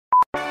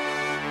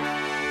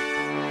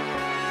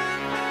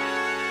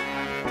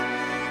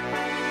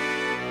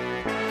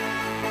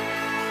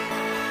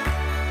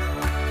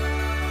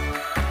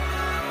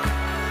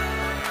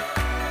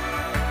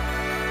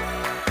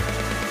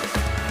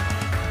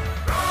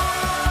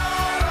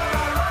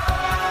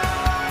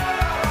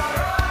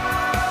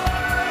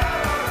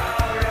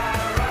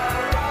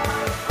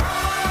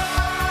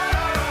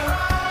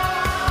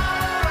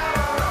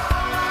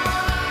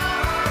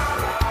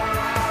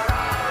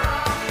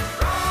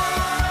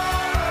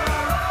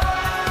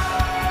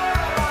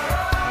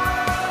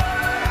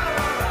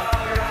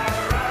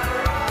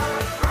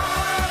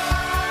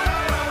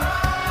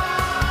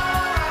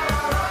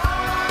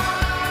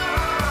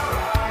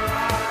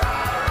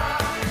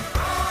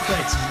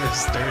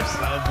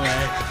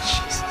Subway.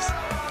 Jesus.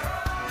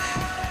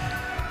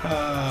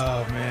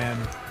 Oh, man.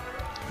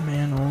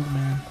 Man, old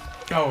man.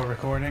 Oh, we're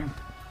recording?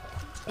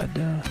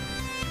 Duh.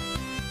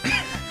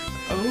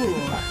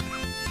 Oh.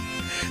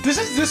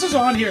 This was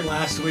on here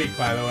last week,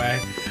 by the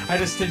way. I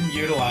just didn't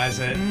utilize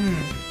it.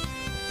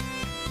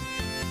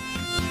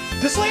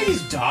 This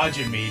lady's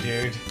dodging me,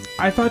 dude.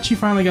 I thought she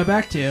finally got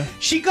back to you.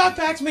 She got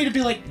back to me to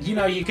be like,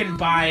 you can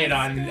buy it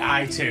on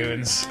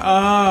iTunes.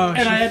 Oh,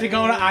 And I had to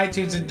go to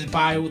iTunes and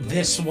buy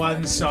this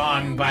one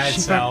song by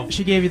itself.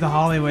 She gave you the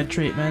Hollywood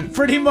treatment.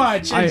 Pretty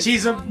much. And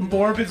she's a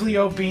morbidly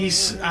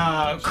obese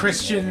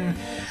Christian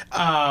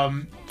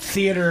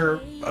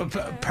theater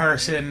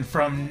person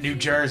from New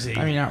Jersey.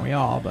 I mean, aren't we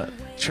all, but...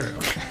 True.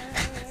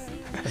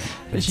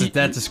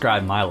 That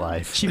described my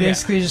life. She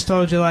basically just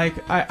told you, like,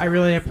 I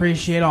really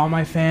appreciate all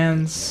my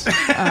fans.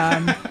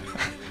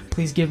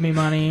 Please give me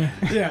money.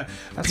 Yeah.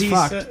 That's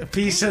fucked.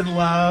 Peace and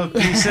love.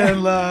 Peace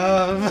and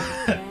love.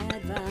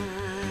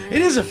 It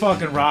is a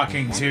fucking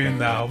rocking tune,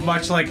 though.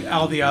 Much like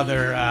all the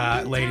other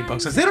Ladybug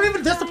songs. They don't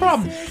even... That's the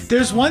problem.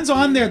 There's ones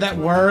on there that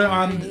were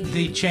on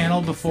the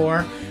channel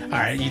before.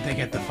 Alright, they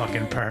get the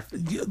fucking perf.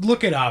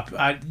 Look it up.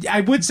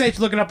 I would say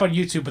look it up on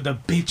YouTube, but the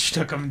bitch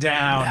took them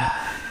down.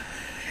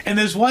 And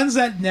there's ones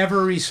that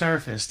never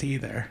resurfaced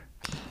either.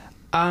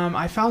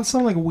 I found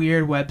some like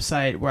weird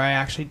website where I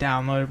actually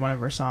downloaded one of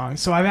her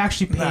songs. So I've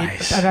actually paid.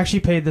 Nice. I've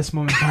actually paid this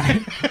woman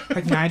money,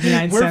 like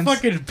 99 We're cents.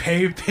 fucking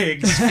pay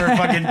pigs for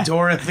fucking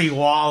Dorothy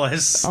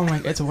Wallace. Oh my,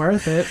 it's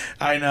worth it.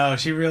 I know,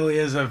 she really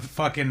is a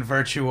fucking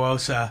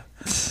virtuosa.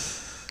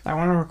 I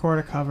want to record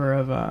a cover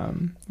of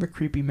The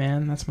Creepy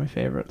Man. That's my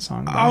favorite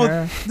song by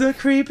her. The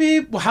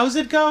creepy. How's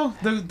it go?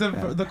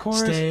 The chorus.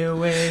 Stay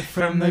away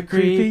from the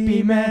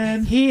creepy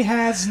man. He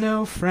has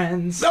no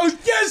friends. Oh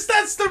yes,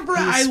 that's the.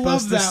 I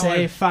love that to stay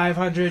one.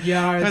 500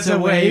 yards That's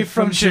away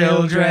from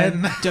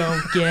children. children.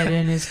 Don't get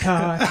in his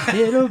car.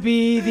 It'll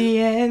be the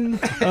end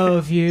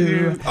of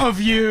you. Of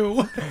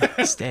you.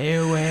 Stay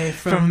away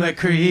From the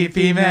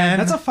creepy man.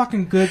 That's a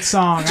fucking good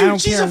song. I Dude,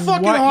 don't she's care a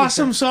fucking what you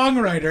awesome think.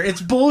 songwriter.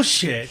 It's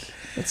bullshit.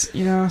 It's,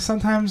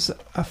 sometimes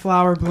a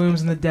flower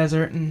blooms in the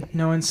desert and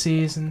no one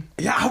sees, and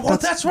Yeah, well,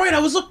 that's right. I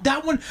was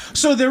that one.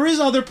 So there is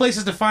other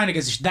places to find it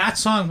because that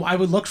song I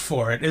would look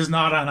for it is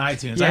not on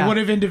iTunes. Yeah. I would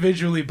have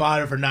individually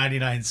bought it for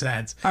 99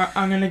 cents.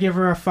 I'm gonna give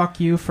her a fuck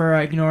you for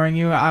ignoring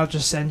you. I'll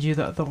just send you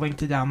the link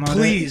to download it.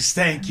 Please,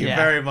 thank you Yeah.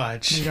 very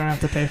much. You don't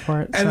have to pay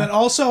for it. And then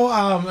also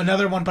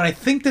another one, but I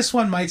think this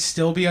one might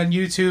still be on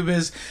YouTube,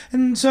 is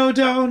 "And so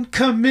don't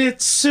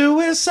commit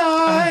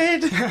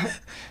suicide."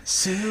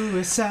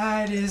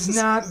 Suicide is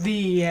not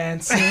the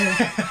answer.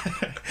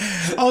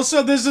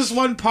 Also, there's this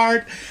one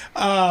part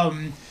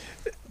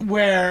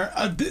where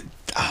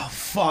oh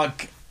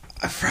fuck.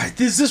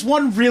 There's this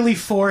one really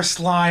forced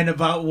line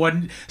about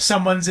when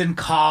someone's in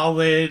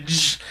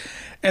college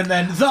and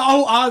then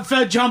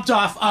jumped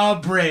off a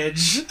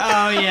bridge.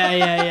 Oh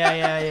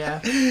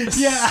yeah.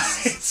 Yeah,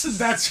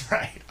 that's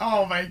right.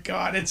 Oh my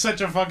god, it's such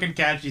a fucking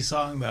catchy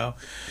song though.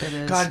 It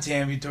is. God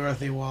damn you,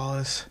 Dorothy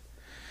Wallace.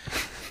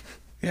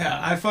 Yeah,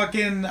 I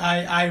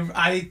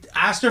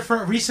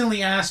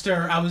recently asked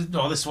her,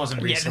 this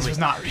wasn't recently. Yeah, this was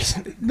not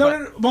recent.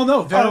 No.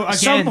 again.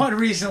 Somewhat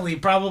recently,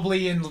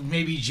 probably in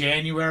maybe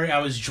January. I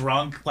was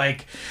drunk,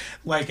 like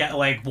at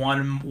like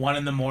 1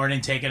 in the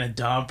morning, taking a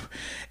dump,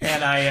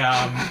 and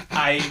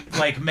I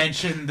like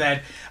mentioned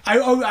that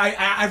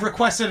I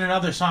requested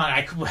another song.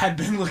 I had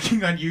been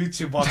looking on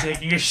YouTube while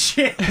taking a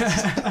shit.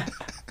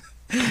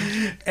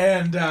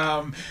 And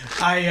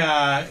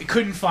I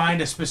couldn't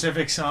find a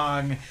specific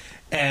song.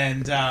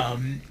 And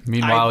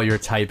Meanwhile, you're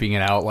typing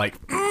it out like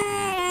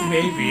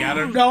maybe I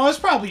don't know. I was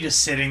probably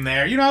just sitting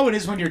there. You know how it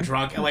is when you're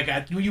drunk. Like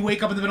when you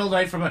wake up in the middle of the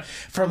night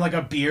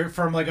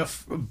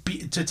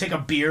to take a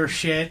beer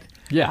shit.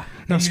 yeah.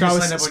 No, You Scott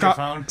just end up on your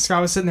phone.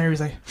 Scott was sitting there. He was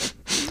like,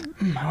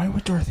 I wonder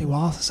what Dorothy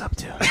Wallace is up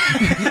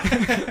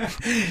to.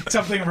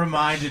 Something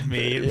reminded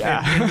me in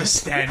the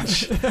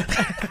stench.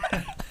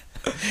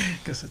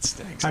 Because it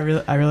stinks. I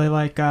really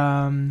like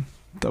the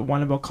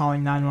one about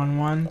calling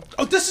 911.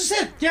 Oh, this is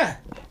it. Yeah.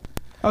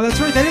 Oh,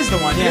 that's right. That is the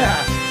one.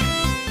 Yeah.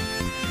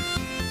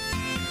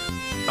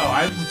 Oh,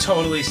 I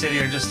totally sit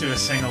here and just do a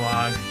sing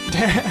along.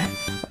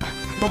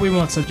 But we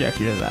won't subject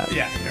you to that.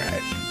 Yeah, you're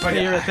right. But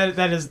You're right,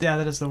 that is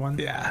the one.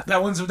 Yeah,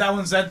 that was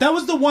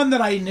the one that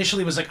I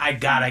initially was like, I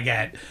gotta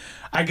get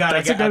a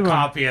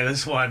copy of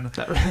this one.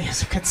 That really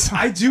is a good song.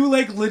 I do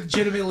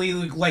legitimately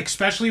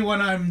especially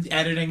when I'm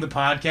editing the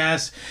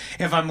podcast,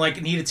 if I'm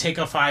need to take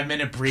a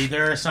 5-minute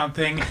breather or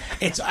something,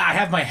 I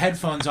have my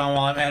headphones on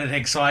while I'm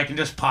editing so I can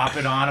just pop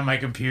it on my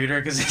computer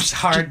because it's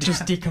hard to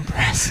just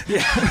decompress.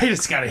 Yeah, I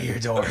just gotta hear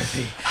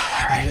Dorothy.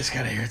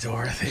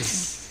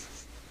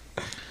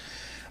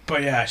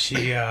 But yeah,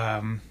 she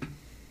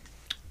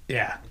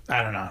yeah,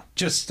 I don't know.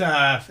 Just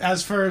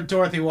as for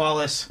Dorothy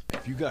Wallace,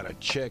 You gotta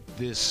check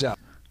this out.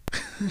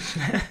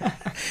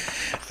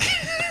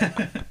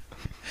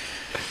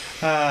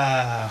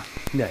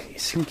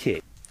 Nice.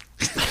 Okay.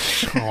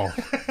 Oh,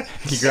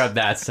 you grab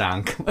that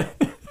sound. What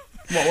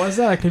was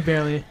that? I could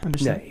barely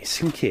understand.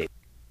 Nice. Okay.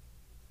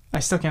 I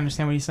still can't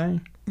understand what he's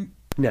saying.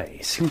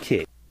 Nice.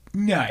 Okay.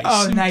 Nice.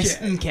 Oh,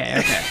 nice.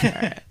 Okay. All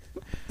right.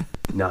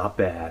 Not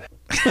bad.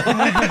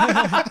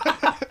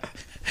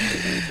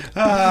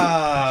 All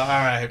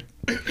right.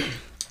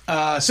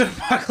 So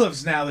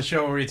Apocalypse Now, the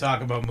show where we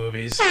talk about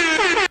movies.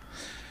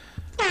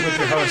 With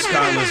your host,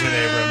 Scott Lizard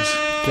Abrams.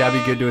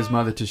 Gabby good to his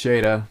mother,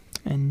 Tasheda.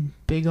 And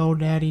big old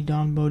daddy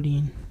Don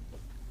Bodine.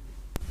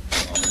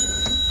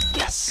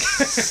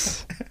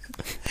 Yes.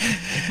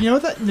 You know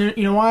what?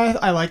 You know why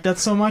I like that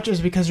so much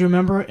is because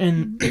remember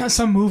in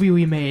some movie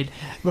we made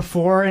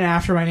before and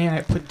after my name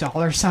I put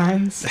dollar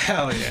signs.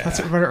 Hell yeah. That's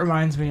what it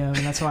reminds me of,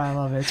 and that's why I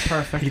love it. It's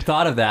perfect. He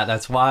thought of that.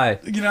 That's why.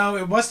 You know,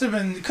 it must have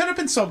been, could have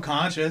been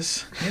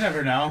subconscious. You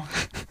never know.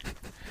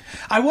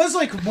 I was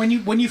like, when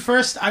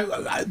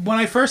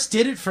I first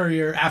did it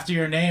for after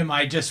your name,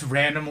 I just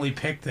randomly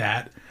picked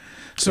that.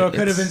 So it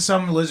could have been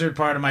some lizard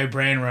part of my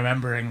brain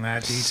remembering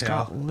that detail.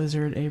 Scott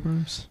Lizard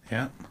Abrams.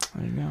 Yeah.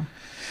 There you go.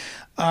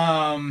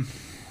 Oh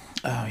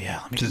yeah.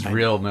 Let me Which is get my-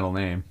 real middle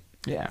name.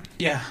 Yeah,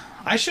 Yeah.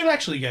 I should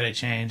actually get it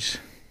changed.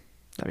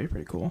 that'd be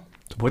pretty cool.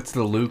 What's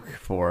the Luke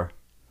for?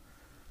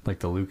 Like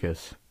the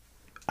Lucas.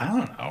 I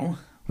don't know.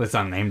 It's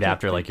not named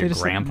after like your They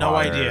just- grandpa. no or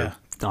idea.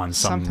 On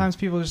some. Sometimes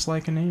people just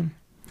like a name.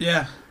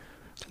 Yeah.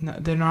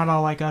 They're not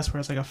all like us, where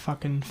it's like a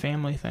fucking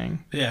family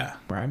thing. Yeah.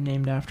 Where I'm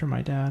named after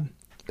my dad.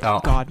 Oh.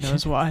 God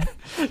knows why.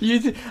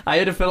 I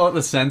had to fill out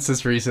the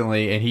census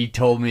recently, and he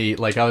told me,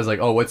 like, I was like,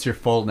 "Oh, what's your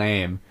full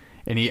name?"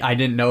 And I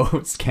didn't know it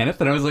was Kenneth,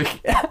 and I was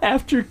like,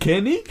 "After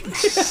Kenny?"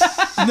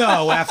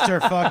 No, after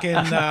fucking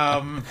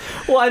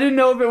Well, I didn't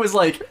know if it was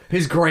like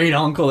his great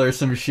uncle or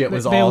some shit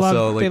was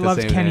also like they the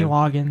loved same Kenny name.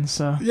 Loggins,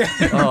 so yeah,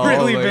 Oh,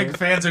 really like- big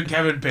fans of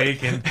Kevin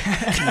Bacon.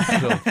 It's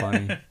so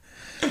funny.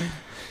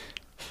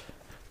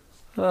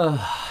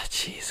 Oh,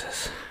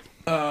 Jesus.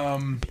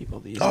 people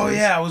these Oh days.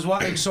 yeah, I was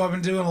walking. So I've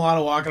been doing a lot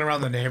of walking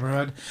around the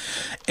neighborhood,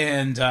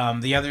 and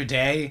the other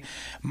day,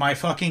 my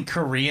fucking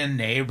Korean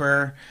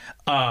neighbor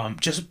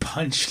just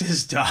punched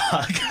his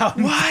dog out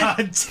in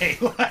broad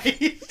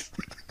daylight.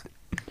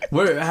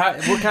 What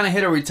kind of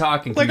hit are we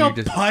talking? Can Like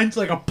you a punch,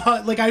 like a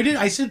punch. Like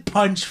I said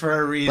punch for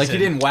a reason. Like he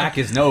didn't whack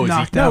his nose.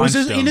 Knocked He No, it was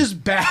punched just in him. his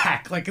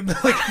back, like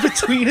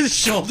between his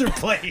shoulder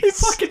He blades.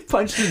 fucking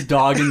punched his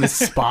dog in the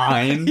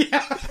spine.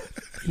 Yeah.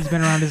 He's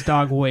been around his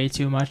dog way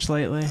too much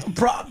lately.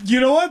 You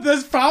know what?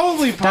 That's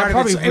probably part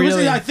of it.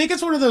 really- I think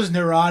it's one of those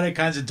neurotic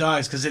kinds of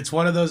dogs because it's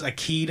one of those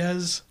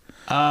Akitas.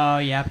 Oh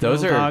yeah,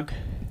 Those poodle are- dog.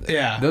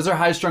 Yeah, Those are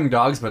high-strung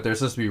dogs, but they're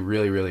supposed to be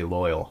really, really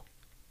loyal.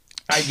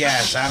 I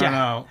guess. I don't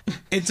know.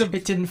 It's a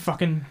It didn't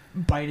fucking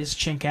bite his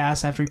chink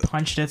ass after he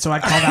punched it, so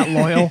I'd call that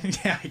loyal.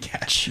 yeah, I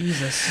guess.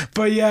 Jesus.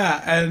 But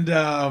yeah, and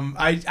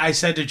I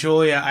said to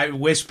Julia, I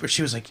whispered.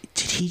 She was like,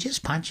 "Did he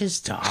just punch his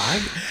dog?"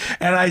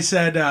 And I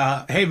said,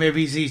 "Hey,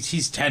 maybe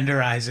he's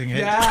tenderizing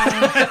it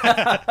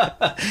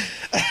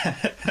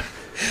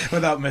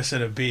without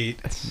missing a beat."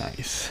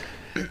 Nice.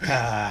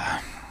 Uh,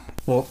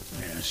 Well,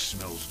 Man, it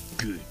smells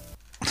good.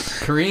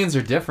 Koreans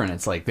are different.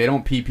 It's like they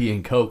don't pee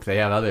and coke. They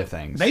have other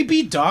things. they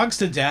beat dogs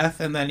to death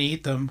and then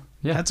eat them.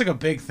 Yeah. That's like a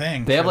big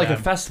thing. They have for like a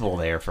them. festival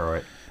there for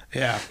it.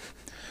 Yeah.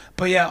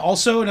 But yeah,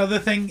 also another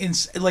thing,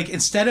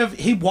 instead of,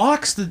 he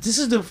walks this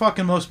is the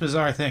fucking most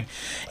bizarre thing.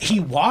 He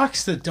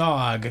walks the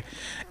dog,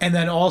 and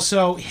then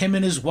also him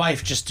and his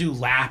wife just do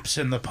laps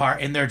in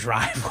their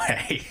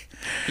driveway.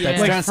 Yeah.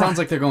 That sounds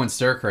like they're going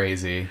stir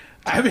crazy.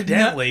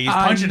 Evidently, he's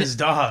punching his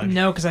dog.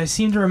 No, because I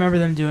seem to remember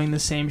them doing the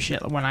same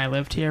shit when I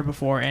lived here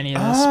before any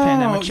of this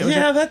pandemic shit.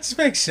 yeah, that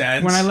makes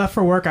sense. When I left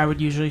for work, I would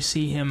usually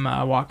see him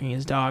walking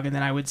his dog, and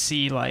then I would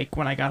see, like,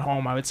 when I got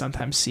home, I would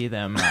sometimes see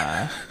them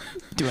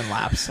doing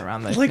laps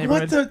around the like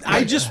neighborhood. what the?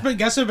 I just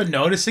guess I've been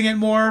noticing it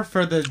more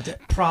for the.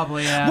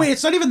 Probably, yeah. Wait,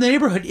 it's not even the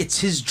neighborhood; it's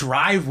his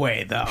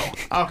driveway, though.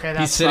 Okay, that's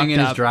He's sitting in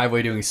fucked his up.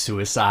 driveway doing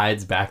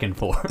suicides back and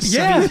forth. So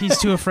Yeah. he's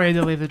too afraid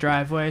to leave the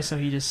driveway, so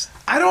he just...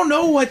 I don't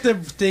know what the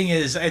thing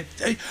is.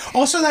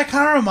 Also, that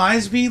kind of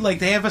reminds me, like,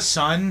 they have a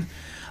son.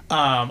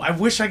 I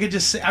wish I could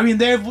just say. I mean,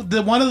 they have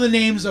one of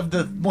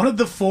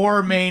the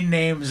four main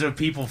names of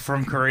people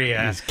from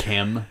Korea. He's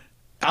Kim.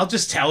 I'll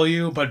just tell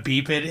you, but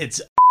beep it.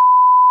 It's.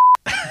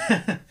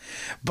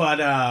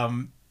 But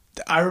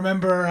I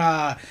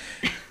remember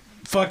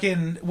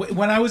fucking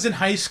when I was in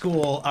high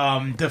school,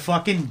 the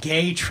fucking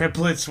gay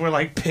triplets were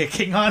like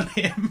picking on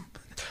him.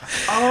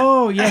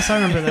 Oh, yes, I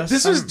remember this.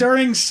 This was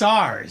during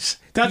SARS.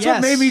 That's what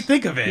Yes. made me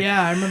think of it.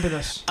 Yeah, I remember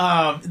this.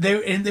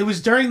 It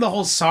was during the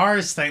whole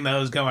SARS thing that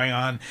was going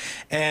on,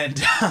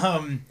 and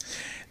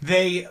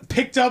they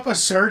picked up a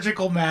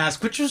surgical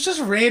mask, which was just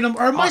random,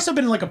 or it must have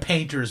been like a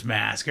painter's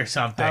mask or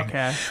something.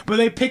 Okay. But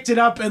they picked it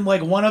up, and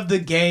like one of the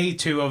gay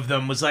two of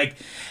them was like,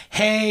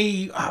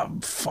 "Hey,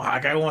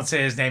 fuck, I won't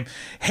say his name.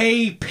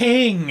 Hey,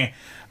 Ping."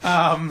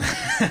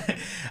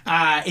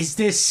 Is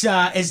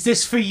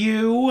this for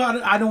you?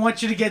 I don't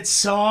want you to get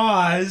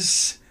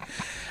SARS.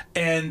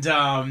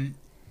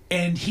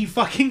 And he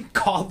fucking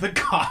called the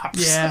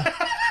cops. Yeah.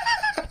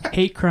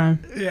 Hate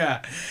crime.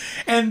 Yeah.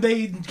 And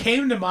they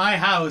came to my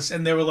house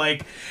and they were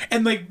like,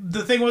 and like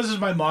the thing was is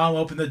my mom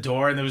opened the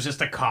door and there was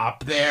just a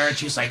cop there and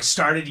she's like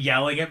started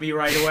yelling at me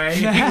right away.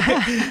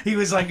 he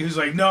was like,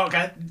 no,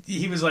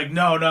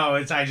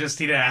 it's, I just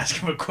need to ask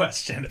him a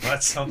question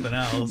about something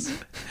else.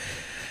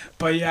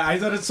 But yeah, I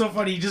thought it's so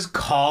funny. He just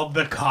called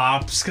the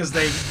cops because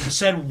they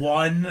said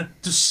one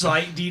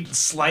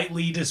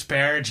slightly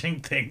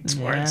disparaging thing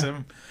towards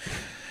him.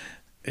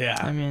 Yeah.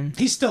 I mean,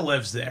 he still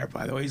lives there,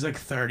 by the way. He's like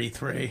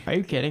 33. are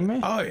you kidding me?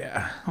 Oh,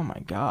 yeah. Oh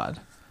my god.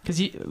 Because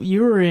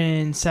you were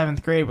in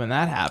 7th grade when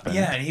that happened.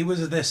 Yeah, and he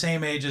was the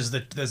same age as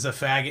the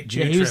faggot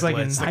Jew he was, like,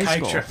 triplets, in the high kike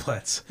school.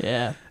 triplets.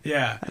 Yeah.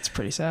 Yeah. That's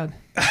pretty sad.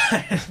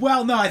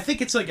 Well, no, I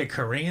think it's like a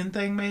Korean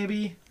thing,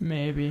 maybe.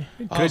 Maybe.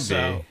 Could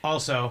be.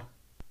 Also,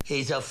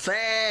 He's a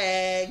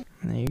fag.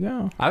 There you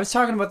go. I was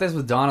talking about this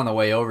with Don on the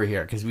way over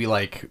here because we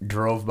like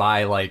drove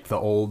by like the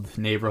old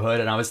neighborhood,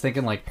 and I was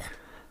thinking like,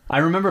 I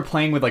remember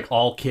playing with like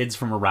all kids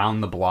from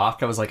around the block.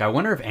 I was like, I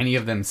wonder if any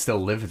of them still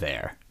live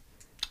there.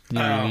 You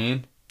know what I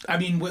mean? I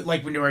mean,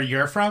 like where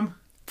you're from,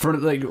 For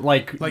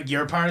like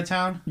your part of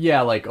town.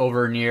 yeah, like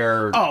over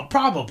near Oh,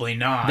 probably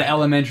not. the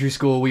elementary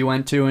school we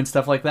went to and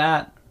stuff like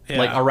that. Yeah.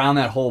 Like around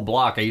that whole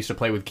block, I used to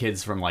play with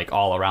kids from like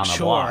all around the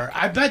block. Sure,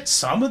 I bet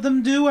some of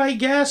them do. I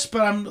guess,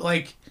 but I'm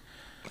like,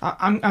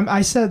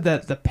 I said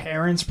that the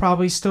parents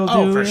probably still do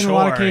Oh, for in a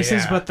lot of sure,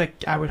 cases, yeah.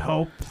 but I would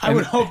hope. I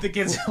would hope the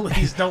kids at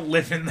least don't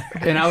live in there.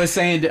 And I was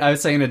saying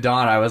to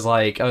Don, I was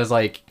like,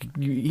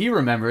 he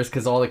remembers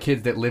because all the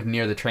kids that live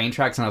near the train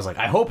tracks, and I was like,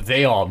 I hope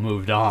they all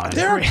moved on.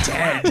 They're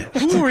dead.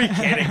 Who are we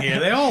kidding here?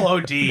 They all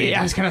OD'd.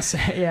 Yeah, I was gonna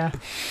say, yeah.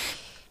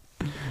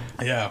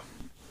 Yeah.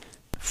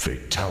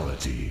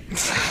 Fatality.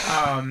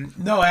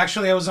 No,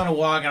 actually, I was on a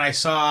walk and I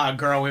saw a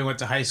girl we went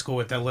to high school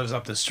with that lives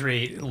up the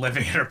street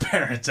living in her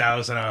parents'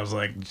 house, and I was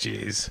like,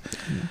 "Jeez,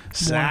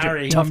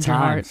 sorry." Tough Tough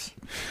heart. times.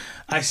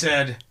 I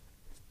said,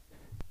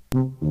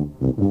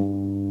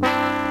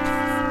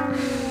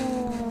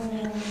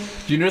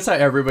 Do you notice how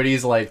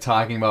everybody's like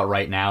talking about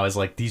right now is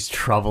like these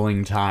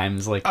troubling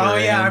times? Like, "Oh we're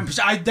yeah,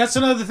 in? that's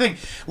another thing."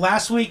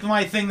 Last week,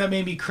 my thing that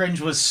made me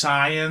cringe was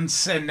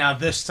science, and now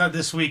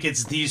this week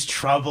it's these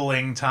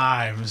troubling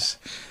times.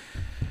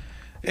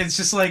 It's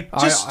just like,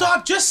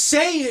 stop, just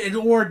say it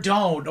or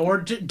don't,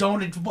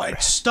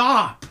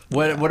 stop.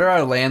 What did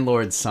our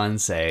landlord's son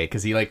say?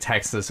 Because he like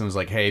texted us and was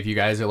like, "Hey, if you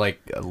guys are like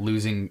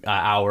losing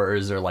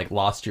hours or like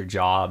lost your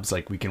jobs,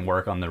 like we can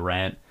work on the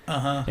rent."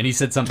 And he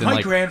said something My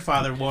like,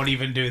 grandfather won't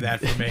even do that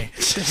for me.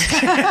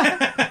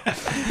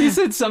 he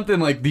said something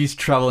like these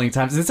troubling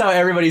times. That's how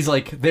everybody's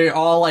like, they're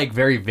all like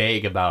very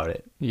vague about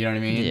it. You know what I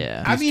mean?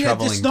 Yeah. I These mean,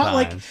 troubling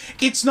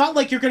it's not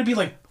like you're gonna be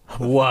like,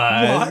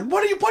 what?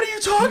 what are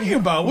you talking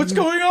about? What's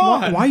going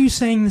on? Why are you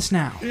saying this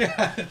now?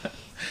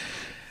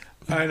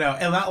 I know,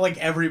 and not like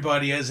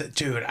everybody is.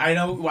 Dude, I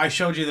know I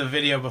showed you the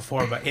video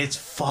before, but it's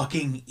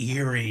fucking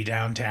eerie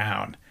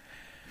downtown.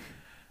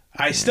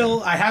 I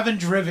haven't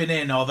driven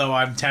in, although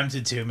I'm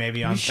tempted to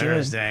maybe on should.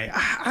 Thursday.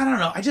 I don't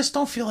know. I just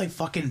don't feel like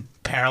fucking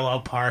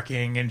parallel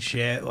parking and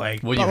shit.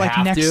 Like, Well, But, you like,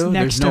 have next to.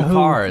 There's to no who?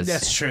 cars.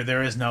 that's true.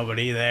 There is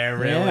nobody there,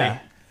 really. Yeah.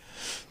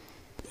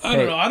 I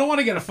don't know. I don't want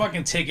to get a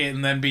fucking ticket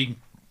and then be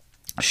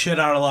shit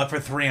out of luck for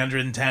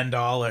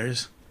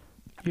 $310.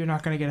 You're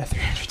not gonna get a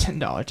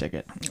 $310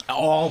 ticket.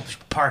 All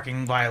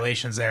parking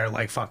violations there are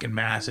like fucking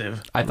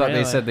massive. I thought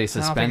Really? they said they I don't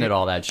think suspended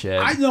all that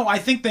shit. I know. I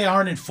think they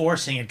aren't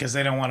enforcing it because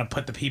they don't want to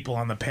put the people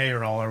on the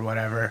payroll or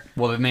whatever.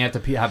 Well, then they have to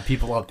have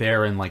people up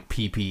there in like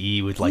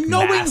PPE with like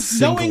knowing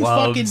masks and fucking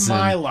gloves.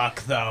 my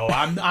luck though,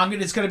 I'm gonna.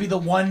 It's gonna be the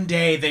one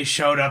day they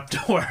showed up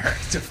to work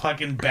to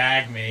fucking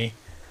bag me.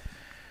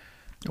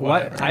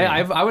 What?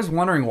 I was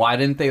wondering why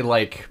didn't they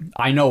like?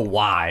 I know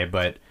why,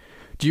 but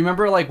do you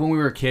remember like when we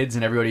were kids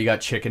and everybody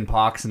got chicken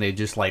pox and they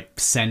just like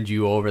send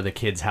you over the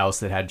kid's house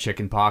that had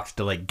chicken pox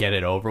to like get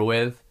it over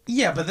with?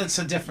 Yeah, but that's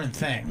a different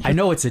thing. I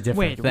know it's a different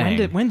Wait,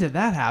 thing. when did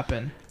that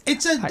happen?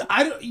 It's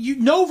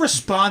no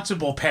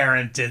responsible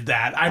parent did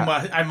that.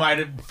 I might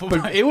have.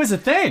 But it was a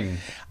thing.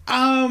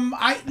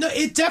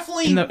 It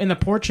definitely. In the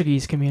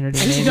Portuguese community,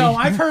 maybe. No,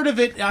 I've heard of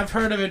it. I've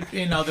heard of it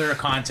in other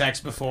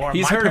contexts before.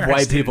 He's My heard of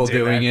parents white people didn't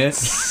do doing that.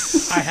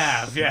 it. I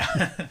have,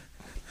 yeah.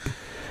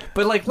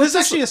 But like, There's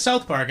actually a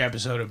South Park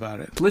episode about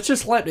it. let's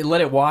just let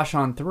it wash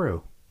on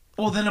through.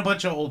 Well, then a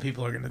bunch of old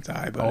people are gonna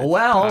die. But Oh,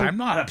 well. I'm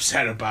not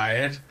upset by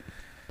it.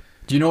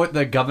 Do you know what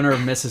the governor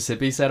of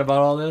Mississippi said about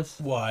all this?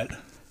 What?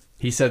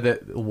 He said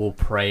that we'll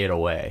pray it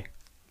away.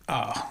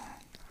 Oh,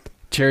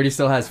 Charity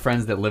still has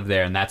friends that live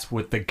there, and that's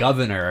what the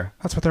governor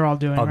That's what they're all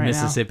doing of right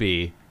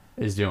Mississippi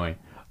is doing.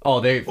 Oh,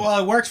 they. well,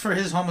 it works for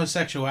his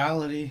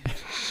homosexuality.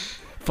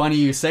 Funny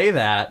you say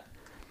that.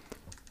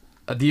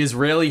 The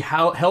Israeli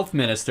health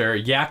minister,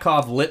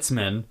 Yaakov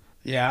Litzman,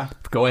 Yeah.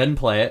 go ahead and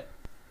play it.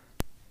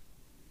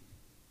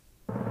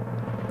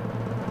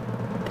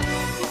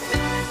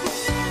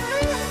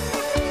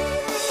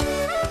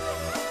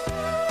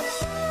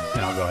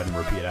 And I'll go ahead and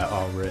repeat it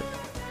over it.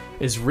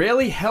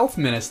 Israeli Health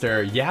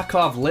Minister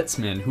Yaakov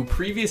Litzman, who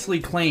previously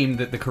claimed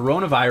that the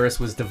coronavirus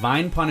was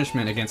divine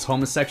punishment against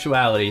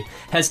homosexuality,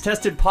 has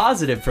tested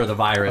positive for the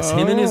virus,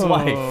 him and his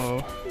wife.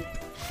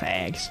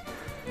 Fags.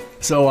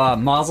 So,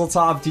 mazel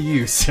tov to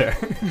you, sir.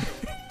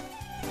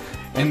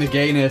 And the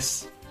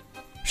gayness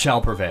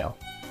shall prevail.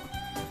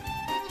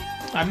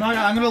 I'm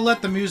gonna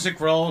let the music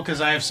roll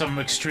because I have some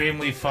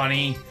extremely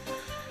funny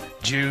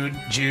the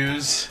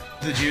Jews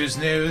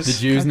news. The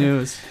Jews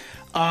news.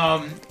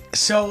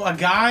 So a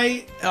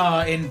guy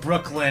in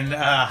Brooklyn,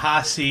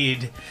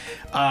 Hasid,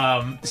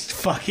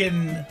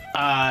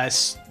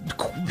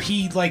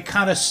 he like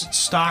kind of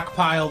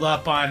stockpiled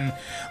up on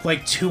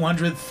like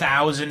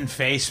 200,000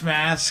 face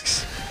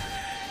masks,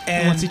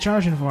 and What's he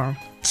charging for him?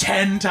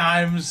 10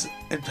 times.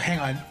 Hang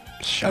on.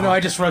 Oh no, I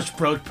just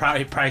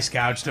price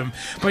gouged him.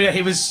 But yeah,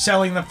 he was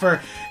selling them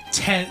for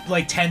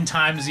 10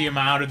 times the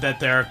amount that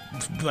they're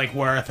like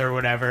worth or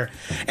whatever.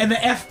 And the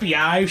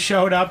FBI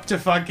showed up to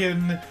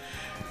fucking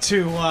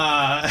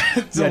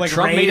like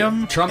raid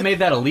him. Trump made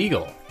that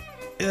illegal.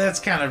 That's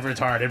kind of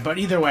retarded, but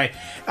either way,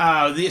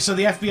 so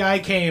the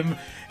FBI came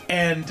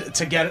and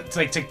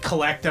to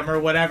collect them or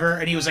whatever,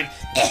 and he was like,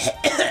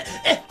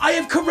 I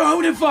have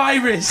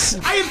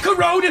coronavirus.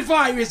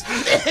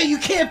 You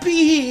can't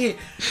be here.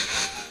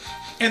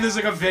 And there's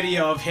like a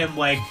video of him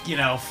like,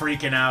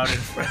 freaking out and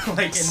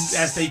like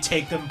as they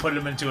take them, put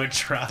him into a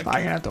truck. I'm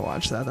gonna have to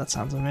watch that. That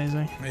sounds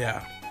amazing.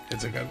 Yeah.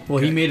 It's a good. Well,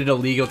 he made it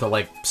illegal to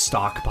like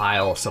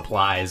stockpile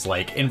supplies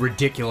like in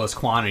ridiculous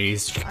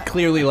quantities,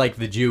 clearly like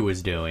the Jew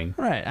was doing.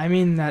 Right. I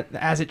mean that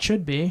as it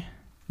should be.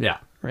 Yeah.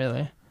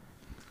 Really.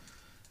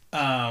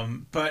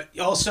 But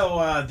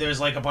also there's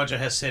like a bunch of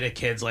Hasidic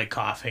kids like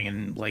coughing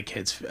and like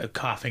kids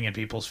coughing in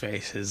people's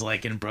faces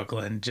like in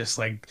Brooklyn, just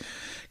like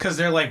because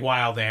they're like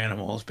wild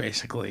animals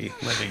basically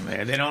living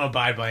there. They don't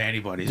abide by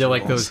anybody's They're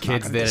like rules. those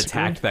kids that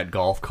attacked that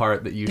golf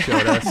cart that you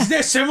showed us.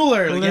 They're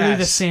similar. Literally yes.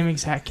 the same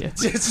exact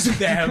kids. It's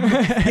them.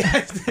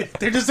 Yes,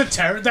 they're just a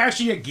terror. They're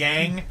actually a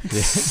gang.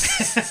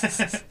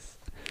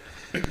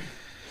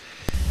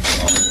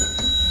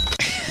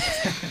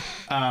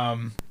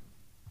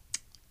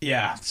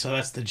 Yeah, so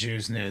that's the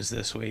Jews news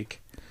this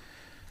week.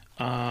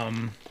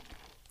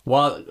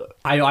 Well,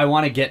 I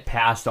want to get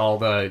past all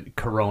the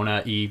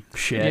Corona-y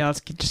shit. Yeah,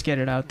 let's just get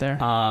it out there.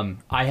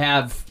 I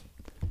have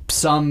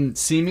some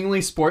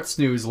seemingly sports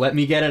news. Let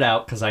me get it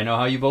out because I know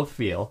how you both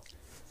feel.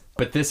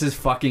 But this is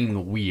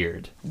fucking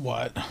weird.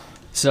 What?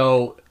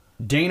 So,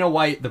 Dana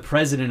White, the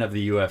president of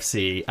the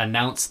UFC,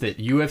 announced that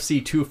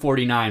UFC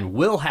 249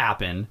 will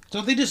happen.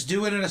 Don't they just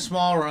do it in a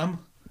small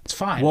room? It's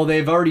fine. Well,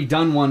 they've already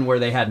done one where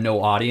they had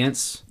no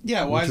audience.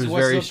 Yeah, which was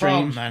what's very the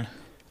problem strange. then?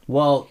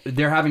 Well,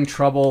 they're having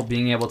trouble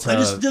being able to. I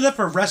just did that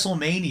for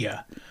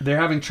WrestleMania. They're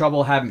having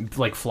trouble having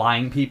like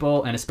flying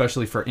people, and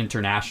especially for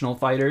international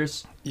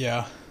fighters.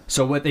 Yeah.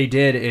 So what they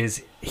did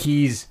is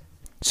he's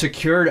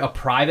secured a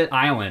private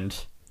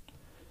island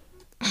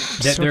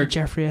that So they're did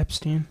Jeffrey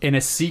Epstein. in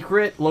a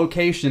secret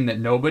location that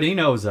nobody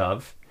knows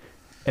of,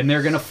 and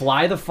they're gonna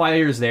fly the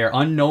fighters there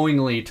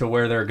unknowingly to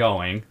where they're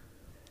going,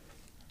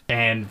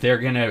 and they're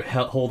gonna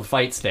hold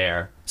fights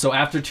there. So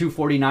after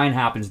 249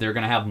 happens, they're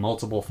gonna have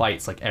multiple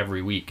fights like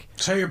every week.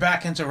 So you're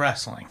back into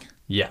wrestling.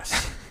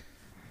 Yes.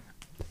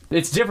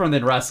 It's different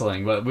than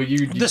wrestling, but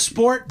The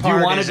sport do you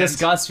part want to isn't-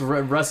 discuss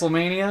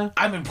WrestleMania?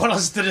 I mean, what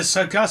else to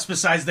discuss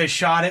besides they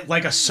shot it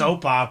like a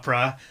soap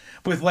opera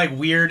with like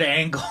weird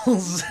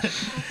angles,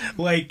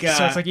 like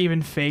So it's like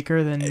even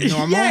faker than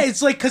normal. yeah,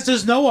 it's like because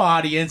there's no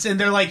audience and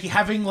they're like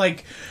having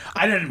like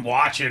I didn't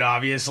watch it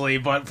obviously,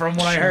 but from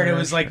what I heard it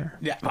was like sure.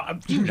 yeah, I'm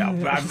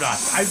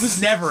not. I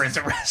was never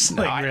into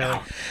wrestling really.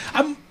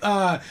 I'm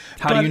How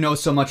do you know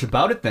so much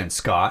about it then,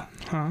 Scott?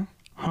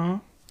 Huh?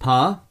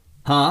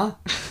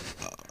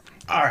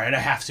 all right, I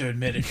have to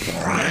admit it.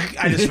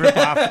 I just rip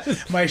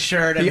off my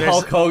shirt and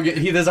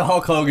There's a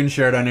Hulk Hogan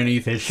shirt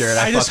underneath his shirt.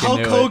 I just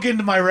fucking Hulk knew it.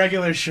 Hogan my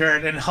regular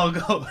shirt and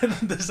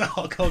there's a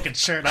Hulk Hogan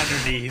shirt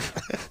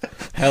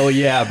underneath. Hell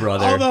yeah,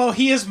 brother. Although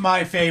he is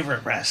my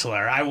favorite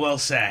wrestler, I will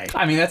say.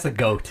 I mean, that's a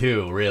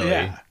go-to, really.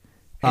 Yeah.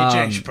 Hey,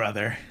 Jake's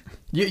brother.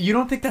 You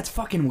don't think that's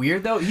fucking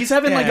weird, though? He's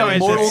having Yeah, like a it's-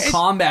 Mortal it's-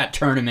 Kombat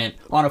tournament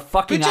on a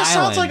fucking It just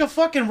island. sounds like a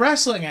fucking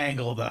wrestling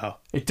angle, though.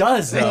 It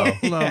does, though. A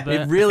little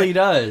bit. It really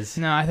does.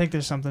 No, I think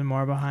there's something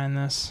more behind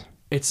this.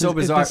 It's so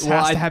bizarre. This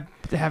has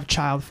to have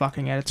child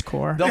fucking at its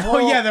core. The Oh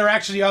whole, yeah, they're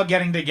actually all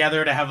getting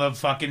together to have a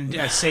fucking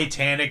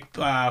satanic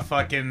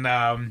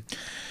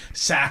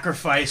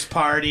sacrifice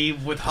party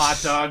with hot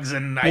dogs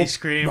and ice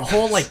cream. The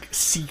whole like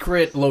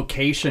secret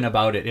location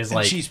about it is and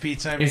like cheese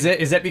pizza. I mean. Is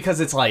it because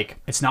it's like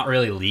it's not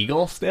really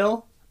legal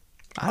still?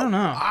 I don't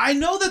know. I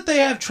know that they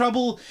have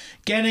trouble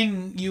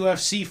getting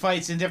UFC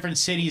fights in different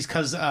cities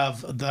because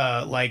of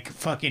the like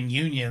fucking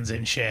unions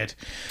and shit.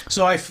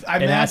 So I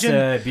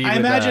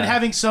imagine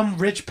having some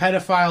rich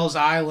pedophile's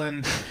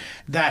island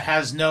that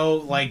has no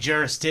like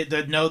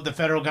the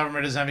federal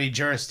government doesn't have any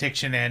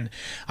jurisdiction in.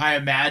 I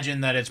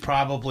imagine that it's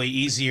probably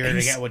easier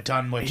to get what you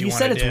want to do. He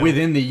said it's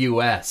within the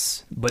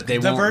U.S., but they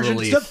won't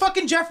release. The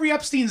fucking Jeffrey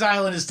Epstein's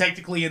island is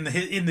technically in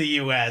the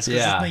U.S.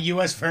 because it's in the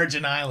U.S.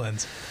 Virgin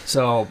Islands.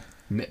 So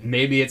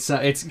maybe it's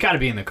got to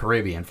be in the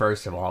Caribbean.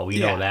 First of all, we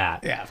know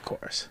that. Yeah, of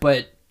course.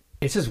 But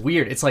it's just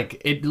weird. It's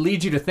like it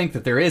leads you to think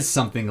that there is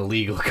something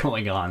illegal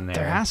going on there.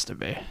 There has to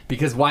be.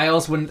 Because why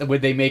else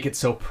would they make it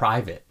so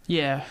private?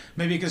 Yeah.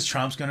 Maybe because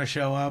Trump's gonna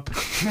show up.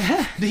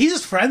 He's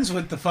just friends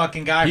with the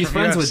fucking guy. He's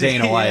from friends UFC. with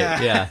Dana White.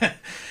 Yeah.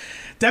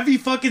 That'd be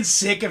fucking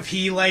sick if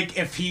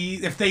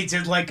they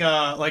did like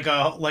a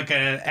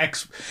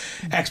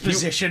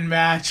exposition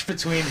match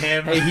between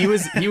him. Hey,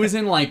 he was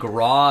in like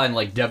Raw and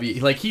like he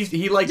like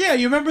yeah,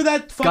 you remember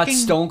that fucking got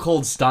Stone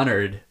Cold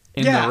Stunnered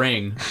in the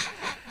ring.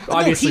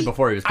 Obviously,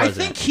 before he was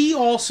president. I think he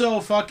also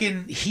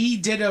he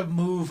did a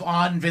move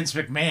on Vince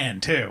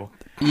McMahon too.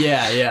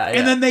 Yeah.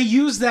 And then they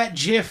used that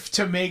GIF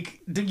to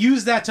make the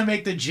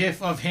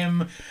GIF of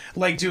him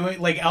like doing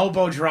like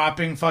elbow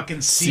dropping fucking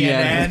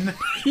CNN.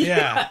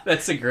 Yeah,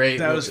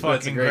 that was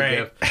fucking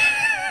great.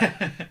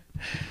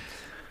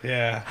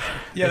 Yeah,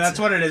 that's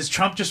what it is.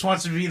 Trump just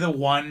wants to be the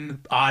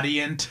one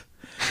audience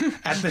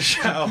at the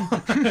show.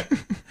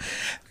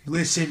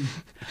 Listen,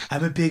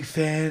 I'm a big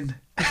fan.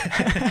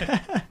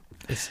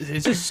 It's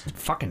just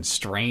fucking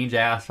strange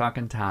ass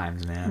fucking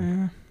times,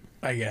 man.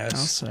 I guess.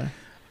 I'll say.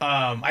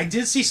 I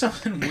did see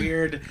something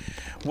weird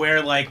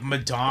where like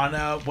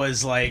Madonna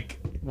was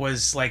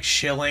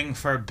shilling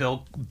for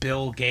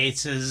Bill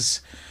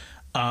Gates's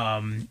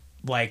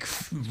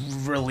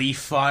relief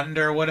fund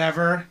or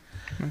whatever.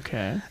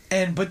 Okay.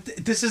 But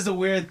this is the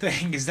weird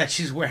thing is that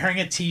she's wearing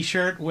a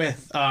T-shirt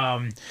with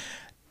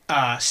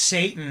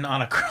Satan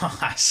on a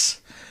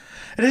cross.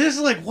 And it's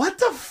just like, what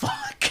the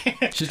fuck?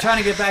 She's trying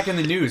to get back in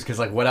the news because,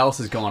 like, what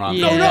else is going on?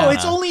 Yeah. No,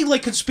 it's only,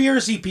 like,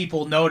 conspiracy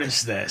people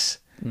notice this.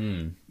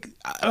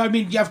 I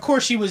mean, yeah, of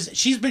course she did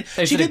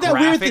that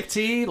weird thing.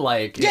 tee?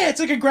 Like, yeah, it's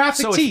like a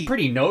graphic so tee. It's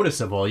pretty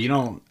noticeable. You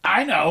don't...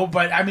 I know,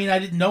 but I mean, I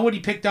didn't know what he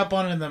picked up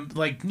on in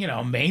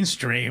the,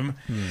 mainstream.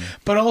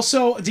 But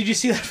also, did you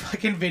see that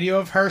fucking video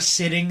of her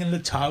sitting in the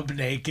tub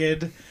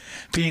naked?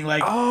 Being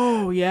like,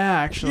 oh yeah,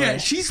 actually, yeah,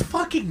 she's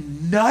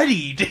fucking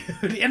nutty,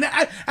 dude. And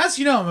as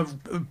you know, I'm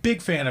a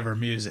big fan of her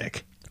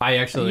music. I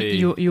actually,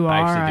 you are.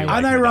 I actually do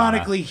like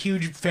unironically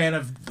huge fan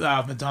of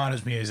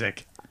Madonna's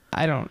music.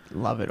 I don't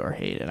love it or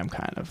hate it. I'm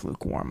kind of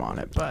lukewarm on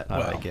it, but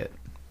I like it.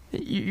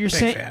 You're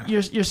saying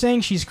you're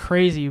saying she's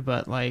crazy,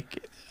 but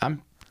like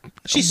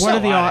she's what so are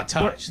the out of odds?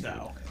 touch,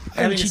 though.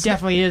 I mean, she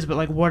definitely is, but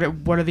like, what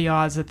are the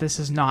odds that this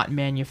is not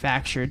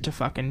manufactured to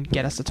fucking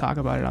get us to talk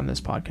about it on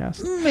this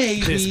podcast?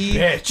 Maybe this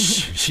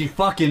bitch, she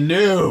fucking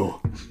knew.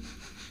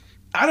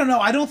 I don't know.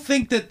 I don't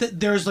think that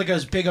there's like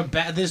as big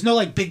there's no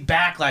like big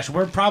backlash.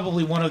 We're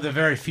probably one of the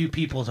very few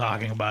people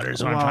talking about it.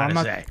 Is what I'm trying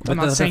to say. But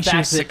the saying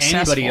fact she's that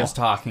anybody successful. is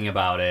talking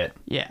about it,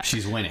 Yeah,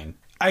 she's winning.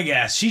 I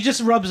guess she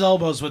just rubs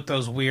elbows with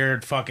those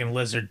weird fucking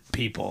lizard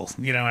people.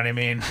 You know what I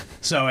mean?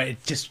 So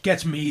it just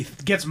gets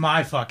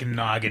my fucking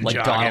noggin Like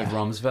jogging.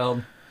 Donald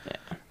Rumsfeld.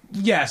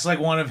 Yes,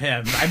 like one of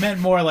him. I meant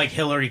more like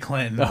Hillary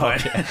Clinton.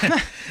 But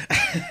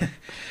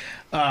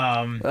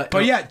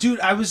yeah,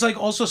 dude, I was like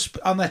also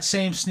on that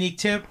same sneak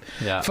tip.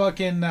 Yeah.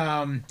 Fucking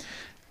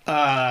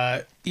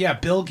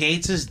Bill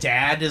Gates'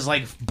 dad is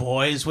like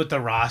boys with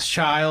the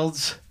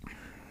Rothschilds.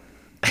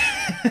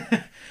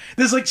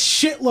 There's like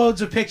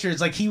shitloads of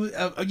pictures. Like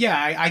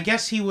I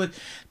guess he worked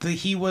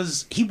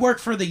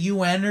for the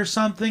UN or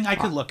something. I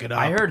could look it up.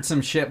 I heard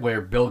some shit where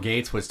Bill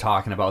Gates was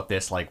talking about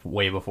this like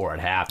way before it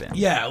happened.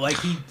 Yeah, like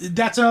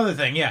that's another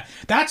thing. Yeah,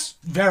 that's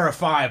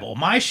verifiable.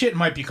 My shit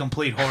might be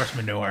complete horse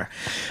manure,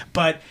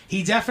 but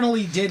he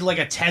definitely did like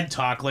a TED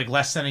talk like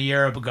less than a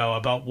year ago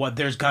about what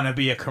there's gonna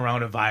be a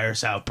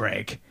coronavirus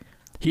outbreak.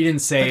 He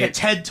didn't say like a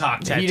TED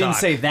talk. He didn't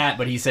say that,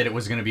 but he said it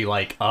was going to be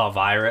like a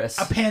virus,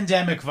 a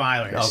pandemic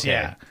virus. Okay.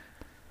 Yeah.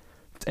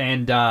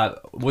 And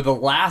with the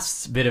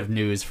last bit of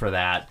news for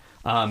that,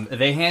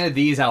 they handed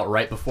these out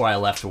right before I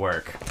left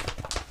work.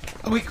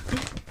 All right.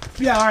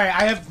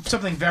 I have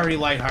something very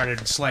lighthearted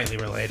and slightly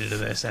related to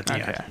this at the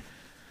end.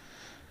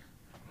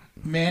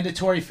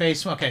 Mandatory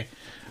face. Okay.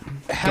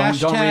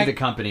 Don't read the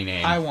company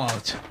name. I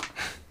won't.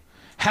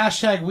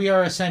 Hashtag we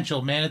are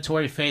essential.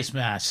 Mandatory face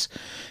masks.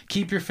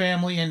 Keep your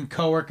family and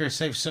coworkers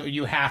safe. So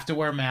you have to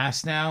wear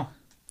masks now.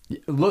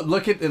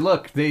 Look. They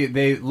look.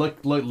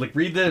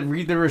 Read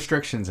the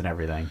restrictions and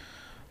everything.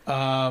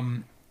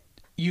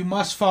 You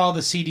must follow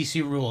the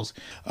CDC rules.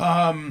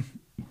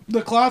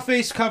 The cloth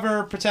face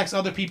cover protects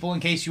other people in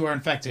case you are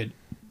infected.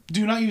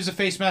 Do not use a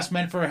face mask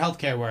meant for a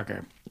healthcare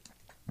worker.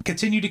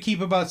 Continue to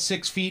keep about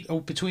 6 feet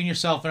between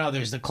yourself and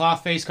others. The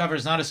cloth face cover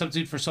is not a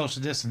substitute for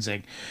social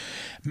distancing.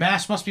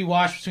 Masks must be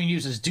washed between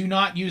uses. Do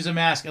not use a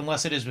mask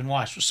unless it has been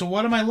washed. So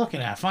what am I looking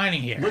at?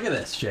 Finding here. Look at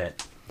this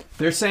shit.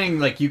 They're saying,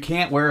 like, you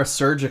can't wear a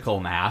surgical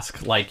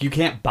mask. Like, you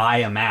can't buy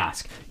a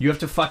mask. You have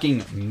to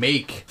fucking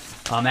make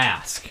a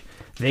mask.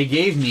 They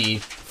gave me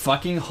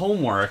fucking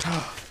homework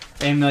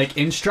and, like,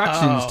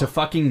 instructions to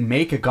fucking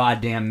make a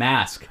goddamn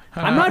mask.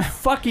 I'm not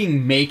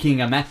fucking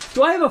making a mask.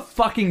 Do I have a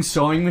fucking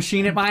sewing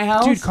machine at my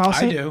house? Dude,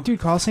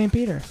 call St.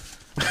 Peter.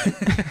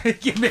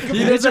 You make a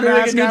He doesn't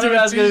make a ninja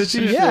mask out of a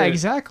t-shirt. Yeah,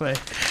 exactly.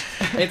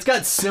 It's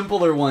got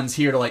simpler ones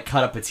here to, like,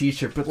 cut up a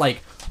t-shirt, but, like,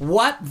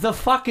 what the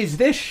fuck is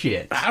this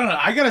shit? I don't know.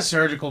 I got a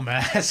surgical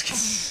mask.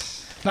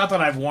 Not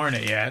that I've worn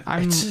it yet.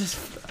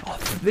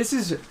 This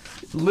is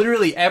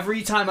literally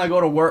every time I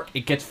go to work,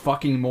 it gets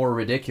fucking more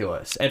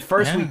ridiculous. At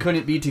first, we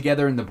couldn't be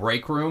together in the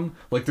break room.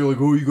 Like, they're like,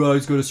 oh, you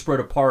guys got to spread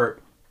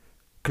apart.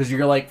 Because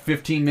you're like,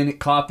 15-minute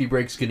coffee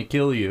break's going to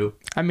kill you.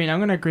 I mean, I'm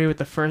going to agree with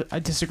the first... I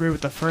disagree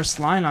with the first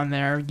line on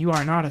there. You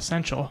are not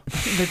essential.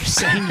 They're just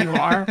saying you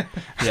are.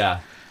 Yeah.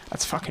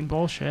 That's fucking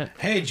bullshit.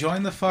 Hey,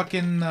 join the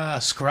fucking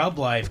scrub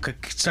life.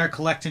 Start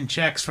collecting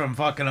checks from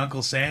fucking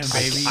Uncle Sam,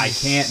 baby. I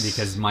can't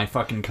because my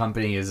fucking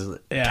company is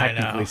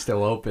technically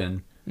still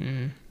open.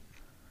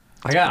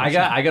 I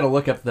got to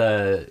look up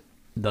the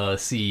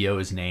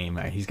CEO's name.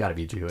 He's got to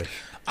be Jewish.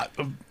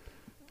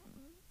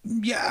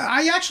 Yeah,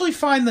 I actually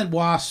find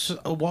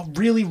that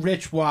really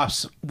rich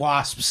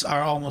wasps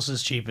are almost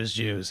as cheap as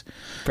Jews.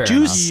 Fair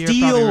Jews enough.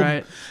 You're probably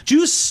right.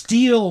 Jews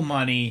steal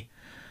money,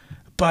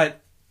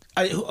 but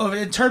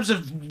in terms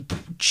of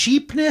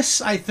cheapness,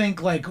 I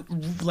think like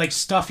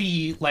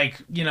stuffy, like,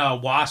 you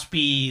know,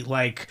 waspy,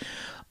 like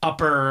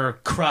upper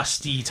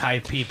crusty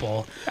type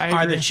people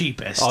are the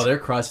cheapest. Oh, they're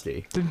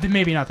crusty.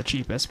 Maybe not the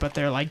cheapest, but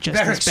they're like just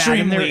They're as bad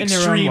in their own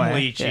extremely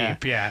way.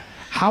 cheap. Yeah.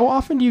 How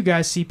often do you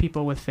guys see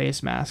people with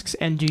face masks,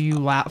 and do you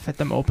laugh at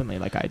them openly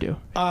like I do?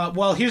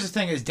 Well, here's the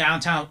thing: is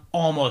downtown,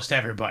 almost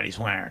everybody's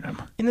wearing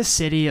them. In the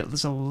city, it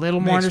was a little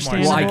more Makes more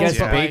understandable. Well, I guess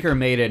but, like, Baker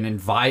made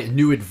an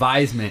new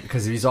advisement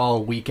because he's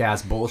all weak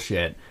ass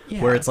bullshit.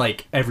 Yeah. Where it's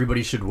like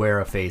everybody should wear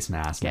a face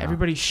mask. yeah, now.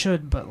 everybody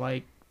should, but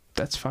like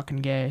that's fucking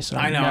gay. So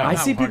I know. no. I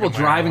see people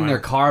driving their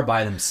car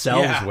by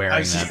themselves Yeah, wearing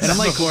I've seen them, and I'm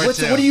like, before, what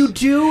too. are you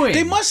doing?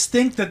 They must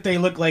think that they're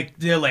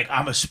like,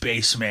 I'm a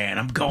spaceman.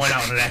 I'm going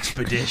out on an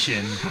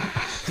expedition.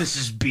 This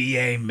is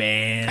BA,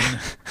 man.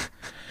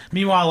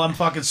 Meanwhile, I'm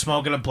fucking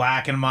smoking a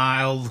Black and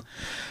Mild,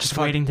 just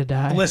waiting to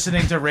die.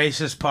 listening to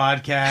racist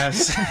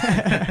podcasts.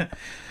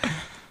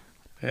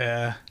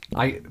 Yeah.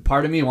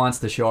 Part of me wants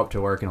to show up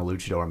to work in a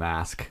luchador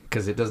mask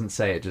because it doesn't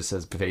say, it just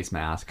says face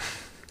mask.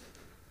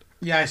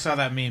 Yeah, I saw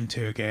that meme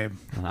too, Gabe.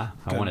 I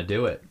want to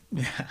do it.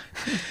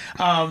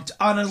 On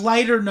a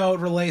lighter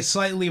note,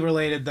 slightly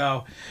related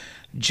though,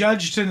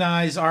 judge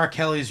denies R.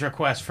 Kelly's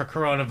request for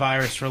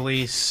coronavirus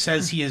release,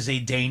 says he is a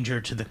danger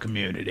to the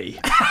community.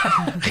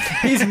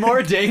 He's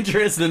more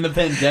dangerous than the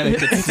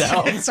pandemic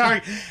itself.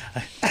 Sorry,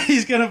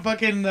 he's gonna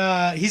fucking.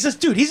 He's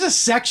a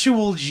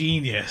sexual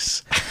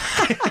genius.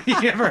 You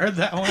ever heard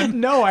that one?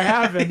 No, I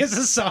haven't. He has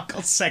a song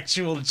called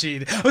 "Sexual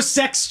Genius." Oh,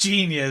 Sex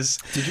Genius.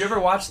 Did you ever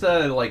watch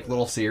the like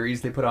little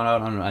series they put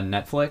on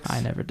Netflix?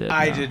 I never did.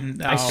 I no. didn't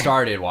know. I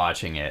started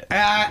watching it.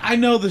 I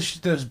know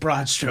those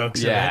broad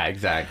strokes. Yeah, of it,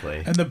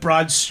 exactly. and the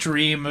broad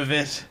stream of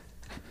it.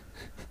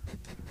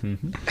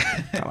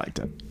 I liked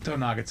it. Don't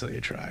knock it till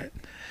you try it.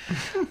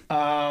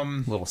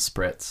 Little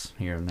spritz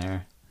here and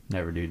there.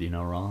 Never do you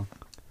know wrong.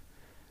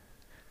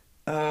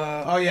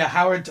 Oh yeah,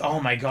 Howard. Oh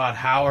my God,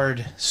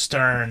 Howard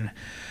Stern,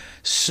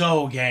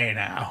 so gay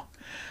now.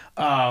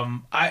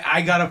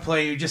 I gotta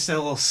play you just a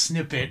little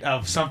snippet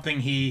of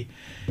something he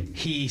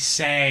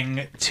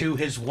sang to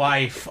his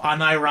wife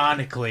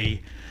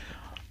unironically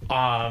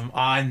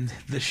on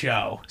the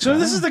show. So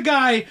this is the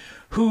guy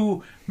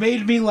who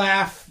made me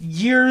laugh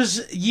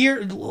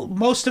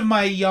most of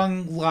my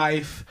young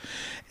life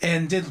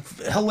and did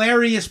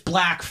hilarious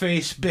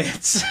blackface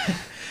bits.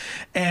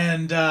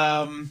 And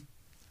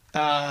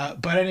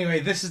but anyway,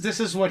 this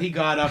is what he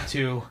got up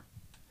to.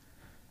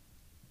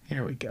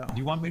 Here we go. Do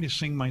you want me to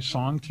sing my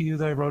song to you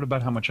that I wrote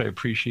about how much I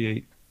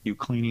appreciate you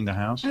cleaning the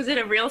house? Was it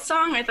a real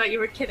song? I thought you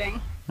were kidding.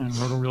 I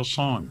wrote a real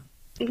song.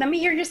 Let me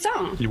hear your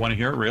song. You want to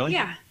hear it, really?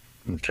 Yeah.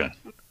 Okay.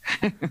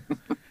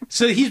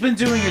 So he's been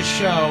doing his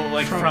show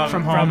like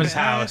from home. his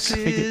house.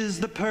 Is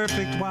the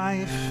perfect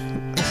wife.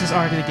 This is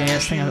already the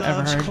gayest thing I've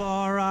ever heard.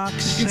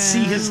 Clorox You can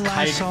see his and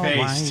kike Lysol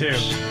face too.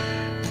 wipes.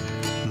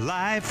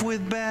 Life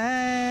with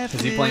Beth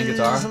Is he playing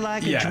guitar? is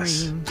like a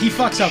Yes, dream. he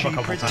fucks up She a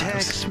couple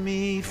protects times.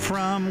 me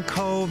from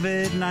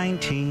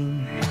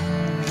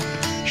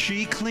COVID-19.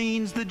 She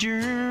cleans the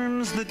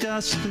germs, the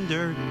dust and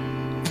dirt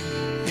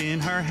in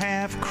her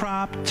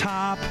half-crop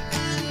top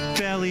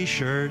belly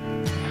shirt.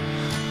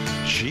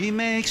 She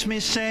makes me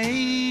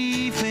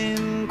safe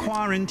in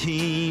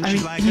quarantine. I She's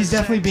mean, like he's a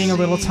definitely being a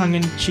little sexy-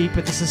 tongue-in-cheek,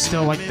 but this is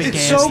still like the It's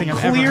gayest so thing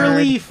I've ever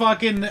clearly heard.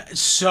 fucking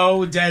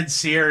so dead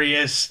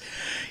serious.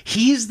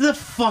 He's the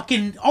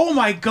fucking. Oh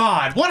my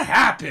God, what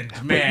happened,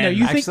 man? no,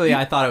 you think- Actually,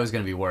 I thought it was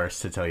going to be worse,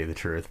 to tell you the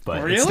truth,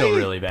 but it's still Really?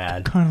 really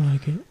bad. Kind of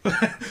like it.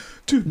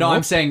 Dude, No,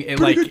 I'm saying it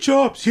pretty like good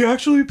chops. He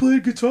actually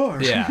played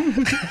guitar. yeah.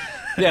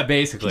 Yeah,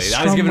 basically. He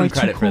I was strummed giving him like two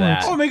credit for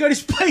that. Oh my god,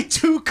 he's played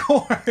 2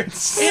 chords. And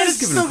it's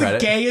giving still him the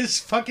credit.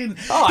 gayest fucking.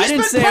 Oh, I He's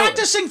didn't been say it-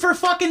 practicing for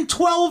fucking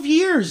 12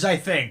 years, I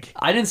think.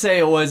 I didn't say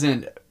it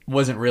wasn't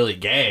really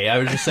gay. I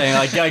was just saying,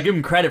 like, I give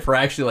him credit for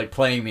actually, like,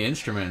 playing the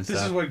instrument and This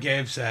stuff. is what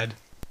Gabe said.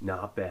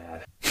 Not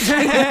bad.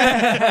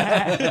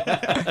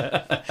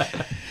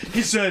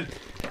 He said,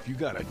 You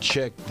gotta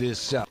check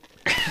this out.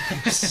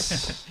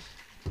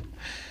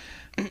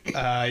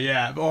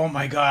 yeah. Oh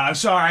my god. I'm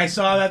sorry. I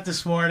saw that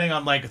this morning.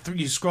 I'm like,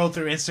 you scroll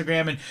through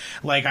Instagram and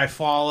like I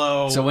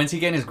follow. So when's he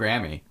getting his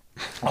Grammy?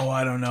 Oh,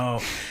 I don't know.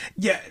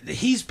 Yeah,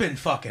 he's been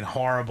fucking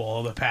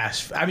horrible the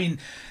past. I mean,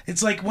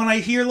 it's like when I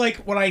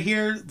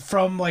hear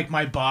from like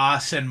my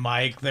boss and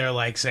Mike, they're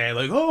like saying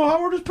like, "Oh,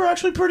 Howard was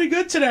actually pretty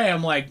good today."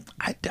 I'm like,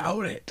 I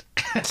doubt it.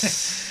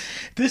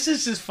 This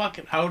is just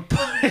fucking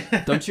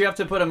output. Don't you have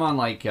to put him on,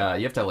 like, you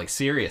have to have, like,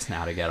 Sirius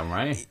now to get him,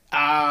 right?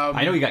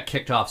 I know he got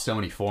kicked off so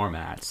many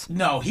formats.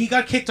 No, he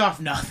got kicked off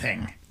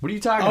nothing. What are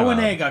you talking O about?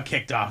 and A got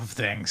kicked off of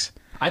things.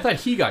 I thought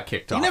he got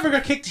kicked off. He never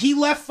got kicked. He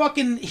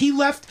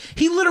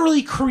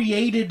literally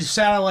created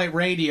satellite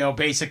radio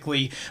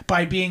basically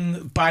by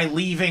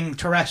leaving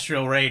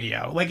terrestrial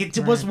radio. Like it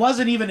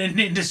wasn't even an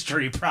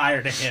industry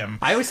prior to him.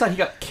 I always thought he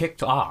got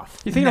kicked off.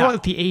 You think No.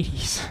 about the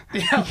 80s.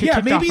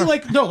 Yeah, maybe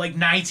like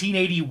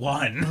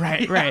 1981.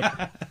 Right.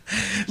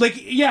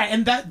 Like yeah,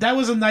 and that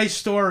was a nice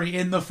story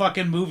in the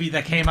fucking movie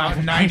that came out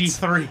in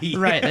 93.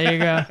 Right, there you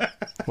go.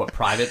 What,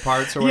 Private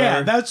Parts or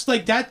whatever?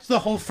 Yeah, that's the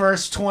whole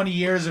first 20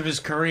 years of his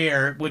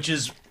career, which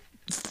is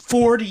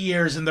 40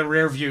 years in the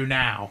rear view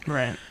now.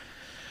 Right.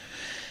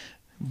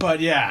 But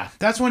yeah,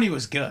 that's when he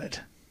was good.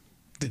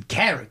 The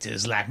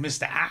characters like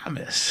Mr.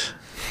 Amos.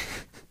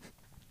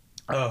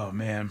 Oh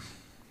man.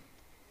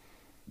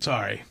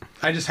 Sorry.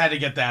 I just had to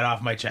get that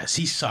off my chest.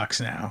 He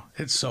sucks now.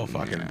 It's so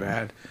fucking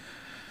bad.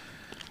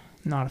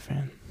 Not a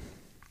fan.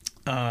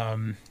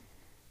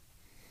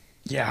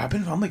 Yeah,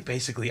 I'm like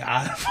basically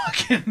out of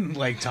fucking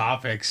like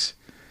topics.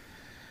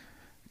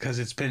 Cause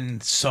it's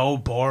been so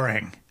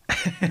boring.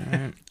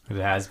 It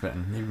has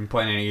been. You been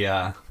playing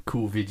any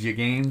cool video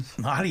games?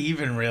 Not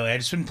even really. I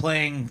just been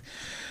playing.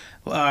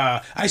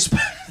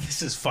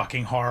 This is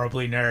fucking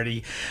horribly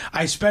nerdy.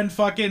 I spent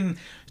fucking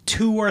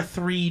 2 or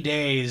 3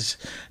 days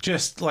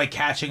just like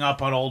catching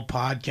up on old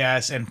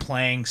podcasts and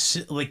playing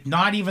like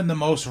not even the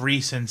most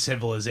recent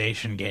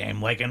Civilization game,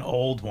 like an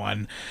old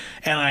one,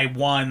 and I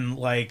won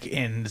like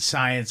in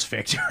Science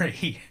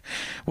Victory,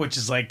 which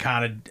is like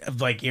kind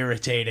of like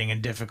irritating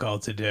and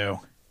difficult to do.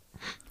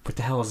 What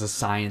the hell is a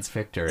Science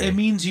Victory? It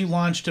means you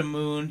launched a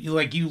moon, you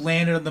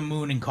landed on the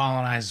moon and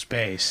colonized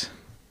space.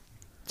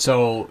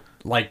 So,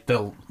 like,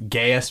 the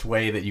gayest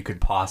way that you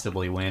could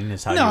possibly win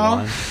is how you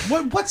No,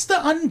 won? what's the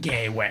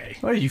ungay way?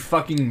 What, you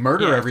fucking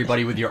murder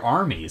everybody with your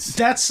armies.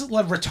 That's a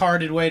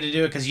retarded way to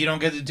do it because you don't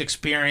get to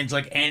experience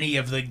like any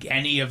of the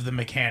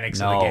mechanics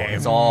of No, the game.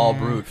 it's all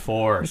brute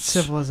force. It's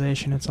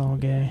Civilization, it's all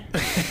gay.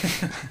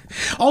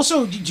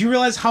 Also, do you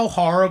realize how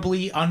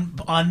horribly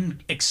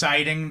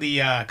unexciting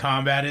the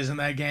combat is in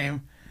that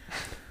game?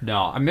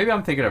 No, maybe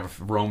I'm thinking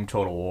of Rome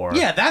Total War.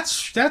 Yeah,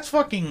 that's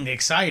fucking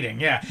exciting.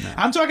 Yeah, no.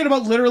 I'm talking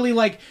about literally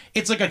like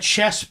it's like a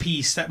chess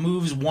piece that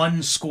moves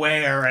one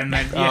square and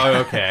then. Yeah. Oh,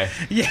 okay.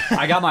 Yeah,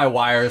 I got my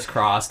wires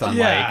crossed on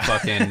Yeah. like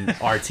fucking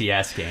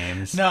RTS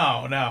games.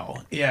 No,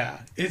 yeah,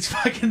 it's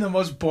fucking the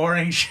most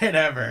boring shit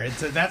ever.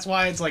 That's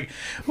why it's like,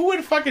 who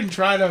would fucking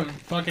try to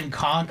fucking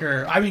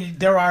conquer? I mean,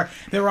 there are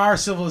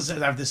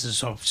civilizations. This is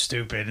so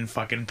stupid and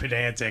fucking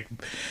pedantic,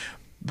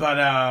 but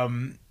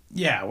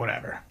yeah,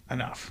 whatever.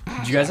 Enough.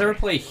 Did you guys ever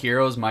play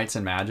Heroes, Mights,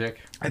 and Magic?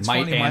 It's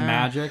Might funny, and my-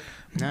 Magic?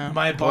 No.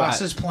 My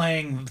boss is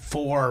playing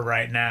 4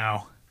 right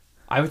now.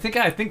 I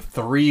think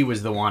 3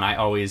 was the one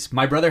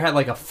my brother had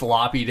like a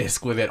floppy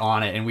disk with it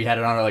on it, and we had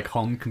it on our like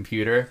home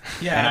computer.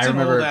 Yeah, and it's I an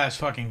remember old ass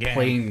fucking game.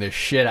 playing the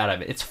shit out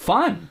of it. It's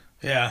fun.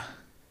 Yeah,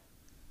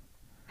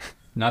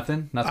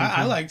 Nothing. I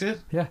fun? liked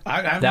it. Yeah.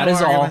 I have That no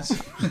is all.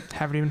 arguments.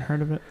 Haven't even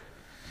heard of it.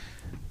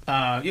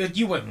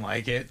 You wouldn't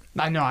like it.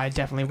 I know, I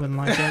definitely wouldn't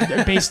like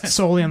it. Based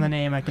solely on the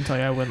name, I can tell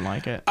you I wouldn't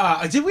like it.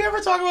 Did we ever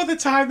talk about the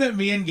time that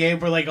me and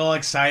Gabe were like all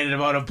excited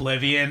about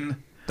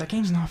Oblivion? That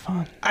game's not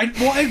fun. I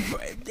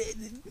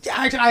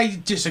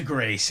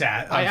disagree,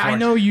 Sat. I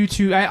know you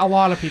two. A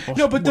lot of people.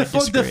 No, but the would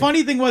disagree.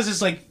 funny thing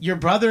was like your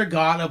brother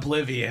got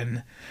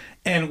Oblivion,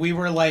 and we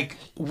were like,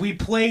 we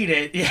played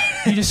it.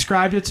 You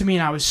described it to me,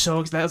 and I was so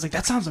excited. I was like,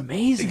 "That sounds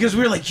amazing." Because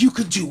we were like, you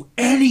could do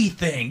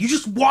anything. You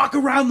just walk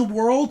around the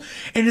world,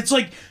 and it's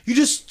like you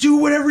just do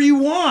whatever you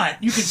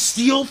want. You can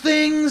steal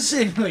things,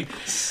 and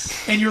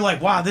you're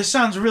like, wow, this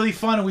sounds really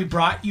fun. And we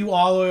brought you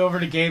all the way over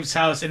to Gabe's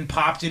house and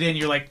popped it in.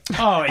 You're like,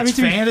 oh, it's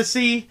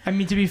fantasy. I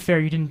mean, to be fair,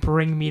 you didn't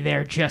bring me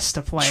there just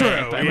to play True,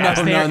 it. But yeah. I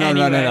was there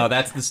anyway. No.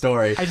 That's the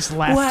story. I just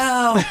left.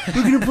 Wow,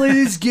 we're gonna play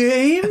this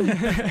game.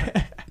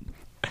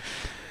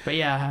 But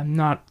yeah, I'm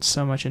not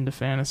so much into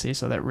fantasy,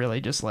 so that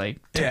really just like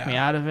took me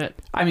out of it.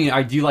 I mean,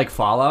 do you like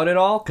Fallout at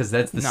all? Because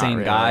that's the Not same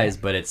really. guys,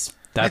 but it's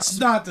It's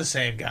not the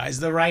same, guys.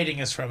 The writing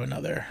is from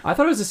another. I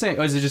thought it was the same.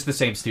 Is it just the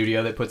same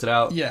studio that puts it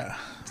out? Yeah,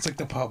 it's like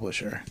the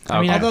publisher.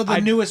 I mean, although the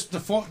newest, the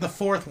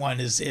fourth one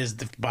is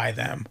by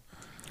them.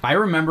 I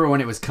remember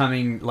when it was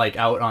coming like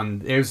out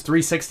on. It was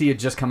 360 had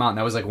just come out, and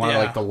that was like one of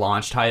like the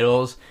launch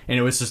titles, and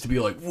it was just to be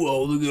like,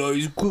 whoa, look at all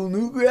these cool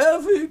new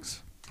graphics.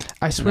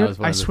 I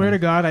swear to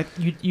God,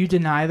 you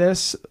deny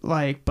this,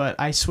 like, but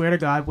I swear to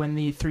God, when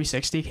the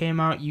 360 came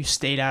out, you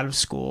stayed out of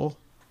school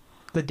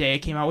the day it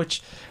came out,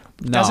 which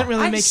doesn't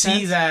really make sense. I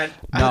see that.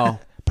 No.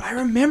 But I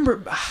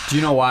remember. Do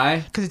you know why?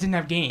 Because it didn't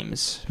have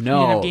games. No. You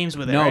didn't have games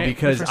with it, right?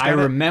 Because I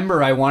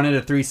remember I wanted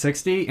a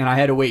 360, and I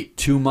had to wait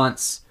 2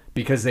 months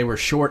because they were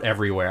short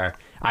everywhere.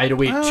 I had to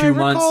wait 2 months.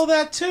 I recall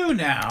that too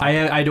now. I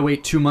had to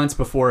wait 2 months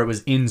before it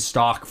was in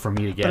stock for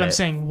me to get it. But I'm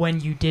saying when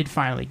you did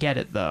finally get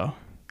it, though.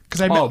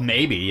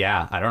 Maybe,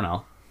 yeah. I don't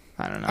know.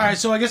 I don't know. All right,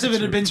 so I guess if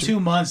it had been 2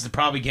 months,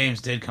 probably games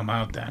did come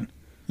out then.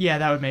 Yeah,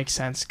 that would make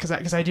sense.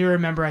 Because I do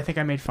remember, I think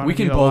I made fun We of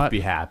you can a lot. both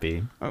be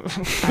happy.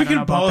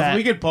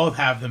 We could both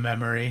have the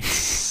memory.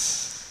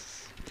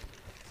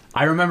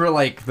 I remember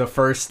like the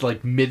first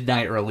like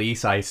midnight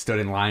release I stood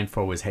in line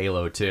for was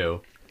Halo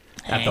 2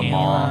 at the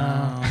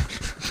mall.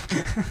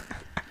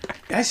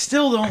 I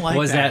still don't like that.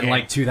 Was that in game.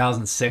 like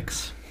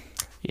 2006?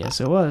 Yes,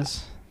 it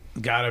was.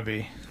 Gotta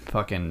be.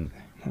 Fucking.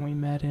 When we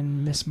met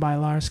in Miss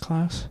Bylar's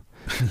class.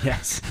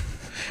 Yes.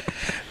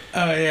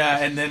 Oh yeah,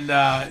 and then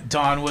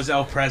Don was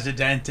El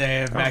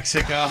Presidente of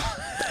Mexico.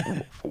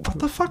 What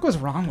the fuck was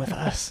wrong with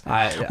us?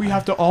 We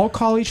have to all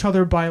call each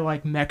other by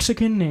like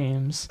Mexican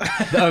names.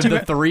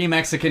 The 3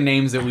 Mexican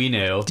names that we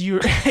knew. Do you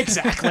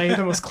exactly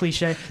the most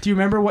cliche? Do you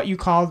remember what you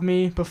called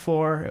me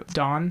before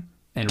Don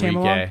came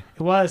along? Enrique.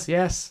 It was,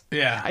 yes.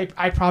 Yeah.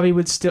 I probably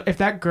would still, if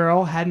that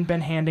girl hadn't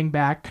been handing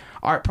back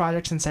art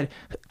projects and said,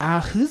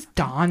 who's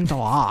Don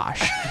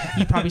DeLosh?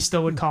 You probably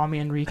still would call me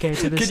Enrique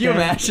to this day. Can you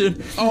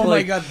imagine? Oh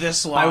Like, my god,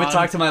 this long. I would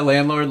talk to my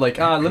landlord like,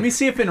 let me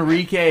see if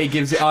Enrique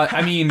gives. Dan.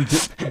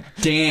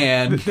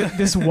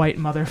 This white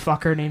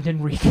motherfucker named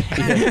Enrique,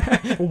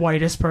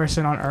 whitest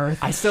person on earth.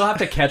 I still have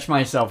to catch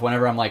myself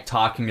whenever I'm like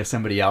talking to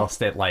somebody else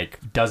that like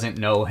doesn't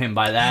know him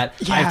by that.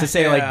 I have to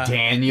say like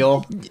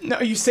Daniel. No,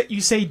 you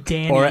say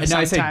Danny. Or no, I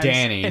say sometimes,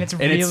 Danny, and it's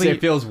really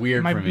it feels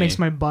weird for me. Makes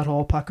my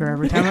butthole pucker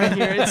every time I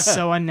hear it. It's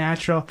so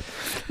unnatural.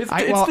 It's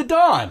the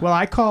Don. Well,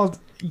 I called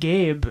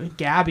Gabe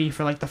Gabby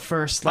for like the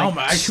first like.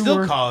 I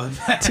still call him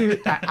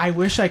that. I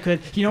wish I could.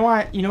 You know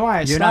why? I You're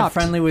stopped. not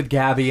friendly with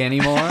Gabby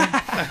anymore.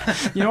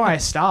 You know why I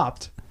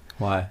stopped?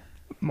 Why?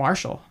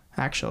 Marshall,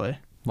 actually.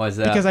 Why is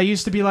that? Because I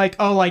used to be like,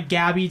 oh, like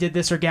Gabby did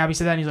this or Gabby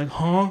said that, and he's like,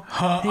 huh?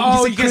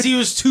 Oh, because he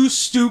was too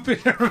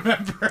stupid to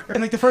remember.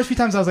 And like the first few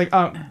times I was like,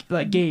 oh,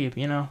 like Gabe,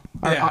 you know,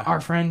 our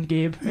friend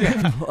Gabe.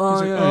 Yeah.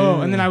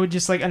 And then I would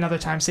just like another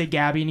time say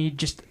Gabby, and he'd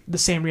just the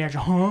same reaction,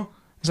 huh?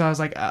 So I was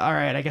like, all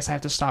right, I guess I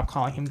have to stop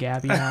calling him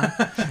Gabby now.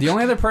 The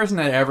only other person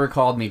that ever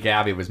called me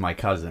Gabby was my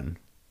cousin.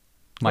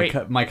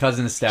 My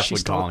cousin Steph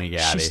would call me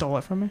Gabby. She stole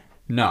it from me?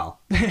 No.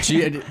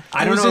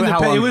 I don't know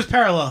how long. It was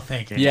parallel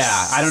thinking.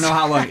 Yeah, I don't know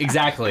how long.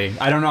 Exactly.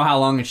 I don't know how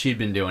long she'd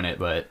been doing it,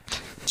 but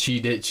she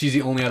did. She's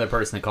the only other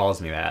person that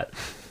calls me that.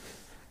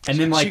 And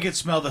then like she could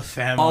smell the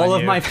femme. All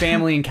of you. my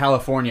family in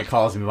California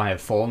calls me by my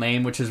full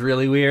name, which is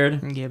really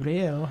weird.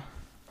 Gabriel.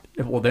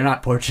 Well, they're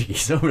not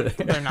Portuguese over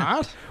there. They're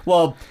not?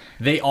 Well,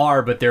 they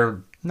are, but they're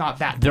not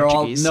that they're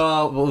Portuguese.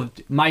 Well,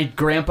 my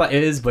grandpa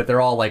is, but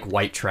they're all like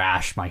white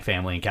trash, my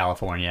family in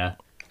California.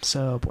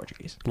 So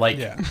Portuguese. Like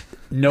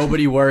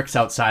nobody works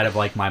outside of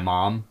like my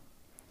mom.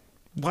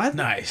 What?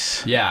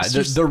 Nice. Yeah,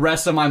 the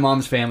rest of my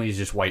mom's family is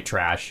just white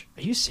trash.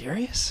 Are you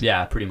serious?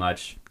 Yeah, pretty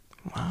much.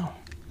 Wow.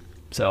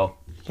 So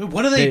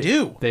what do they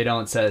do? They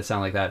don't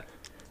sound like that.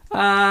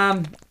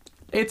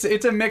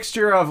 It's a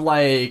mixture of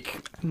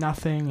like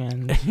nothing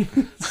and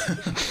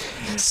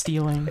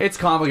stealing. It's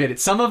complicated.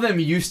 Some of them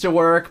used to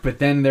work, but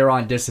then they're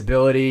on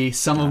disability.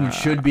 Some of them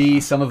should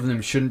be. Some of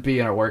them shouldn't be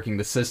and are working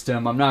the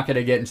system. I'm not going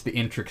to get into the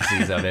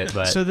intricacies of it,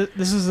 but so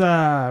this is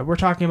we're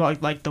talking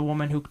about like the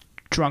woman who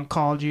drunk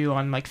called you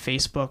on like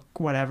Facebook,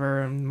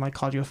 whatever, and like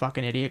called you a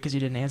fucking idiot because you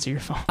didn't answer your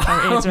phone or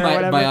answer or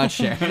whatever. My Aunt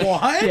Sharon.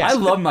 What? Yeah. I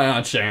love my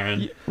Aunt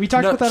Sharon. We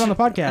talked about that on the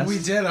podcast. We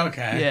did.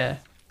 Okay. Yeah.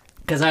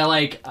 Because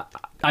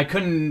I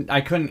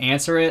couldn't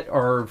answer it,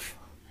 or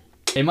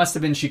it must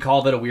have been she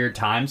called at a weird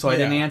time, so I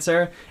didn't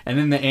answer. And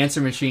then the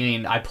answer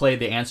machine, I played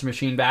the answer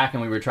machine back,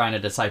 and we were trying to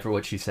decipher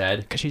what she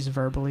said. Because she's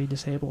verbally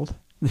disabled.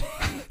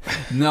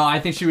 No,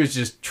 I think she was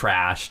just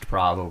trashed,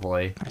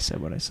 probably. I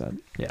said what I said.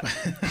 Yeah.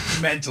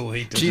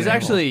 Mentally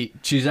disabled.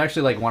 She's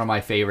actually like one of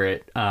my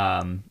favorite.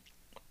 Well,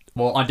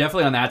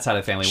 definitely on that side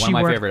of the family, one of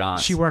my favorite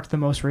aunts. She worked the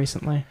most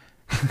recently.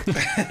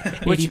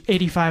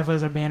 85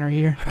 was a banner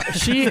year.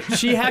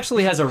 She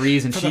actually has a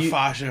reason. For the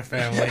Fasha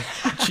family.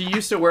 She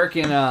used to work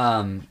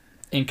in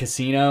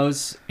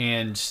casinos,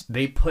 and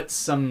they put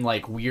some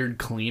like weird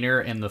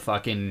cleaner in the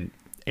fucking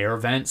air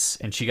vents,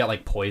 and she got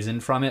like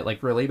poisoned from it,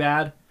 like really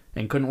bad,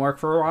 and couldn't work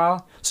for a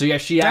while. So yeah,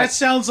 that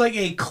sounds like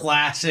a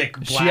classic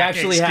black she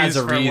actually has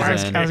a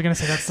reason. I was gonna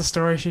say that's the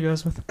story she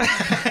goes with.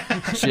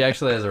 She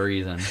actually has a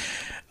reason.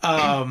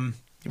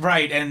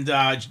 Right, and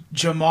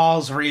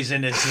Jamal's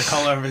reason is the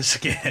color of his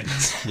skin.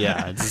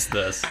 Yeah, it's just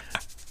this.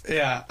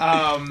 Yeah.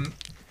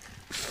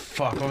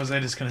 Fuck, what was I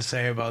just gonna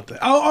say about that?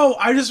 Oh,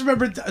 I just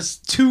remembered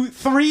two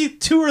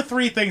or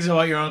three things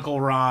about your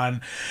Uncle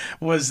Ron.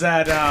 Was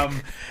that I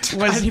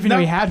didn't even know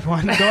he had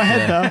one. Go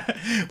ahead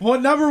though. Well,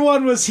 number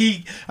one was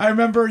I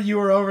remember you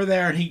were over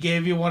there and he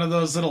gave you one of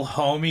those little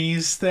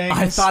homies things.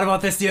 I thought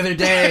about this the other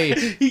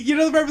day. You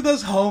know, remember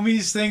those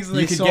homies things that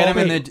You could get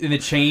them in the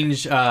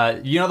change. You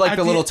know, like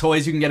the little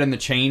toys you can get in the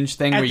change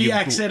thing at where the you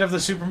exit of the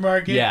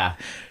supermarket. Yeah.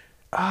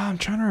 I'm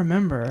trying to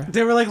remember.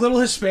 They were like little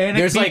Hispanic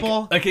There's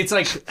people. like it's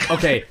like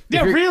okay.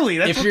 Yeah, really.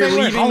 That's if what you're they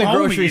were. leaving All the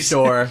grocery homies.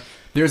 store,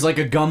 there's like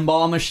a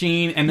gumball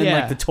machine and then Yeah.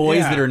 like the toys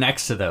Yeah. that are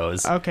next to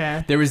those.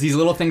 Okay. There was these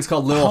little things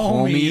called little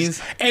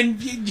homies. And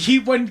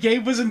when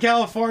Gabe was in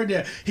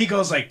California, he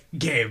goes like,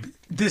 Gabe,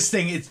 this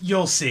thing,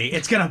 you'll see,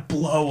 it's gonna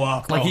blow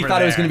up. Like he over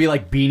thought it was there." gonna be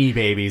like Beanie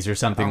Babies or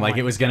something. Oh like my-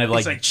 it was gonna He's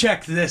like. like,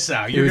 check this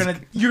out. It You're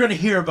was- gonna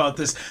hear about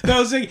this. That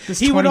was like, This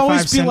he would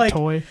always be 25-cent like,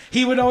 toy.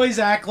 he would always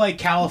act like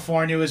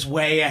California was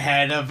way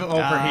ahead of over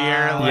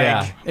here. Like,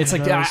 yeah, it's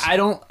like those. I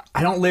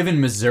don't live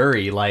in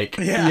Missouri. Like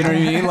Yeah. you know what I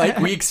mean. Like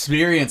we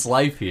experience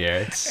life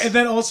here. And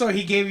then also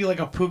he gave you like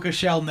a puka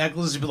shell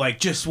necklace to be like,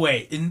 just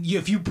wait, and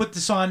if you put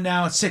this on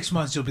now, in 6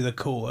 months you'll be the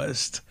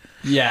coolest.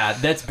 Yeah,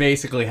 that's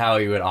basically how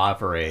he would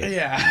operate.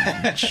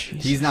 Yeah.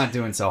 He's not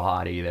doing so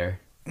hot either.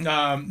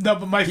 No,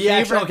 but my He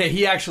favorite.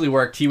 he actually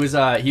worked. He was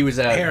a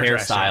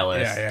hairdresser.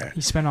 hairstylist. Yeah,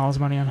 He spent all his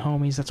money on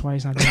homies. That's why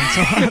he's not doing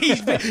so well.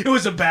 yeah. It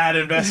was a bad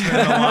investment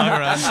in the long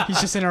run. He's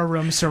just in a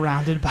room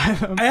surrounded by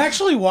them. I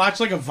actually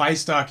watched like a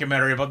Vice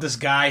documentary about this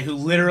guy who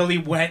literally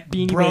went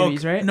Beanie broke.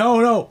 Babies, right?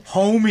 No,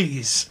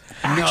 homies.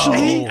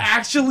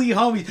 Actually,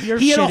 homies. You're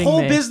he had a shitting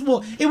whole me. business.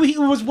 Well, it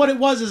was what it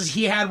was. Is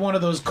he had one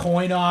of those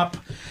coin op,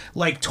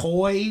 like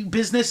toy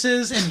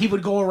businesses, and he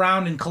would go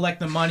around and collect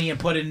the money and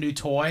put in new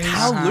toys.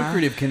 How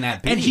lucrative can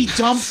that be? And he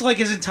dumped like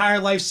his entire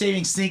life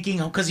savings thinking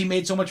because he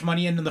made so much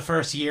money in the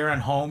first year on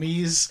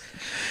homies.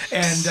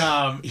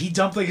 And he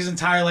dumped like his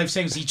entire life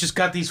savings. He just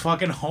got these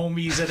fucking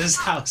homies at his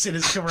house in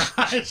his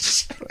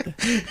garage.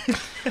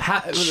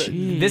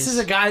 This is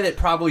a guy that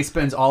probably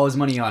spends all his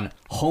money on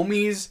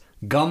homies,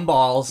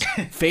 gumballs,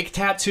 fake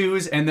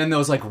tattoos, and then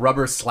those like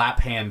rubber slap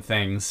hand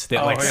things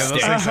that like those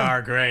stick. things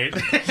are great.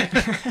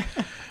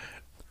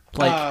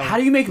 Like, how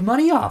do you make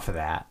money off of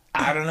that?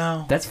 I don't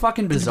know. That's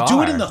fucking bizarre.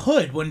 Do it in the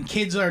hood when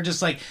kids are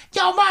just like,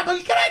 "Yo, mama,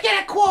 can I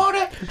get a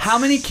quarter?" How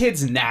many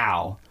kids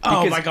now?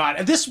 Oh Because my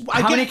god,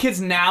 how many kids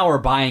now are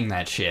buying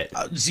that shit?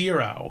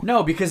 Zero.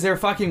 No, because they're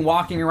fucking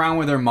walking around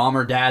with their mom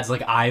or dad's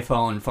like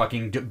iPhone,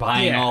 fucking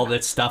buying Yeah. all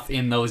that stuff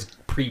in those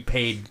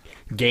prepaid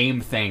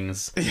game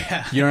things.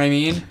 Yeah. You know what I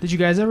mean? Did you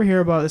guys ever hear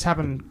about this?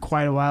 Happened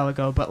quite a while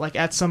ago, but like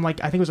at some like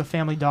I think it was a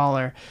Family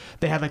Dollar,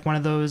 they had like one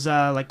of those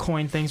like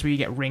coin things where you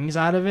get rings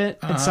out of it,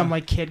 and some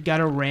like kid got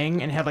a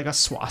ring and it had like a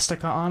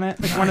swastika on it,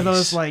 like one of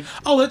those like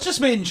Oh, it's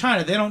just made in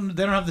China. They don't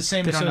have the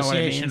same They don't know what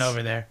it association means.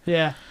 over there.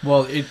 yeah.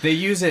 Well, they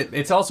use it.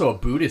 It's also a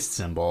Buddhist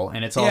symbol,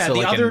 and it's Yeah, also the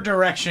like other an-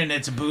 direction,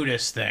 it's a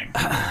Buddhist thing.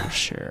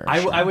 Sure.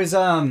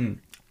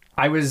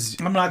 I was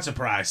I'm not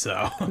surprised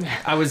though.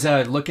 I was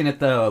looking at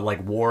the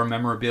like war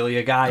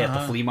memorabilia guy at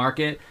the flea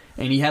market,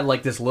 and he had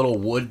like this little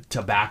wood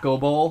tobacco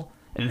bowl,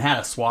 and it had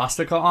a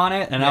swastika on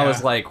it, and I was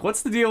Yeah. like,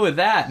 "What's the deal with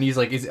that?" And he's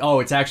like,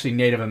 "It's actually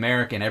Native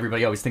American.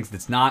 Everybody always thinks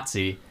it's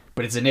Nazi,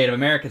 but it's a Native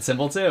American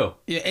symbol too."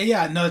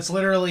 Yeah, no, it's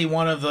literally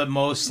one of the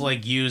most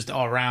like used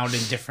all around in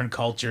different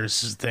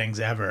cultures things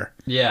ever.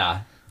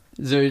 Yeah.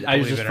 So I was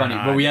Believe just it or funny,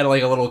 not. but we had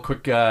like a little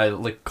quick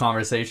like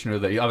conversation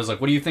with it. I was like,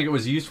 "What do you think it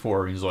was used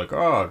for?" And he's like,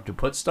 "Oh, to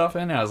put stuff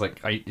in." And I was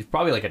like, "It's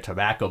probably like a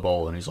tobacco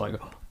bowl." And he's like,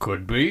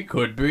 could be."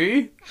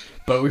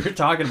 But we were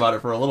talking about it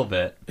for a little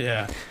bit.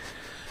 Yeah.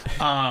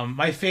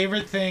 My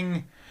favorite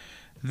thing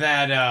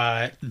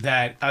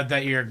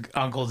that your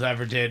uncles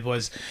ever did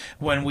was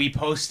when we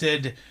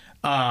posted.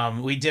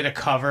 We did a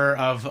cover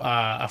of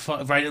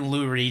right when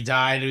Lou Reed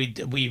died.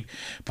 We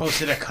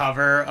posted a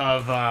cover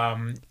of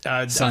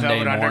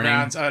Sunday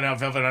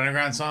Velvet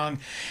Underground song,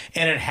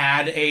 and it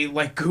had a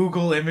like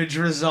Google image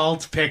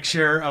result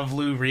picture of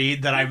Lou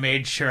Reed that I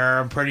made sure.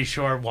 I'm pretty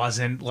sure it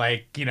wasn't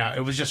like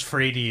it was just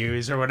free to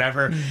use or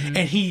whatever. Mm-hmm.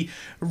 And he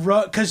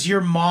wrote because your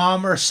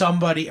mom or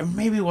somebody, or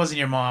maybe it wasn't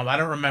your mom. I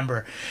don't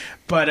remember.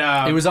 But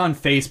It was on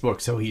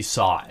Facebook, so he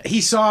saw it. he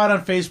saw it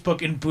on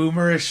Facebook and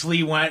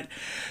boomerishly went,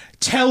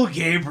 "Tell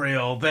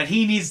Gabriel that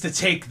he needs to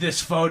take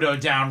this photo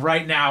down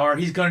right now or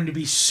he's going to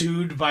be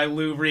sued by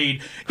Lou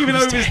Reed," even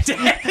though he was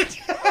dead.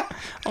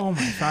 Oh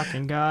my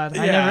fucking god!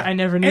 Yeah. I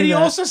never knew And he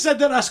that. also said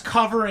that us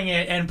covering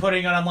it and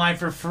putting it online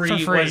for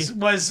free, was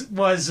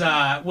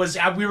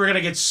we were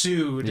gonna get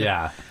sued.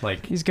 Yeah,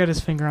 like He's got his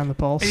finger on the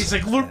pulse. And he's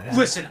like, "Look,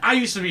 listen, I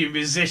used to be a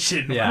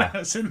musician when Yeah. I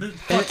was in the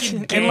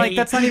fucking and like game."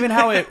 that's not even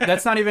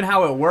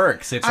how it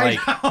works. It's I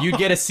like know. you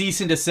get a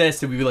cease and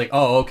desist, and we'd be like,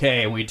 "Oh,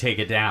 okay," and we take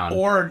it down.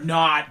 or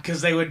not,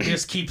 because they would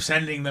just keep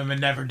sending them and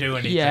never do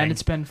anything. yeah, and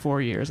it's been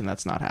 4 years and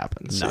that's not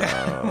happened. So.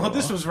 Well,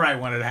 this was right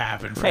when it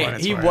happened. For what Hey,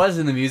 it's he worth. was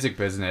in the music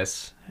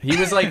business. He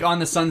was like on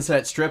the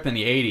Sunset Strip in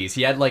the '80s.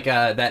 He had like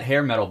that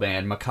hair metal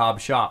band, Macabre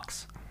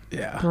Shocks.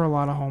 Yeah. There were a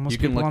lot of homeless You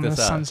can people look on the this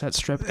up. Sunset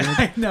Strip. Dude.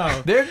 I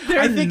know. They're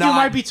I think not, you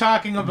might be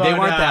talking about they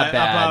weren't that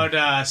bad.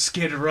 about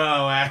Skid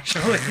Row,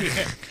 actually.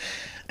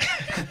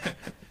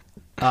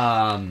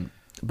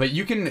 But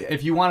you can,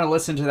 if you want to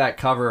listen to that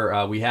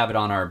cover, we have it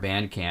on our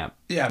Bandcamp.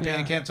 Yeah,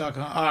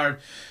 Bandcamp.com.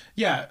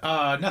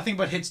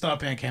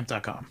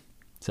 Nothingbuthits.bandcamp.com.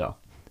 So,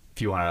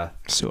 if you want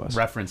Sue to us.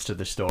 reference to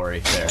the story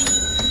there.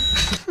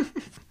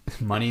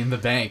 Money in the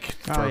Bank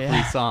for a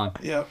free song.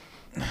 Yep.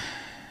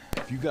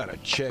 You gotta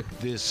check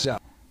this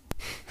out.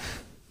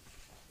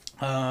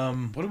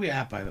 What are we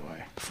at, by the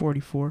way?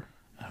 44.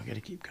 I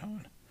gotta keep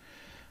going.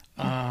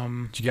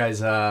 Did you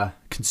guys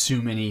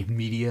consume any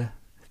media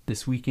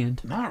this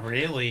weekend? Not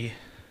really.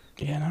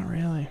 Yeah, not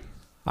really.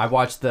 I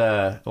watched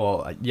I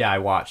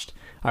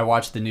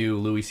watched the new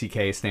Louis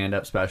C.K.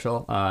 stand-up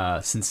special,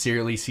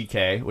 Sincerely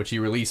C.K., which he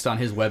released on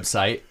his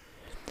website.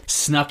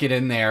 Snuck it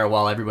in there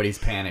while everybody's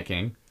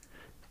panicking.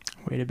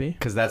 Way to be.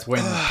 Because that's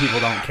when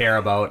people don't care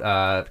about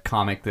a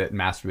comic that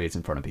masturbates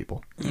in front of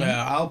people.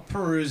 Yeah, I'll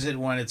peruse it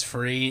when it's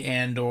free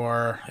and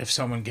or if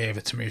someone gave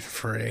it to me for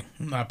free.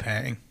 I'm not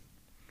paying.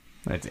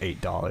 It's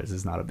 $8.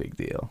 It's not a big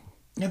deal.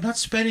 I'm not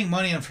spending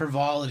money on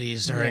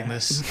frivolities during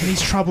this.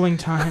 These troubling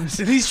times.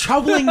 These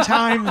troubling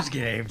times,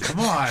 Gabe.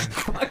 Come on.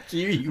 Fuck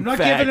you, I'm not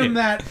giving him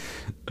that.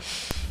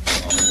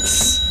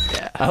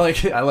 I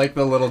like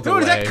the little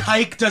delay. Dude, that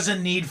kike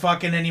doesn't need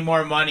fucking any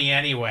more money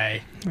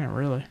anyway. Yeah,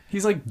 really.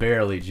 He's like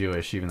barely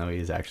Jewish, even though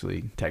he's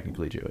actually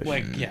technically Jewish.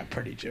 Like, yeah,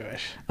 pretty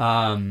Jewish.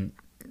 No,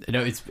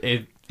 He's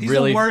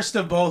really the worst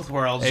of both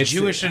worlds,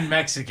 Jewish and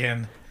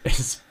Mexican.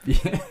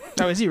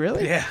 Oh, is he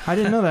really? Yeah. I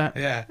didn't know that.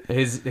 Yeah.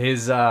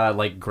 His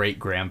like great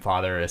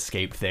grandfather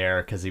escaped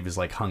there because he was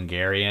like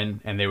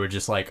Hungarian, and they were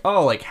just like,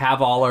 oh, like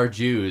have all our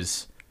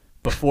Jews.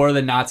 Before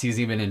the Nazis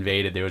even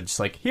invaded, they were just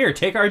like, here,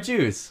 take our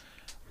Jews.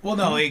 Well,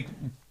 no, like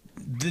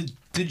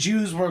the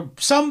Jews were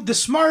the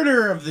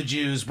smarter of the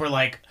Jews were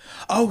like,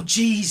 oh,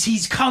 geez,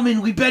 he's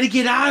coming. We better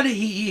get out of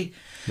here.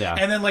 Yeah.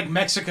 And then like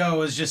Mexico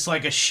was just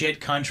like a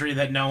shit country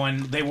that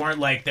they were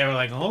like,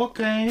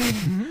 okay,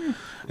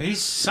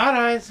 he's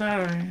sorry.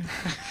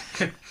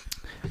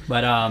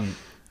 But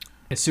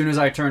as soon as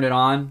I turned it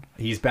on,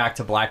 he's back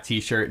to black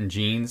t-shirt and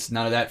jeans.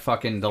 None of that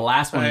fucking. The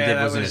last one he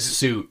did was in a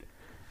suit.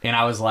 And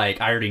I was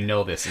like, I already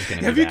know this is going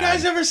to be Have you bad.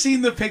 guys ever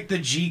seen the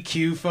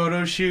GQ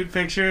photo shoot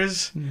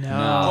pictures? No.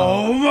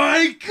 Oh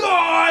my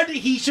god!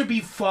 He should be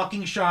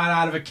fucking shot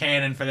out of a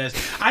cannon for this.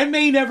 I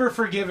may never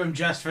forgive him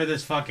just for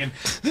this fucking...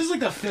 This is like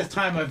the 5th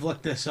time I've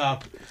looked this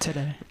up.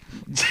 Today.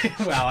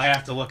 Well, I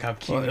have to look how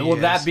cute he Well,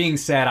 is. that being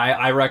said,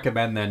 I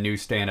recommend the new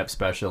stand-up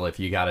special if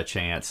you got a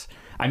chance.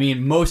 I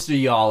mean, most of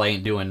y'all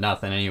ain't doing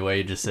nothing anyway.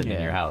 You're just sitting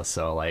in your house.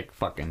 So, like,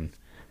 fucking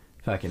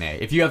A.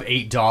 If you have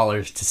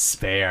 $8 to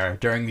spare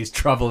during these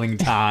troubling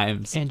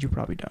times. And you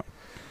probably don't.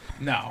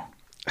 No,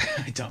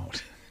 I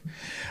don't.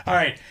 All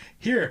right,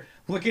 here.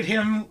 Look at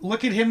him.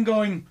 Look at him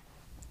going...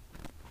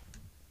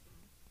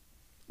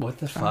 What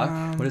the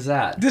fuck? What is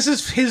that? This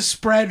is his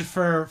spread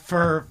for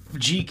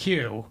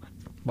GQ.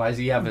 Why does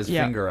he have his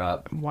finger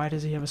up? Why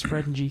does he have a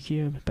spread in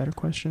GQ? Better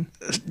question.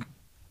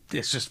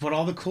 It's just what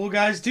all the cool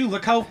guys do.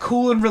 Look how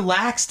cool and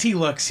relaxed he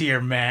looks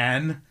here,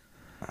 man.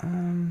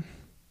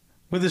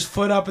 With his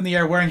foot up in the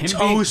air, wearing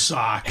toe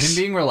socks.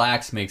 Him being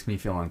relaxed makes me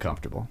feel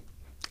uncomfortable.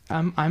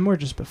 I'm more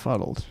just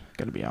befuddled,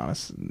 gotta be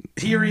honest.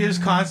 Here he is,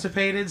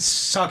 constipated,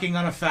 sucking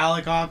on a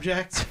phallic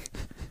object.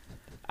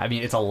 I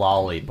mean, it's a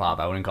lollipop.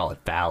 I wouldn't call it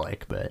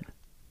phallic, but...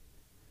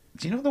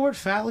 Do you know what the word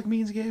phallic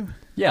means, Gabe?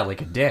 Yeah,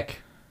 like a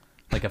dick.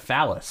 Like a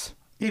phallus.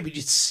 Yeah, but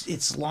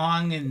it's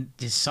long and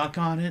you suck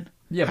on it.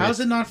 Yeah, but how's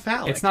it not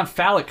phallic? It's not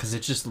phallic because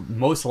it's just...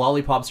 Most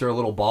lollipops are a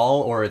little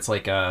ball, or it's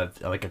like a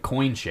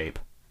coin shape.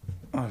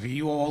 Oh,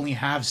 you only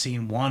have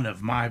seen one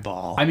of my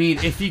ball. I mean,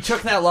 if he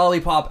took that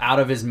lollipop out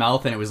of his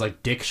mouth and it was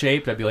like dick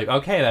shaped, I'd be like,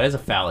 okay, that is a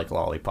phallic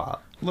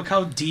lollipop. Look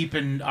how deep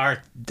and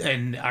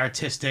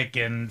artistic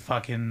and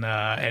fucking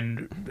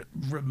and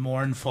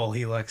mournful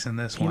he looks in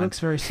this one. He looks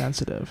very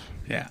sensitive.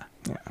 Yeah.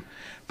 Yeah.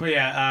 But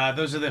yeah,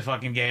 those are the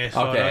fucking gayest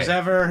photos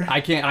ever.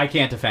 I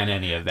can't defend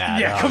any of that.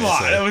 Yeah, come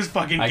on, that was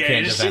fucking gay. I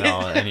can't defend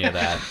any of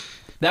that.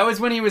 That was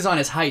when he was on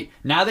his height.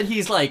 Now that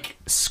he's like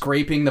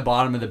scraping the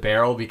bottom of the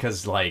barrel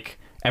because like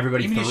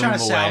everybody threw him away. He's trying to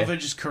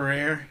salvage his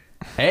career?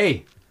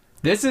 Hey,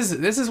 this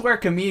is where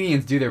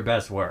comedians do their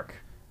best work.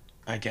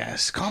 I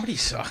guess. Comedy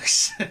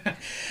sucks.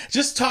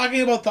 Just talking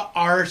about the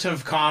art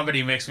of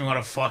comedy makes me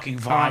want to fucking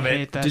vomit. I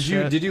hate that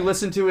shit. Did you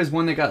listen to his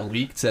one that got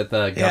leaked at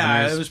the governor's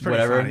Yeah, it was pretty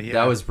funny. Yeah.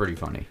 That was pretty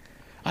funny.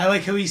 I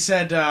like how he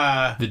said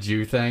the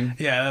Jew thing.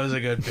 Yeah, that was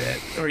a good bit.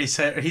 Or he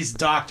said his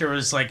doctor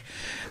was like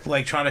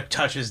trying to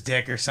touch his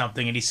dick or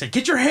something, and he said,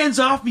 "Get your hands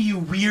off me, you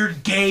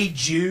weird gay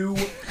Jew."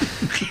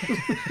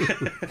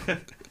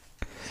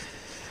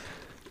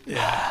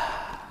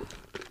 Yeah.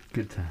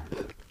 Good time.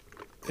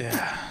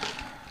 Yeah.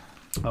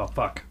 Oh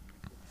fuck.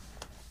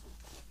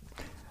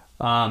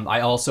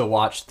 I also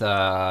watched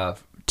the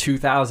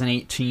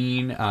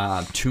 2018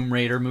 Tomb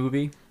Raider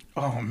movie.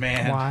 Oh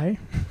man. Why?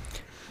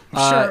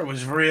 I'm sure it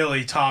was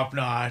really top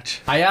notch.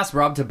 I asked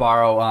Rob to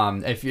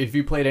borrow if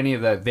you played any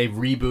of they've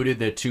rebooted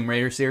the Tomb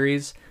Raider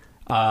series.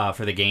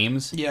 for the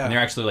games. Yeah. And they're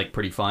actually like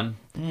pretty fun.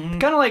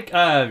 Kind of like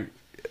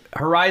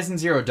Horizon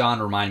Zero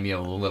Dawn reminded me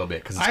of a little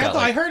bit because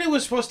I heard it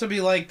was supposed to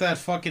be like that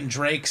fucking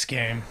Drake's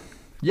game.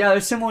 Yeah,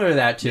 they're similar to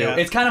that too. Yeah.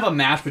 It's kind of a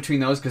match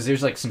between those because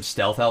there's like some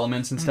stealth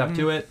elements and stuff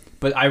to it.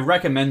 But I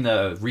recommend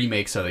the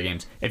remakes of the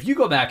games. If you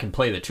go back and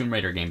play the Tomb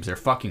Raider games, they're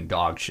fucking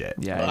dog shit.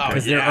 Yeah,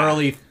 because they're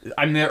early.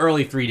 I mean, they're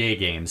early 3D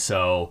games,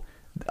 so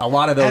a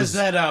lot of those. Has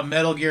that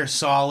Metal Gear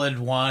Solid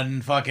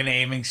 1 fucking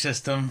aiming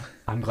system?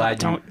 I'm glad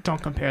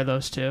don't compare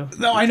those two.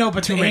 No, I know,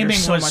 but the aiming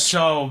so was much-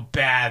 so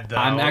bad though.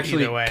 I'm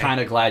actually either way. kind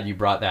of glad you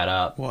brought that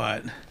up.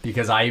 What?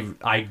 Because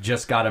I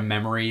just got a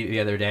memory the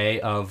other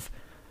day of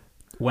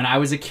when I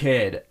was a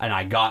kid and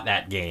I got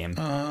that game.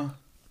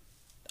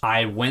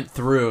 I went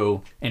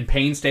through and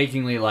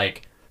painstakingly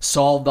like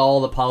solved all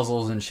the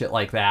puzzles and shit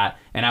like that,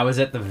 and I was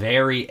at the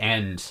very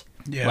end.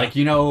 Yeah. Like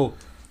you know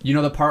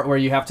the part where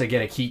you have to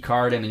get a key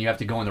card and then you have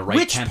to go in the right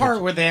Which temperature.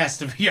 part where they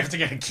asked if you have to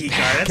get a key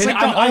card? It's Can- like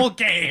the I'm- whole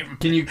game.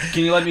 Can you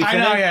let me I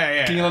finish? know,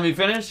 yeah. Can you let me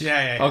finish?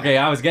 Yeah. Okay,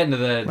 I was getting to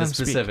the him speak.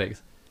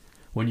 specifics.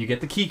 When you get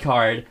the key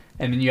card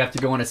and then you have to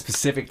go in a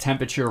specific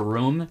temperature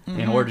room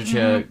in order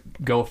to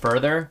go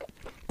further.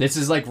 This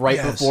is like right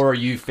Yes. before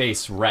you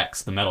face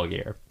Rex, the Metal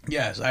Gear.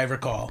 Yes, I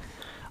recall.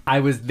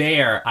 I was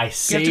there. I You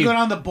saved have to go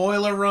down the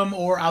boiler room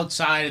or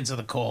outside into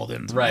the cold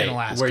in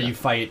Alaska. where you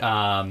fight.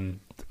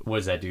 What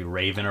is that dude?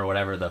 Raven or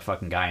whatever, the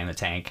fucking guy in the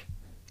tank.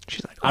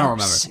 She's like, I don't "Oh,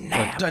 remember.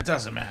 snap." That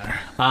doesn't matter.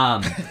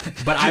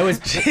 But I was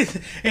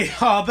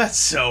Oh, that's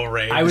so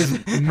rage. I was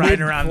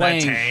riding around that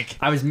mid-playing- tank.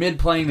 I was mid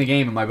playing the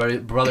game, and my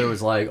brother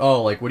was like,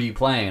 "Oh, like what are you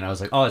playing?" And I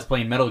was like, "Oh, I was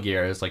playing Metal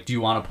Gear." I was like, "Do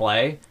you want to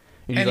play?"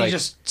 And he's he like,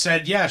 just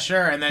said, yeah,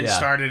 sure, and then Yeah.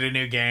 started a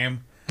new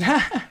game.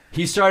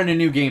 he started a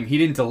new game. He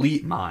didn't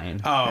delete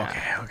mine. Oh,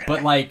 okay.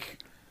 But like,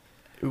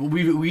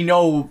 we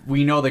know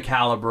the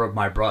caliber of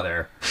my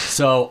brother,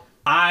 so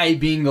I,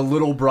 being the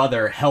little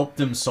brother, helped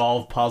him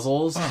solve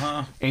puzzles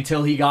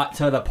until he got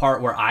to the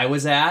part where I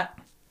was at,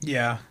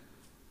 Yeah.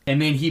 and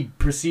then he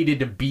proceeded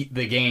to beat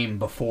the game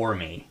before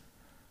me.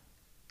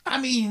 I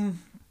mean,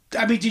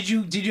 did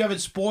you have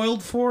it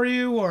spoiled for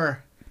you,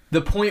 or?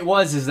 The point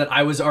is that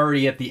I was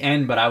already at the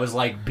end, but I was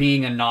like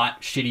being a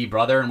not shitty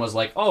brother and was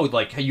like, "Oh,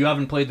 like you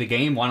haven't played the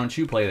game? Why don't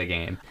you play the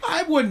game?"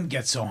 I wouldn't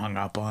get so hung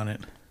up on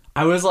it.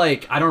 I was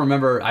like, I don't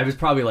remember. I was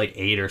probably like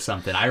 8 or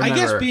something. I remember. I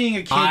guess being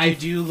a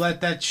kid, you do let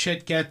that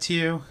shit get to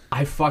you.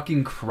 I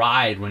fucking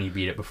cried when he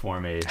beat it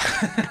before me.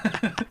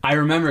 I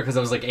remember because I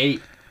was like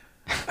 8.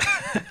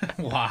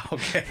 Wow.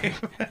 Okay.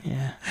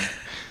 Yeah.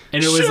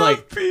 And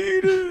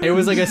it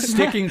was like a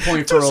sticking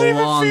point for a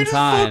long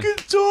time.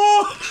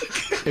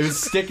 It was a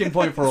sticking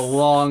point for a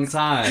long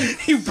time.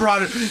 He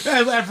brought it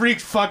every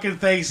fucking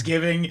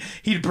Thanksgiving.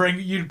 You'd bring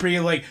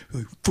like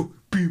fuck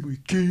be my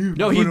game.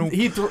 No,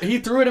 he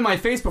threw it in my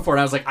face before, and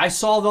I was like, I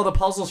solved all the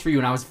puzzles for you,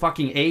 and I was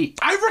fucking 8.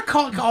 I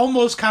recall,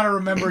 almost kind of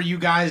remember you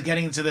guys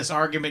getting into this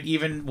argument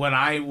even when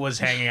I was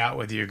hanging out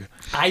with you.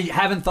 I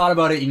haven't thought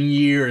about it in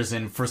years,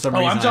 and for some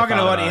Oh, reason, I'm talking I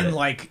thought about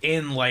it.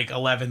 in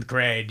 11th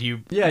grade.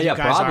 You Yeah, guys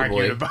probably.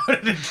 argued about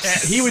it again.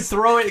 He would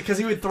throw it because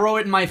he would throw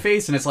it in my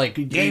face, and it's like,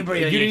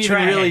 Gabriel, you you didn't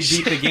even really trash.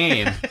 beat the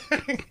game.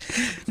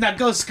 Now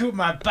go scoop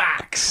my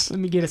box.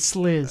 Let me get a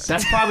sliz.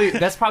 That's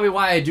probably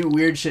why I do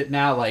weird shit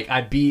now. Like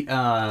I beat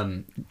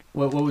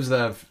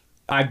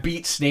I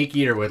beat Snake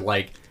Eater with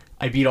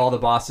I beat all the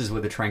bosses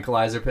with a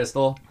tranquilizer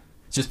pistol,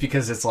 just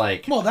because it's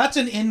like. Well, that's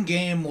an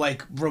in-game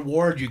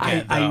reward you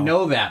get. I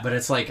know that, but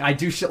it's like I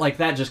do shit like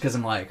that just because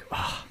I'm like,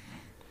 oh,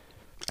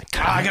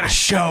 I gotta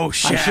show I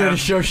Chef.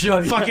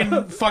 show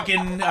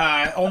Fucking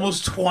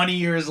almost 20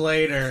 years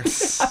later.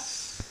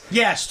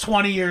 Yes,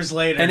 20 years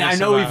later. And I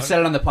just know about. we've said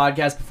it on the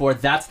podcast before.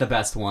 That's the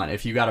best one.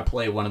 If you got to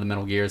play one of the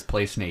Metal Gears,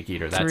 play Snake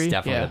Eater. That's 3?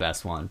 definitely Yeah. the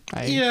best one.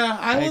 I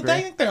agree.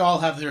 think they all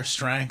have their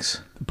strengths.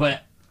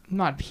 But I'm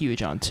not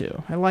huge on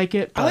 2. I like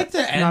it, but I like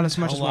the end not as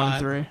much a as 1 and lot.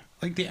 3.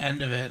 Like the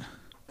end of it.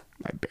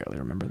 I barely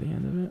remember the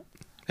end of it.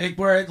 Like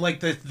where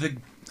the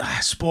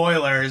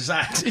spoilers.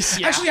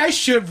 Yeah. Actually, I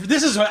should.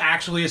 This is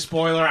actually a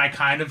spoiler I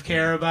kind of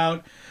care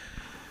about.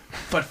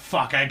 But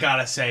fuck, I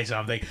gotta say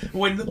something.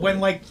 When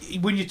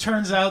it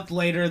turns out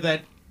later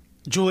that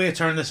Julia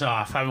turned this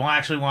off, I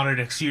actually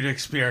wanted you to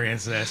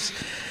experience this.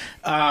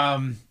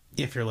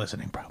 If you're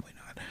listening, probably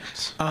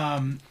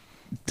not.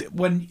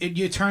 When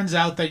it turns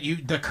out that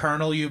the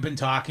colonel you've been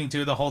talking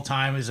to the whole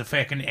time is a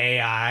fucking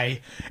AI,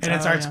 and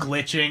it starts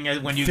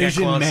glitching when you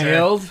Vision get closer.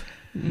 mailed?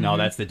 No,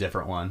 that's the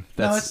different one.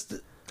 That's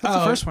That's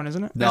the first one,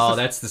 isn't it? No,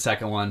 that's the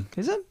second one.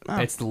 Is it? Oh.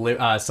 It's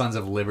the Sons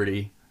of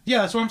Liberty.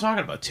 Yeah, that's what I'm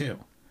talking about too.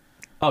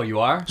 Oh, you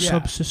are? Yeah.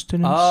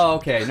 Subsistence. Oh,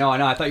 okay. No,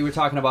 I thought you were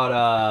talking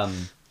about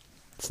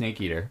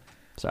Snake Eater.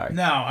 Sorry.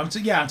 No, I'm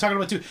talking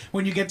about too.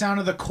 When you get down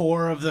to the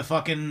core of the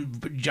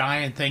fucking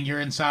giant thing you're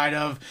inside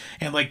of,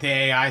 and the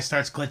AI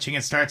starts glitching,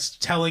 it starts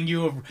telling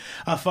you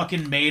a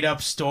fucking made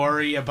up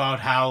story about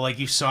how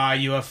you saw a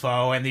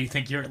UFO and you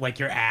think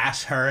your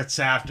ass hurts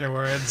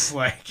afterwards.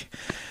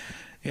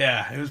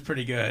 Yeah, it was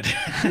pretty good.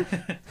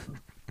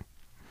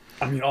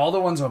 I mean, all the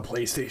ones on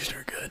PlayStation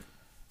are good.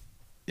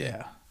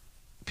 Yeah,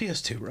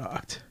 PS2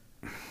 rocked.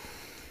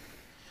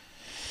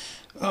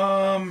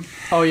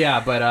 Oh yeah,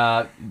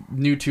 but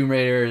new Tomb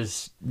Raider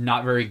is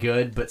not very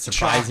good, but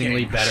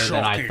surprisingly better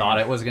than I thought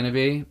it was gonna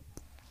be.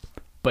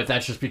 But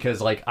that's just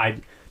because like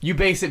you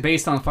base it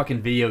based on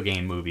fucking video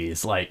game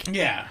movies, like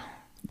Yeah.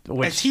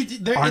 which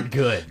aren't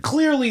good.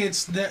 Clearly,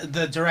 it's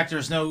the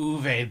director's no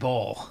Uwe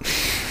Boll.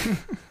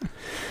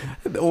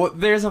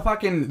 There's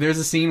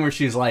a scene where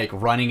she's like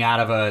running out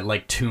of a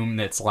like tomb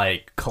that's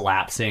like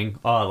collapsing.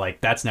 Oh,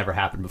 like that's never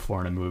happened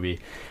before in a movie.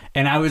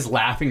 And I was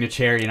laughing to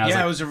charity, and I was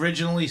like, it was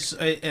originally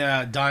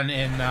done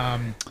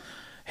in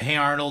Hey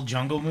Arnold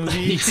Jungle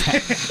Movie.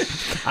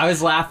 I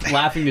was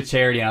laughing to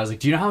charity, and I was like,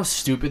 do you know how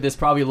stupid this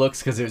probably looks?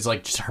 Because it was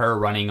like just her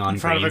running on In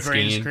front of a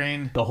green screen,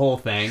 screen. the whole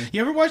thing.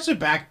 You ever watch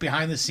the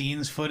behind the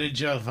scenes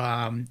footage of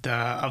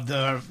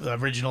the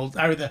original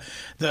or the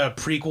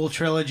prequel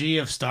trilogy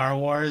of Star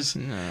Wars?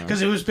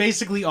 Because it was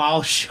basically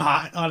all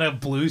shot on a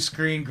blue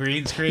screen,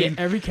 green screen.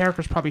 Yeah, every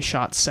character's probably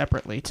shot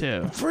separately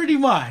too. Pretty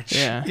much.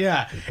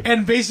 Yeah.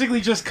 And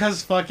basically just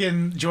because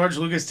fucking George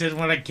Lucas didn't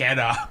want to get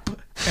up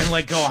and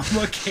like go on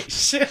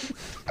location.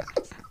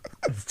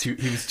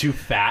 He was too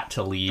fat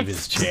to leave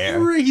his chair.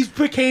 He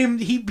became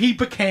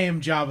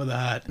Jabba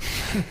the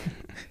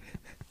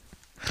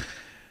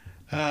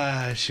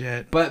Hutt.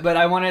 Shit. But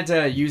I wanted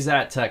to use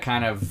that to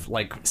kind of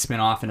like spin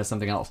off into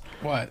something else.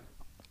 What?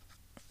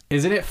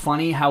 Isn't it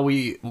funny how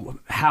we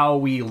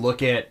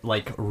look at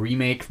like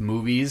remake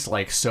movies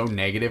like so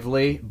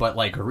negatively, but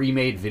like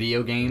remade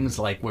video games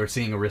like we're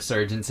seeing a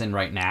resurgence in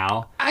right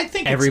now? I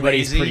think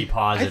everybody's it's lazy. pretty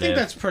positive. I think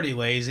that's pretty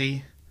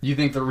lazy. You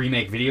think the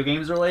remake video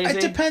games are lazy? It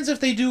depends if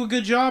they do a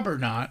good job or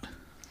not.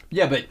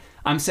 Yeah, but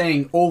I'm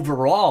saying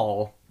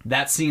overall,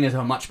 that's seen as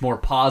a much more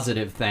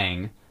positive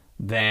thing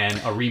than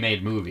a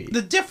remade movie.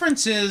 The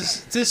difference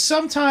is this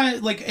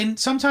sometimes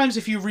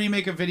if you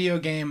remake a video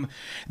game,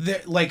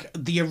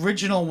 the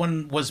original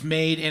one was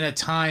made in a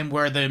time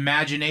where the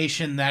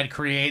imagination that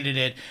created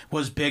it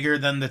was bigger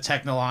than the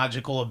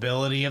technological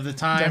ability of the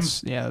time.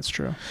 That's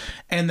true.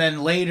 And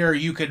then later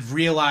you could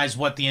realize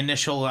what the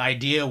initial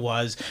idea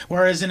was.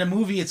 Whereas in a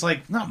movie, it's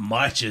like not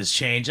much has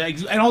changed.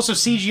 And also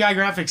CGI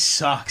graphics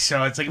suck.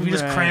 So it's like if we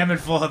just cram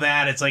it full of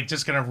that, it's like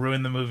just going to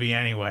ruin the movie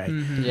anyway.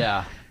 Mm-hmm.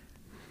 Yeah.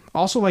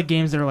 Also, like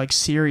games that are like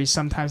series,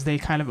 sometimes they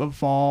kind of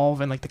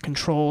evolve and like the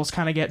controls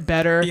kind of get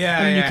better.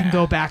 Yeah, and you can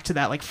go back to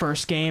that like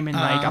first game and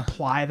like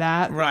apply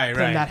that. Right.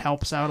 And that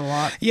helps out a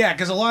lot. Yeah,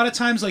 because a lot of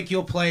times like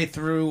you'll play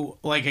through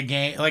like a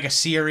game, like a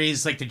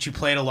series like that you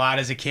played a lot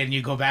as a kid, and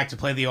you go back to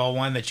play the old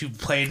one that you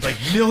played like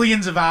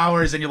millions of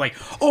hours, and you're like,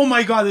 oh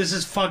my god, this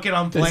is fucking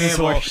unplayable. This is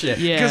horseshit.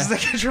 Yeah, because the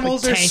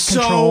controls like are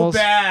so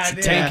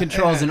bad. Tank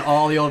controls in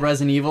all the old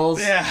Resident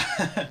Evils.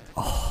 Yeah.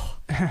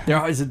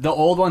 The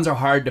old ones are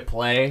hard to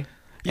play.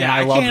 Yeah, and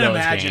I love can't those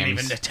imagine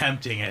games. even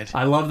attempting it.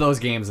 I love those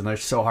games, and they're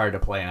so hard to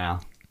play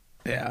now.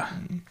 Yeah.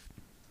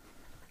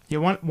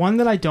 Yeah, one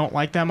that I don't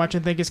like that much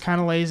and think is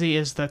kind of lazy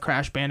is the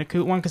Crash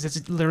Bandicoot one, because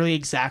it's literally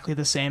exactly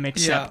the same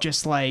except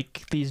just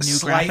like these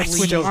new graphics,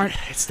 which aren't.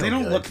 They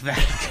don't look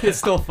that good. It's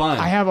still fun.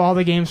 I have all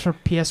the games for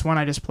PS1.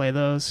 I just play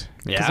those.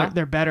 Yeah,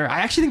 they're better. I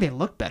actually think they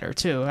look better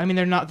too. I mean,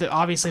 they're not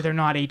obviously they're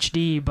not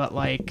HD, but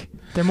like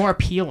they're more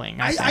appealing.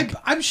 I think.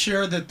 I'm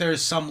sure that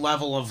there's some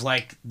level of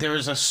like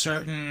there's a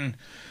certain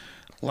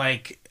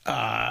like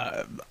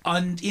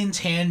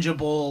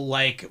intangible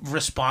like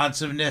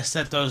responsiveness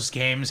that those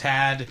games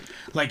had,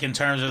 like in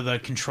terms of the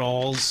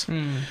controls,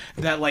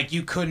 that like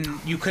you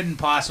couldn't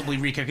possibly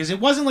recreate, because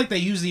it wasn't like they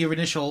used the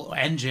initial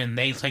engine.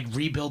 They like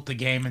rebuilt the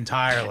game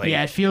entirely.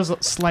 Yeah, it feels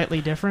slightly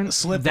different.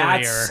 Slipperier.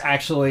 That's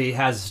actually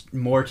has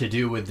more to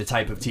do with the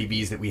type of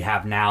TVs that we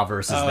have now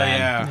versus then.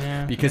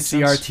 Yeah, because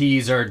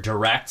CRTs are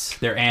direct,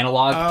 they're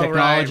analog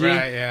technology,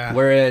 right, yeah.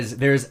 Whereas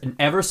there's an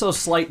ever so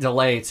slight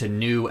delay to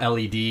new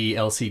LED,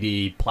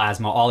 LCD,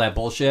 plasma, all that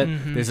bullshit.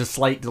 There's a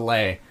slight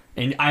delay,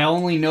 and I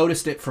only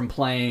noticed it from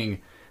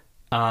playing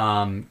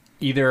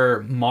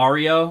either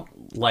Mario,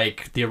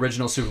 like the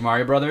original Super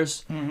Mario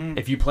Brothers.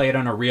 If you play it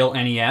on a real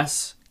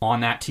NES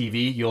on that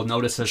TV, you'll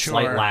notice a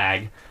slight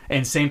lag.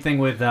 And same thing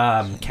with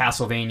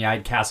Castlevania. I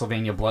had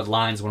Castlevania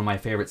Bloodlines, one of my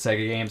favorite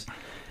Sega games.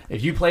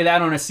 If you play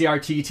that on a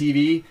CRT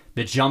TV,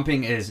 the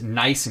jumping is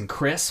nice and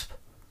crisp,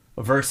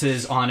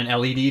 versus on an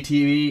LED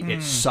TV,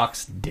 it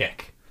sucks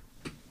dick.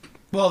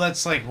 Well,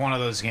 that's like one of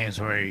those games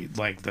where you,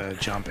 like the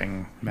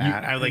jumping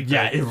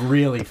it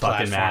really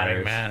fucking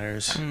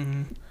matters.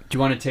 Mm-hmm. Do you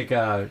want to take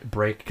a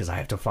break? Because I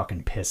have to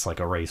fucking piss like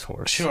a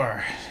racehorse.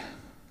 Sure.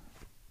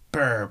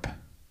 Burb.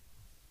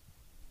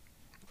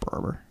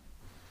 Berber.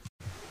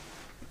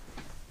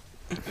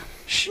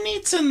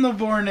 Schnitzen the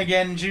Born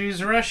Again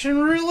Jews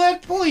Russian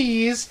roulette,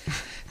 please.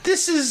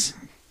 This is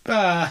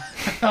oh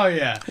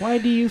yeah. Why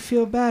do you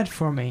feel bad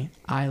for me?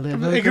 I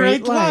live a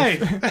great life.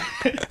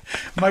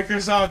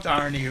 Microsoft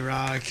Arnie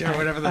Rock or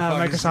whatever the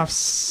fuck. Microsoft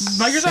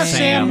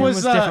Sam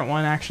was a different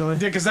one actually.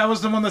 Yeah, because that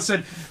was the one that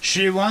said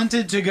she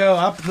wanted to go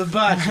up the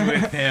butt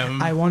with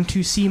him. I want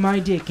to see my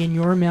dick in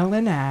your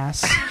melon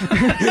ass.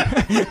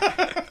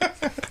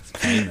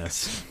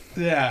 Famous.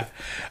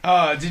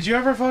 Yeah. Did you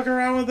ever fuck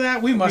around with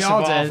that? We must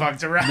all have all did.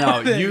 fucked around No,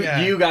 with it.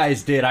 you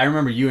guys did. I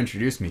remember you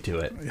introduced me to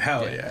it.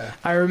 Hell yeah.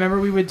 I remember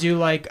we would do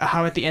like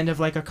how at the end of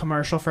like a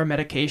commercial for a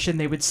medication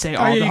they would say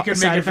all yeah, you the could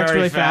side make it effects very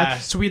really fast.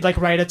 fast. So we'd like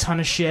write a ton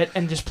of shit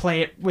and just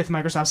play it with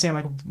Microsoft Sam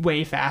like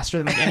way faster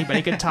than like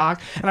anybody could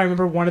talk. And I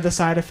remember one of the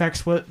side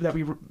effects that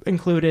we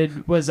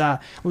included was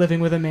living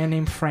with a man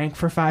named Frank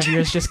for 5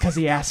 years just because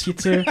he asked you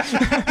to.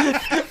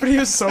 But he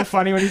was so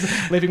funny when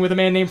he's living with a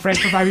man named Frank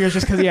for 5 years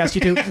just because he asked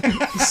you to.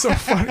 He's so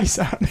funny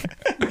sounding.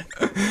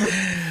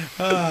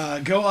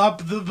 Go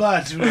up the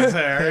butt with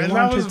her. They And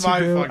that wanted was to my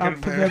go fucking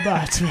up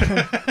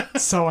the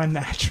butt. So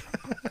unnatural.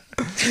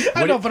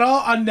 I know, but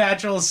all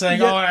unnatural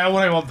saying, I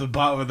want to go up the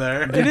butt with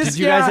her. Did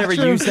you guys ever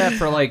use that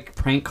for like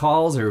prank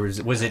calls, or was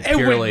it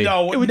purely?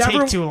 It would never,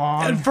 take too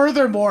long. And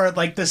furthermore,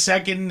 like the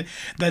second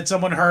that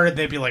someone heard it,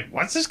 they'd be like,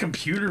 "What's this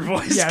computer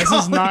voice?" Yeah, this is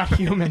calling?" not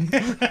human.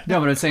 No,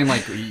 but I'm saying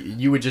like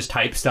you would just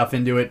type stuff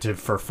into it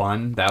for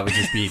fun. That would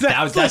just be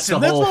that's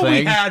Listen, the whole that's what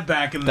thing. we had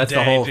back in the That's day.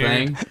 the whole dude.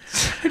 thing.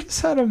 I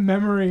just had a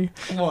memory.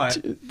 What?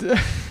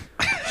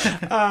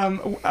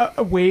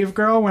 A wave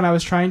girl, when I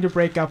was trying to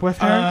break up with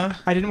her,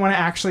 I didn't want to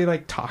actually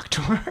like talk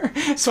to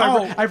her, so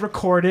I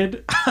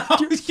recorded.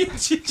 Do you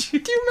remember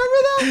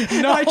that? No.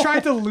 And I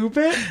tried to loop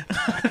it.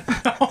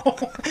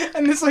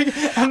 And it's like,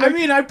 I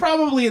mean, I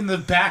probably in the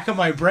back of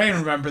my brain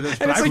remember this,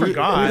 but it's I like-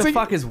 forgot. Who the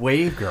fuck is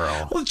Wave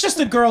Girl? Well, it's just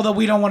a girl that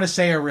we don't want to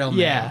say her real name.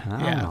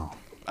 Yeah.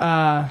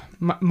 Oh.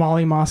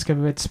 Molly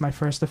Moskovitz, my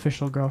first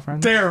official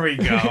girlfriend. There we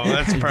go.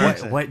 That's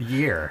perfect. What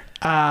year?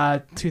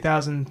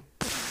 2004.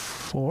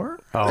 Oh,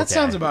 That okay.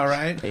 sounds about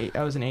right.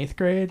 I was in 8th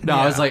grade. No,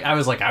 I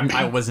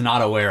was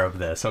not aware of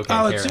this. Okay,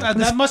 Oh, Karen.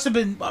 that must have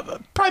been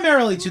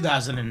primarily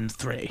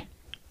 2003.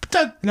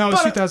 No, it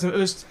was But- 2000. It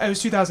was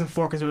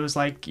 2004 because it was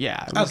like it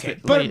was Okay,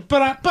 late.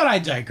 but I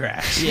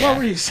digress. Yeah. What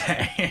were you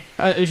saying?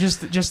 It was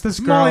just this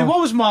girl. Molly, what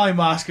was Molly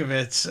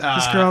Moskovitz?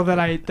 This girl that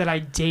I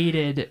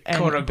dated, and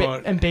Quote,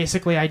 unquote. and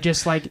basically I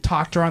just like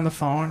talked to her on the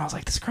phone. I was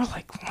like, this girl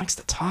like likes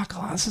to talk a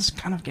lot. This is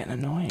kind of getting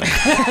annoying.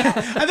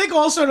 I think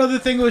also another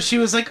thing was she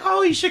was like,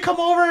 "Oh, you should come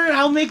over.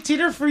 I'll make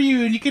dinner for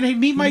you, and you can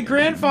meet my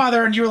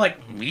grandfather." And you were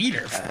like, "Meet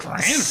her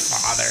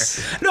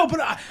grandfather?" No, but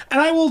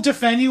I will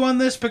defend you on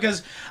this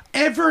because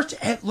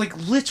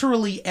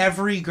literally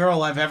every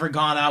girl I've ever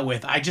gone out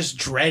with, I just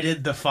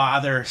dreaded the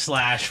father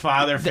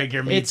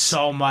figure meet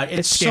so much.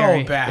 It's so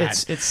scary. bad.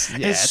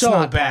 It's so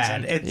not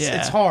bad. pleasant.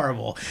 It's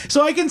horrible.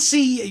 So I can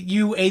see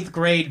you 8th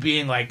grade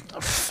being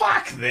like,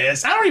 "Fuck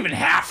this. I don't even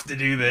have to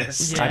do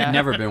this." Yeah. I've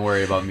never been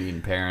worried about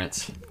meeting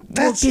parents.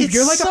 Dude,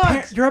 you're like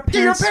you're a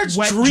parent's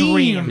wet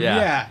dream.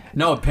 Yeah.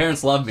 No,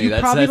 parents love me. You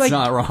That's probably, like-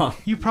 not wrong.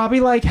 You probably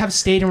like have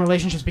stayed in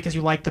relationships because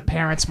you like the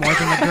parents more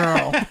than the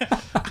girl.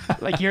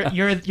 Like you're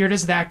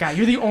just that guy.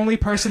 You're the only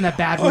person that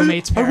bad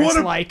roommates parents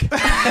like.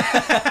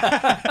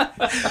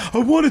 I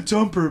want to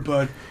dump her,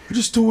 but I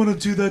just don't want to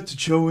do that to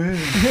Joanne.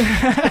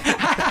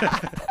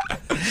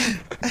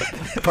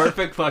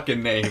 Perfect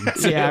fucking name.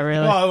 Yeah,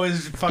 really. Well, it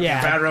was fucking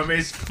Yeah. bad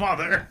roommate's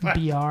father.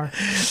 BR.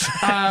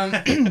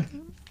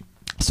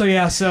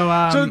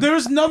 So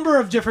there's a number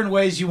of different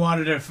ways you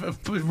wanted to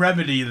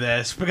remedy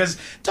this because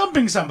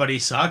dumping somebody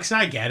sucks.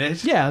 I get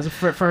it. yeah, it was the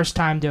first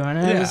time doing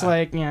it. It was Yeah.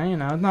 like,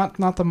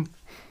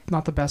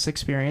 not the best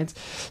experience.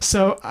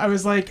 So I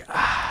was like,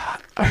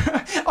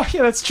 oh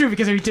yeah, that's true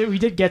because we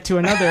did get to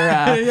another.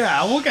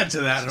 Yeah, we'll get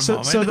to that in a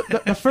moment. So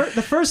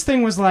the first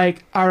thing was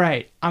like, all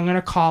right, I'm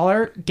gonna call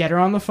her, get her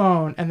on the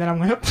phone, and then I'm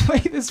gonna play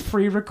this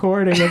free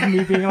recording of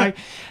me being like,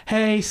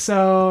 hey,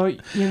 so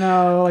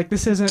like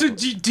this isn't.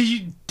 do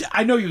you?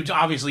 I know you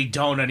obviously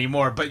don't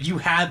anymore, but you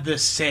had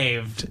this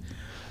saved.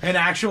 An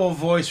actual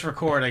voice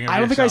recording of I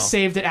don't think I yourself.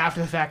 saved it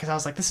after the fact because I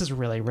was like, this is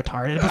really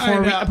retarded. I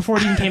know. Before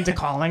it even came to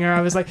calling her,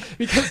 I was like,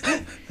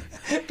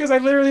 because I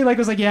literally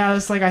was like, yeah,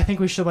 it's like I think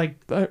we should we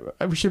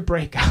should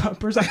break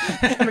up or something.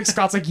 And like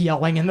Scott's like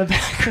yelling in the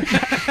background,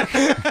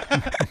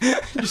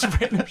 just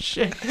random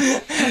shit.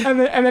 And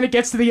then it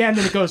gets to the end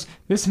and it goes,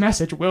 this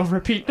message will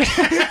repeat.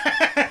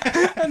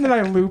 And then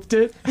I looped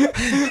it.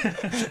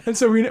 And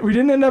so we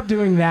didn't end up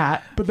doing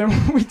that. But then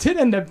what we did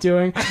end up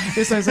doing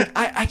is I was like,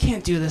 I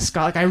can't do this,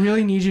 Scott. Like I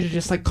really need you to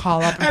just like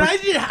call up. And I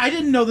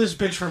didn't know this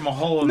bitch from a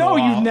hole in the No,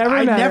 wall. you've never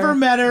I met never her.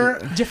 met her.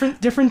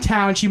 Different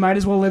town. She might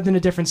as well lived in a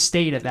different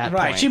state at that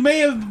Right. point. She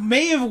may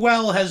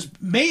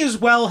as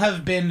well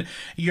have been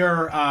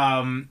your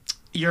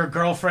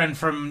girlfriend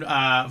from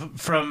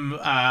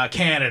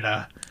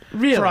Canada.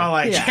 Really? For all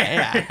I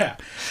Yeah, care.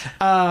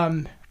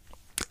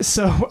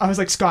 So I was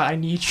like, Scott, I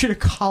need you to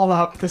call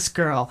up this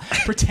girl,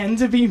 pretend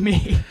to be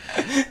me,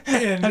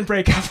 and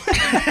break up.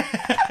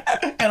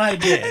 And I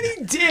did. And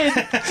he did.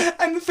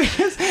 And the thing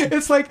is,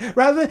 it's like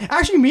rather than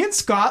actually me and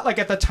Scott like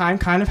at the time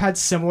kind of had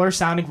similar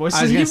sounding voices.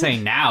 I was He gonna didn't-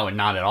 say now and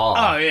not at all.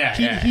 Oh yeah.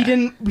 he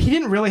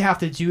didn't really have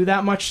to do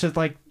that much to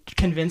like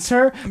convince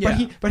her, Yeah.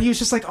 but he was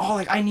just like, oh,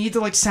 like I need to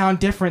like sound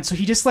different. So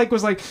he just like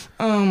was like,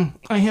 I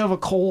have a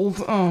cold.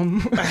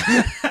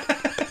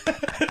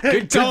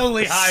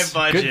 Totally high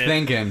budget. Good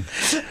thinking.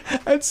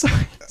 And so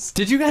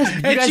Did you guys?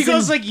 And she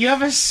goes like, "You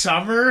have a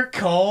summer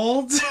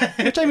cold,"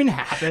 which I mean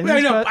happens.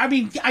 I know. but- I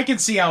mean, I can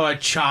see how a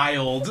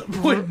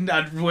child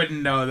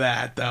wouldn't know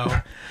that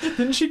though.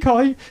 Didn't she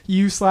call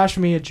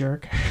you/me a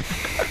jerk?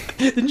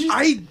 Didn't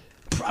you?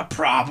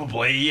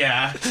 Probably,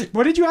 yeah.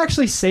 What did you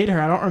actually say to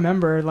her? I don't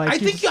remember. Like, I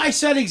think I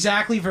said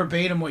exactly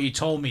verbatim what you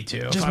told me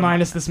to. just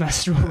minus this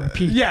message will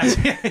repeat. Yes.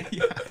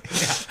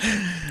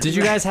 Did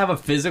you guys have a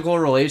physical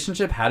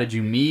relationship? How did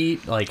you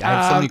meet? Like, I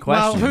have so many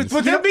questions.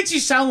 But that makes you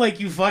sound like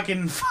you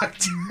fucking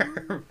fucked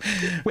her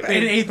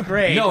in 8th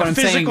grade. No, a I'm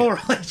saying- physical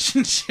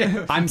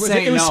relationship. I'm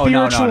saying it was no.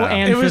 spiritual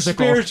and It was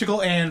physical.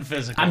 spiritual and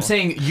physical. I'm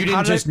saying you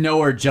didn't just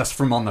know her just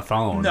from on the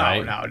phone, no,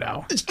 right?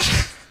 no.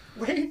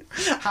 Wait,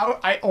 how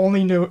I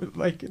only knew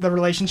like the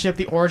relationship,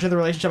 the origin of the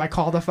relationship. I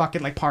called a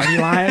fucking like party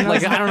line.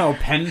 Like, I don't know,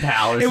 pen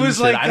pal or It was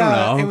some shit. like I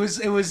don't know.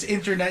 it was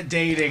internet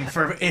dating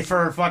for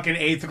fucking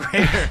 8th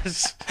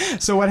graders.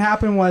 So what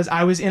happened was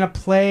I was in a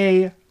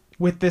play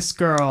with this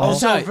girl.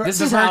 Also, this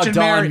the is how Virgin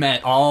Dawn Mary-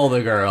 met all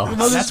the girls.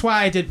 That's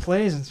why I did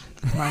plays.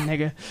 My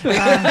nigga.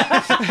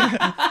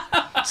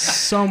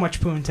 So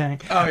much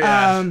poontang. Oh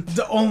yeah,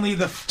 only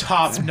the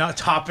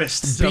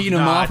toppest Beating him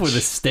off notch. with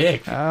a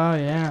stick. Oh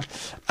yeah.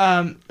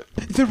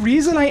 The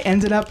reason I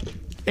ended up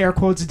air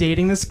quotes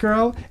dating this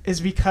girl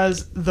is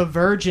because the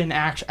Virgin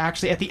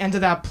actually at the end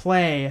of that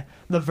play,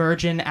 the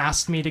Virgin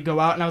asked me to go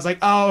out, and I was like,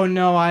 oh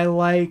no, I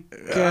like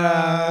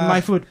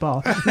my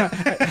football. No,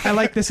 I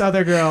like this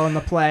other girl in the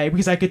play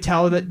because I could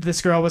tell that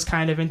this girl was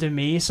kind of into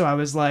me. So I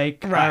was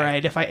like, all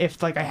right, if I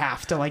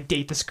have to like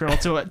date this girl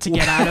to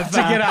get out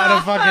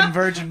of fucking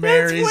Virgin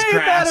Mary's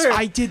grasp.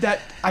 I did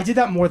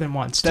that more than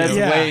once. Too. That's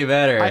way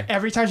better.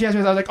 Every time she asked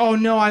me, I was like, oh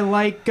no, I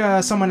like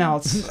someone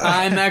else.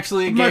 I'm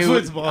actually My gay.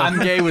 football. I'm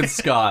gay with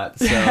Scott.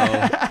 So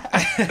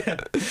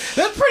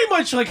That's pretty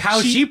much like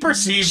how she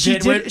perceived she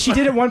it. did. She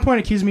did at one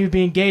point accuse me of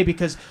being gay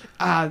because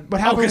what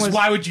happened was.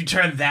 Why would you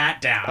turn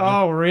that down?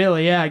 Oh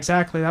really? Yeah,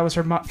 exactly. That was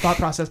her thought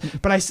process.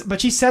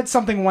 But she said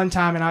something one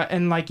time,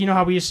 and like you know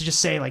how we used to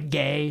just say like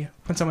gay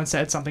when someone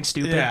said something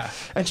stupid. Yeah.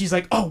 And she's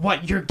like, oh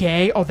what? You're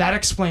gay? Oh that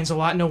explains a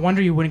lot. No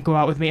wonder you wouldn't go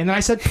out with me. And then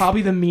I said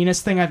probably the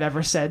meanest thing I've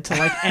ever said to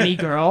like any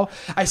girl.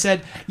 I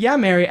said, yeah,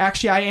 Mary,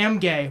 actually I am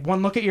gay.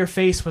 One look at your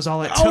face was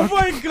all it took. Oh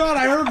my god,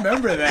 I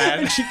remember that.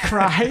 And she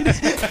cried.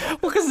 well,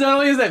 because not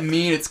only is that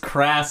mean, it's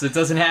crass. It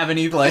doesn't have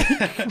any like,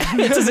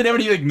 it doesn't have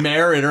any like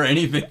merit or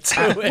anything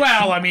to it.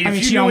 Well, I mean,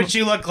 if you knew what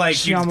she looked like,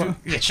 she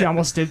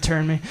almost did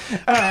turn me.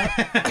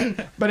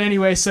 But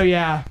anyway, so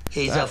yeah.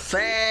 He's a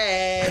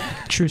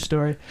fag. True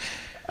story.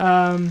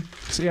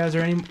 So yeah, is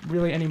there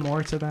any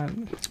more to that?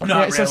 Not yeah,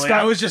 really. So Scott,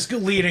 I was just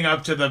leading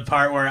up to the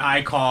part where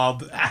I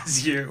called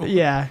as you.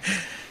 Yeah,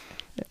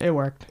 it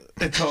worked.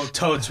 It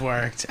totes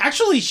worked.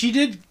 Actually, she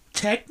did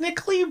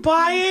technically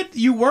buy it.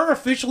 You were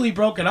officially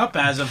broken up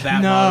as of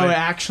that moment. No,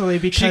 actually,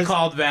 because she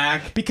called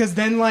back. Because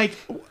then, like,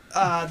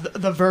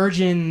 the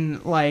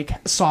Virgin like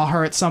saw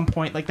her at some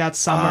point like that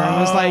summer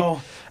and was like,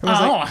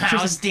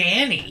 how's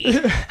Danny?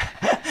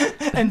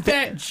 And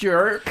that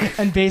jerk.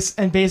 And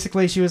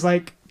basically, she was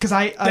like, because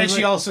I then was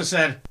she like, also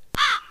said,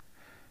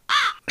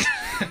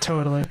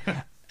 totally,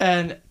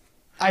 and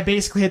I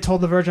basically had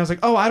told the Virgin, I was like,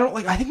 oh,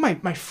 I think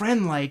my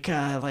friend, I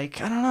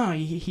don't know,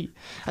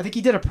 I think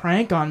he did a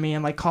prank on me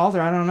and, like, called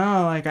her, I don't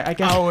know, like, I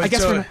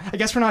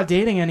guess we're not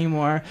dating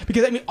anymore,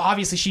 because, I mean,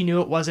 obviously she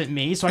knew it wasn't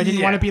me, so I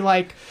didn't want to be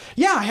like,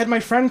 yeah, I had my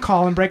friend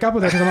call and break up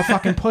with her because I'm a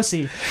fucking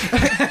pussy.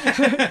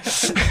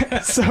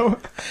 So.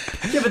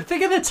 Yeah, but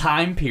think of the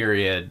time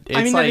period. It's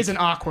I mean, like, that isn't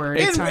awkward.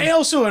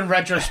 Also, in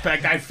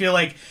retrospect, I feel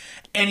like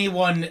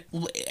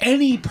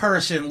any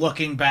person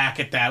looking back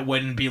at that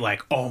wouldn't be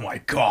like, oh my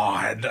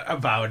god,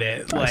 about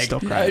it. I still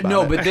cry about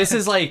no, it. but this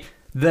is like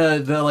the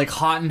like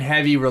hot and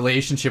heavy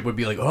relationship would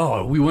be like,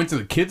 oh, we went to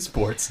the kids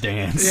sports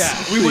dance. Yeah,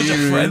 we went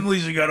to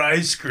Friendly's and got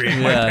ice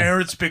cream. My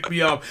parents picked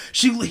me up.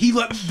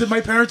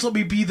 My parents let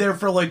me be there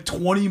for like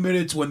 20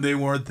 minutes when they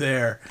weren't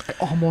there. I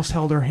almost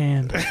held her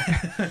hand.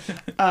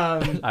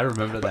 I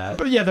remember that.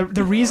 But yeah,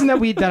 the reason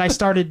that I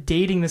started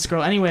dating this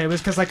girl anyway was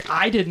because like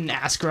I didn't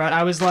ask her out.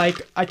 I was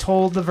like, I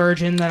told the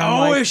Virgin that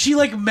if she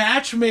like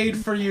match made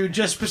for you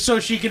just so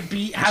she could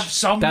have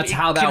some That's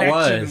how that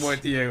connection was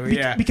with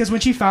you. Because when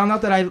she found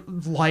out that I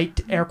liked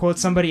air quotes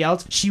somebody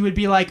else, she would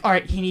be like, all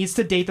right, he needs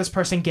to date this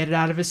person, get it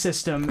out of his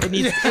system. It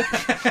needs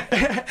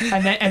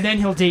and then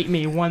he'll date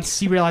me once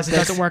he realizes it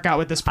doesn't work out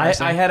with this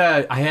person. I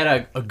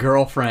had a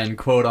girlfriend,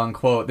 quote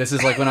unquote. This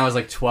is like when I was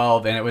like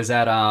 12, and it was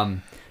at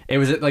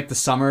like the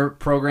summer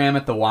program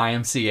at the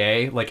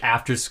YMCA, like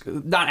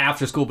not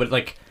after school, but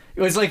like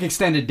it was like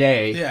extended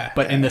day,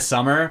 but in the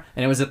summer,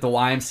 and it was at the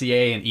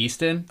YMCA in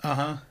Easton.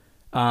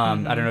 I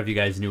don't know if you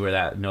guys knew where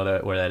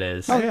that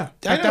is. Oh yeah,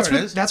 that's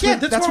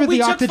where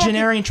the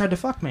octogenarian tried to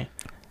fuck me.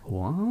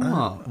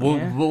 Wow.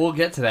 We'll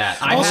get to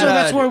that. Also,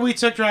 that's where we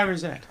took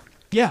driver's ed.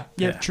 Yeah,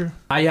 Yeah. true.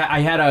 I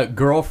had a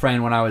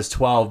girlfriend when I was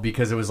 12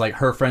 because it was like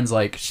her friends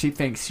like she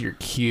thinks you're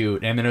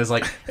cute, and then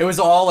it was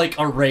all like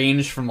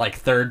arranged from like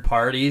third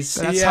parties.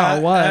 That's how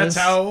it was. That's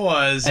how it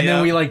was. And yeah.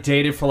 then we like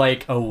dated for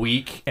like a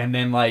week, and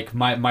then like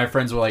my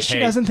friends were like, She hey,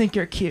 doesn't think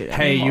you're cute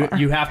hey, anymore.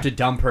 you have to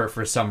dump her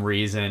for some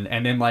reason.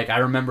 And then like I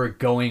remember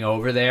going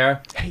over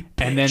there, Hey,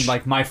 and then bitch.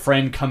 like my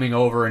friend coming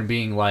over and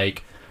being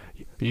like,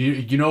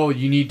 you know,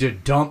 you need to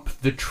dump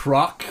the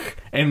truck,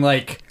 and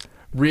like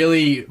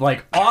really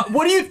like,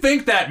 what do you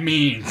think that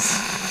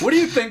means? What do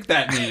you think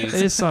that means?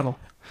 It is subtle.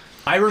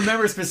 I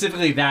remember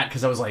specifically that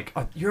because I was like,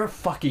 oh, you're a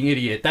fucking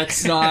idiot.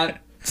 That's not.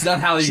 It's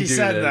not how you she do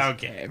said this. no,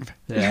 Gabe.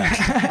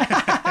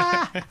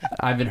 Yeah.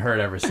 I've been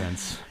hurt ever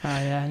since.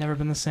 Yeah, never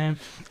been the same.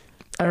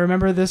 I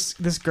remember this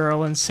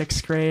girl in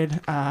 6th grade,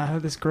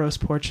 this gross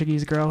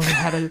Portuguese girl who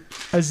had a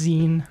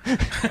zine.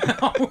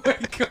 Oh my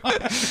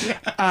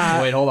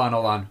god. Wait, hold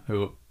on.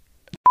 Who?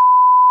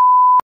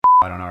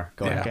 I don't know.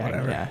 Go ahead. Okay,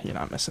 whatever. yeah, you're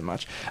not missing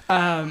much.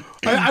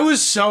 I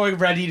was so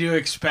ready to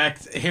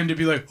expect him to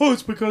be like, "Oh,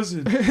 it's my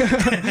cousin." I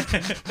don't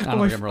think I'm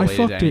related to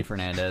fucked Andy it.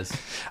 Fernandez.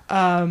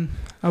 I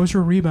was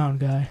your rebound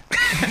guy.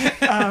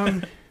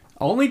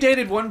 Only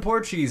dated one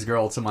Portuguese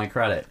girl to my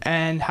credit.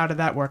 And how did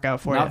that work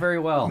out for you? Not very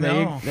well.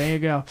 There you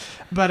go.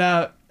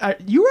 But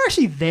you were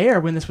actually there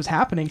when this was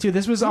happening too.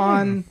 This was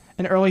on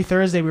an early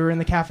Thursday. We were in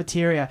the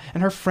cafeteria,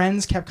 and her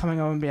friends kept coming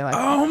over and being like,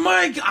 Oh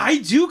my! I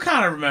do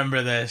kind of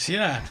remember this.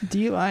 Yeah. "Do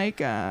you like?"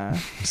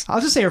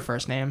 I'll just say her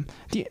first name.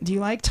 Do you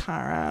like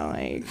Tara?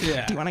 Like,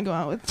 Yeah. do you want to go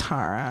out with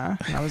Tara?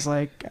 And I was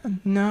like,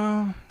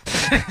 "No."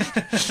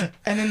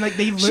 And then like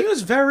they She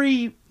was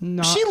very.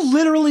 not. She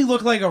literally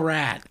looked like a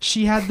rat.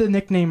 She had the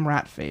nickname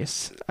Rat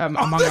Face.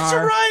 Among That's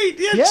our, right.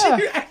 Yeah.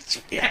 Yeah.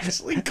 She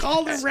actually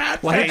called her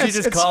rat Why don't you face.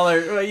 just call her?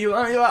 Well, you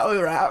out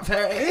with Rat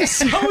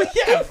Face? Oh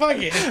yeah, fuck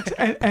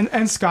it.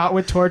 and Scott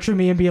would torture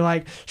me and be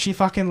like, she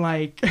fucking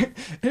like,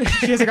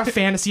 she has like a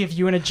fantasy of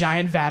you in a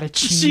giant vat of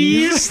cheese.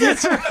 Cheese.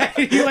 That's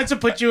right. He wants to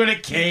put you in a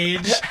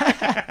cage.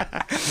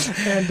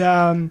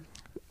 And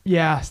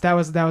yeah, that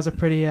was a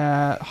pretty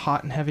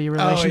hot and heavy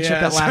relationship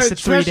that lasted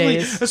 3 especially,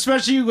 days.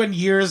 Especially when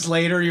years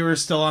later you were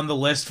still on the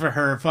list for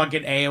her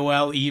fucking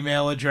AOL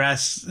email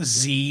address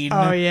zine.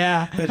 Oh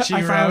yeah, That she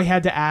I finally wrote.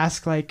 had to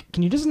ask, like,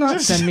 can you just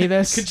not send me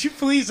this? Could you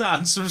please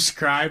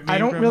unsubscribe me I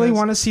don't from really this?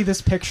 want to see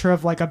this picture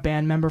of like a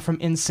band member from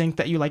NSYNC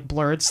that you like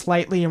blurred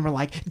slightly and were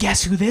like,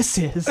 guess who this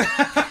is?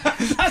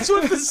 That's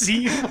what the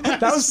zine was.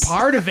 That was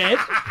part of it.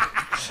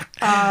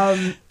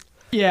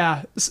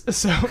 Yeah.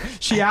 So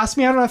she asked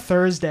me out on a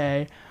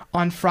Thursday.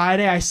 On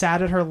Friday, I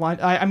sat at her lunch.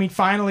 I mean,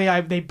 finally,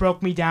 they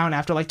broke me down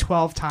after like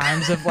 12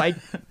 times of like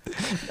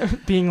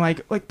being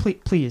like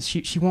please.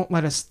 She won't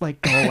let us like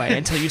go away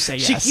until you say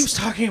yes. She keeps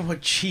talking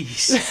about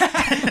cheese.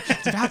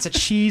 Vats of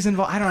cheese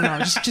involved. I don't know.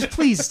 Just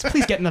please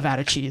get in the vat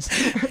of cheese.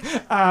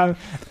 And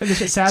then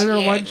she sat at her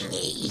lunch.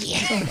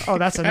 Oh,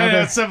 that's I another.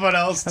 know someone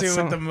else too That's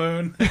with the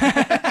moon.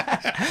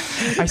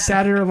 I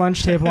sat at her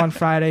lunch table on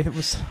Friday. It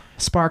was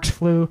Sparks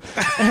flew,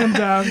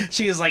 and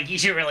She was like, "You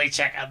should really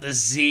check out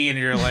this Z," and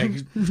you're like,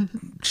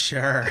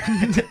 "Sure."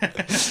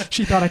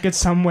 she thought I could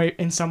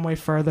in some way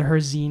further her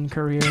zine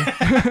career.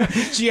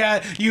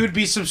 Yeah, you would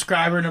be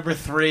subscriber number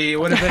 3. It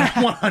would have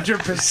been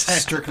 100%.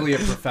 Strictly a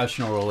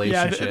professional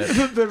Yeah,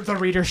 relationship. the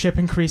readership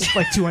increased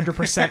like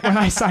 200% when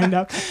I signed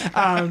up.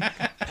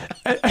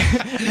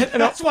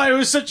 That's why it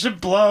was such a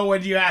blow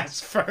when you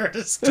asked for her to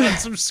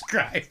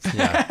unsubscribe.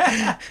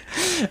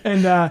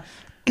 Yeah.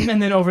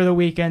 And then over the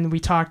weekend we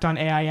talked on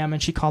AIM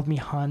and she called me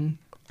hun.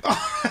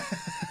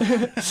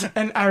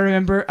 And I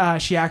remember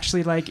she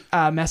actually like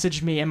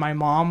messaged me, and my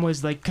mom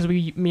was like, because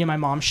me and my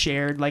mom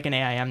shared like an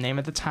AIM name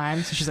at the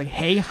time, so she's like,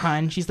 "Hey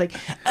hun," she's like,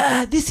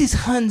 "This is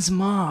Hun's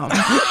mom."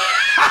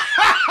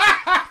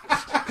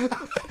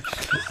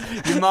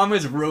 Your mom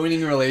was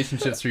ruining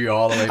relationships for you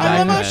all the way I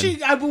back love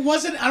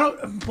how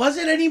then. was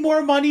it any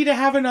more money to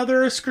have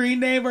another screen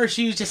name, or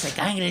she was just like,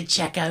 "I'm gonna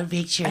check out a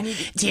picture.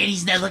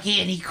 Danny's not looking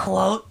at any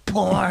quote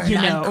porn,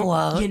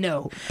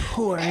 unquote."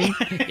 Porn.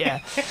 Yeah.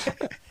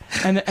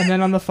 And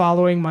then on the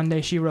following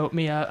Monday, she wrote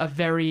me a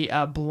very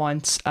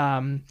blunt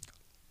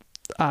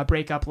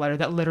breakup letter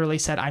that literally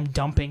said, "I'm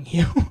dumping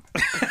you."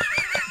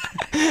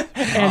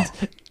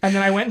 And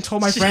then I went and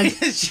told my friends.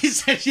 She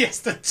said she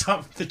has to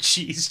dump the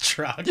cheese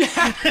truck. That's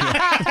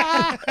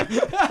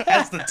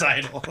the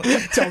title.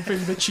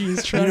 Dumping the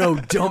cheese truck. You know,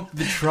 dump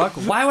the truck.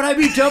 Why would I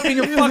be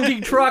dumping a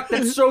fucking truck?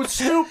 That's so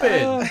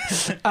stupid.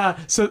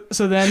 So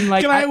then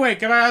like Can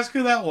I ask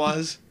who that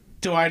was?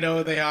 Do I know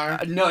who they are?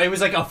 No, it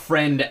was like a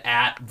friend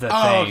at the thing.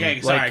 Oh,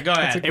 okay. Sorry, Like, go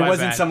ahead. It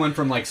wasn't someone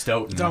from like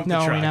Stoughton. Dump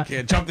No, the we know. truck.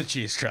 Yeah, dump the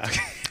cheese truck.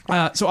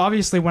 So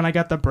obviously when I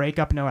got the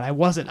breakup note, I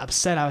wasn't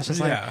upset. I was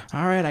just like, Yeah.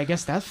 all right, I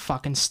guess that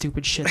fucking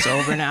stupid shit's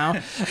over now.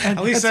 And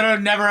At least I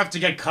don't never have to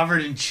get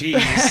covered in cheese.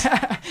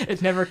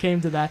 it never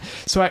came to that.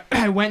 So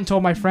I went and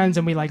told my friends,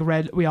 and we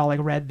all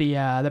read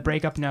the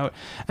breakup note,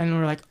 and we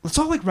were like, let's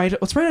write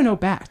a note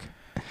back.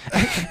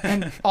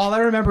 And all I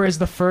remember is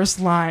the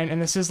first line,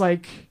 and this is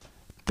like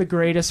the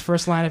greatest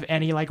first line of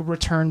any like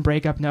return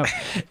breakup note.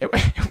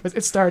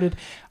 It started,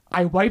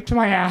 I wiped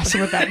my ass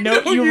with that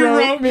note you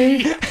wrote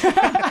me.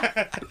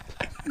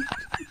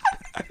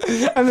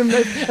 And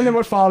then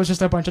what followed was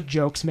just a bunch of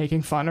jokes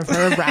making fun of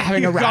her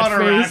having a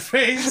rat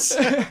face.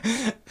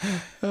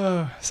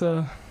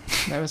 So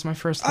that was my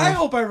first time. I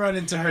hope I run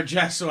into her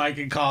just so I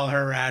can call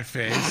her rat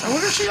face. I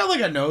wonder if she got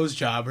like a nose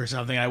job or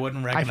something. I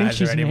wouldn't recognize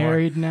her anymore.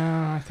 I think she's married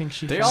now. I think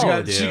she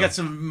got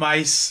some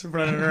mice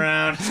running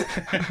around.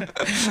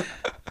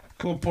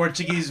 Little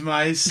Portuguese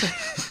mice.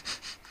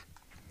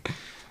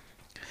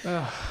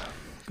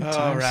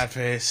 Rat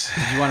face.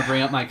 Did you want to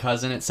bring up my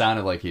cousin? It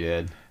sounded like you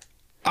did.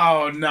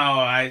 Oh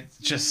no,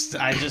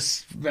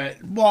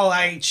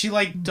 she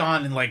liked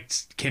Dawn in like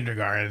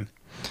kindergarten.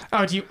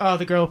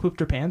 The girl who pooped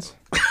her pants?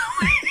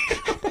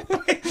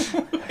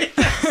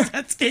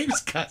 That's Gabe's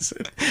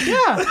cousin.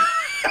 Yeah.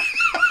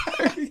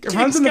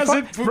 runs in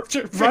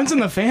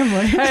the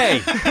family.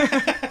 Hey.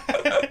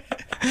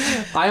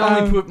 I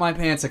only pooped my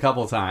pants a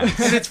couple times.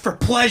 And it's for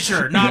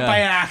pleasure, not by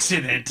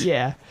accident.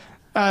 Yeah.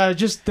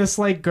 Just this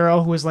like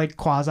girl who was like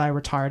quasi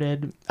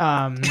retarded,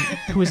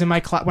 who was in my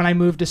class when I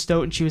moved to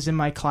Stoughton. She was in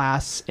my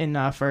class in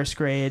first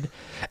grade,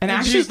 and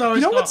actually, you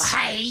know what's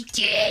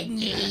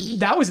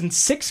that was in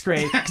sixth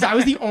grade because I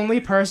was the only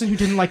person who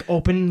didn't like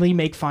openly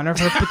make fun of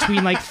her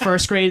between like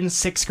first grade and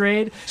sixth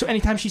grade. So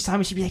anytime she saw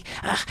me, she'd be like,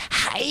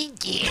 "Hi,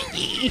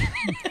 Jenny."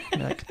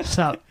 Like, what's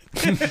up?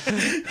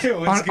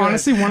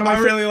 Honestly, one of my I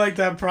really like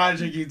that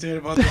project you did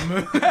about the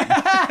movie.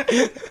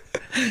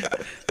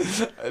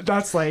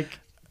 That's like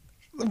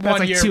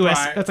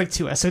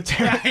too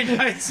esoteric. I know,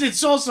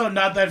 it's also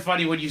not that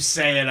funny when you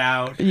say it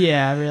out.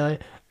 Yeah, really.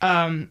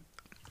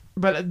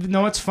 But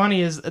no, what's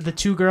funny is the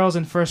two girls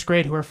in first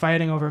grade who were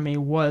fighting over me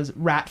was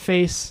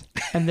Ratface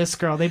and this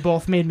girl. They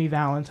both made me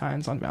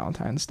Valentines on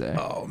Valentine's Day.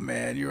 Oh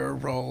man, you were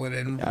rolling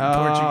in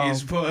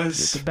Portuguese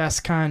puss. The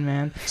best kind,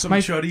 man. Some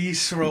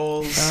chorizo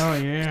rolls. Oh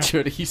yeah,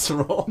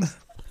 chorizo rolls.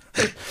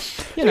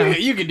 You know,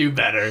 you can do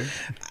better.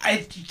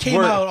 It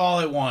came out all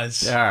at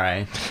once. All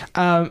right.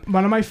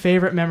 One of my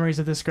favorite memories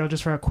of this girl,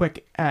 just for a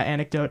quick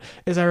anecdote,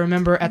 is I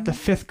remember at the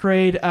 5th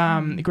grade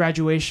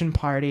graduation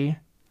party.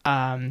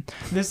 There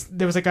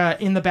was like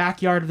in the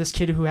backyard of this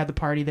kid who had the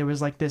party, there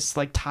was like this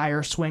like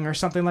tire swing or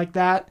something like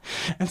that.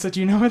 And so,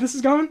 do you know where this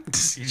is going?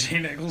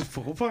 CJ Nichols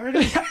pool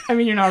party. I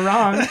mean, you're not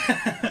wrong.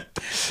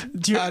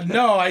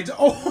 No,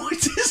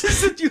 this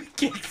is that you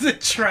kicked the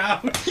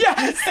Trout.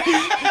 Yes,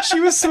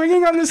 she was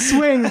swinging on the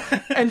swing,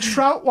 and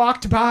Trout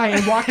walked by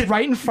and walked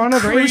right in front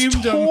of her. It was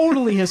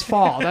totally his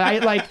fault.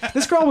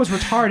 This girl was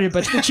retarded,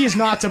 but she is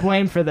not to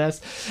blame for this.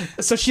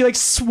 So she like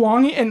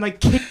swung and like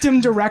kicked him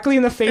directly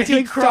in the face. He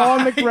like fell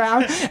on the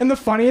ground, and the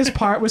funniest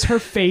part was her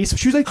face.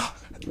 She was like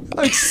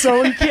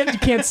so you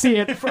can't see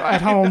it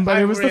at home,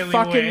 but it was really the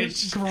fucking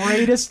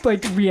greatest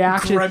like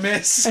reaction.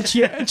 Grimace.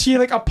 And she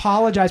like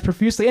apologized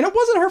profusely, and it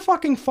wasn't her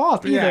fucking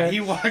fault either. Yeah, he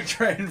walked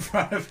right in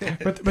front of him.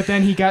 But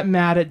then he got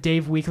mad at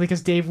Dave Weekly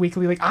because Dave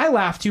Weekly like I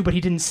laughed too, but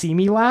he didn't see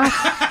me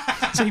laugh.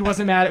 So he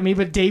wasn't mad at me,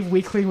 but Dave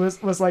Weekly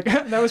was like,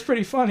 that was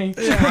pretty funny.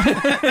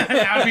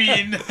 Yeah. I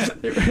mean,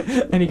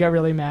 and he got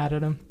really mad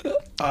at him.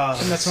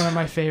 And that's one of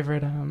my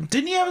favorite.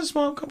 Didn't he have his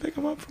mom come pick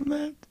him up from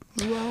that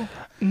as well?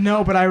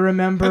 No, but I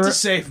remember. That's a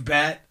safe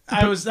bet.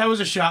 That was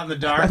a shot in the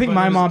dark. I think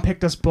my mom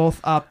picked us both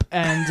up,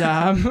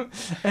 and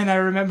and I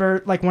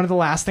remember like one of the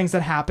last things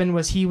that happened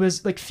was he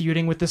was like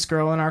feuding with this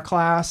girl in our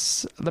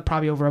class,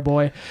 probably over a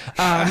boy.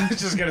 I was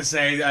just gonna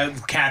say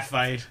cat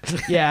fight.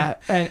 Yeah,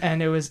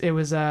 and it was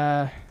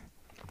the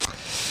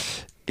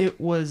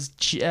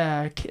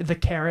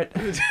Carrot.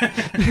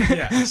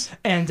 Yes.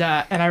 And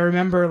I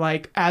remember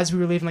like as we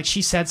were leaving, like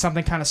she said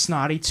something kind of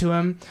snotty to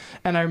him,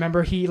 and I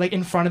remember he like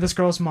in front of this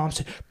girl's mom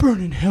said,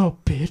 "Burn in hell,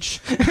 bitch."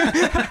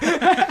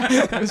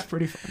 That was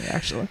pretty funny,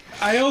 actually.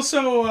 I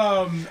also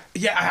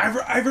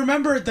I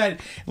remember that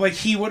like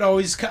he would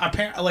always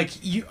like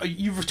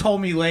you've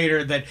told me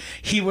later that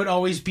he would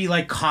always be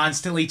like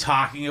constantly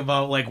talking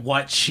about like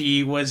what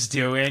she was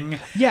doing.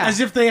 Yeah. As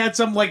if they had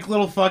some like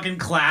little fucking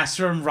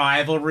classroom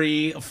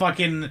rivalry.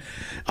 Fucking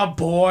a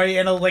boy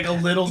and a little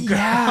girl.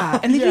 Yeah,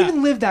 and they didn't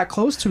even live that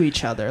close to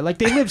each other. Like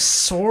they lived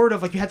sort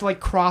of like you had to like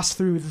cross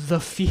through the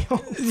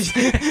fields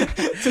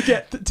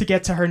to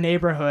get to her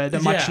neighborhood,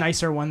 a much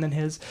nicer one than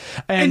his.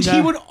 And he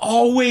would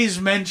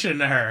always mention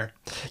her.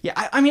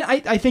 Yeah, I mean,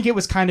 I think it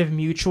was kind of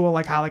mutual,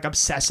 like how like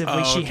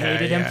obsessively she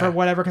hated him for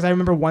whatever. Because I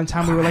remember one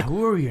time we were like,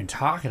 "Who are we even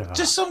talking about?"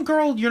 Just some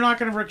girl you're not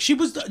gonna. She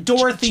was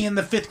Dorothy in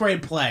the 5th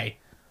grade play.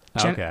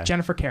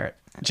 Jennifer Carrot.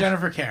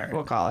 Jennifer Carrot.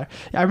 We'll call her.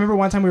 Yeah, I remember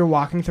one time we were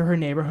walking through her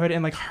neighborhood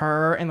and like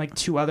her and like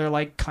 2 other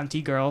like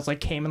cunty girls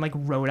like came and like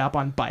rode up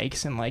on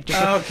bikes and like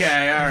just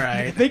okay, all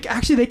right.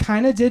 They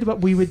kind of did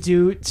what we would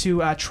do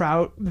to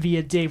Trout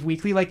via Dave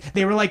Weekly. Like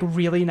they were like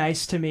really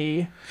nice to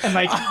me and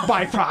like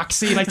by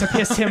proxy like to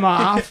piss him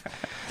off.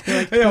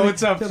 Like, hey,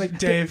 what's up, like,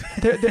 Dave?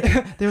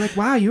 They're like,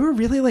 wow, you were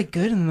really like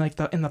good in like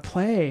the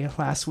play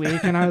last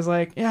week, and I was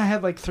like, yeah, I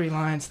had like 3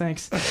 lines,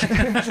 thanks.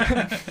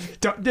 and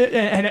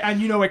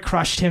you know it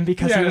crushed him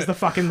because he was the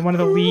fucking one of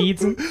the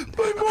leads.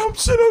 My mom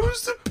said I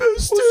was the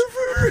best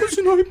ever.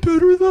 Wasn't I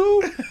better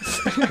though?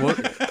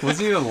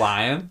 he the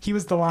lion? He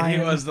was the lion.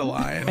 He was the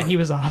lion. And he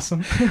was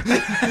awesome.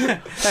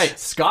 Hey,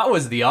 Scott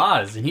was the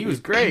Oz, and he was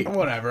great.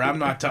 Whatever. I'm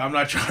not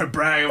trying to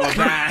brag about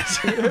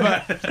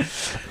that. But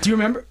Do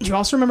you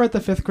also remember at the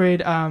 5th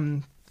grade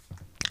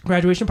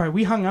graduation party,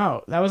 we hung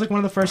out? That was like one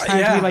of the first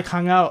times Yeah. we like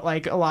hung out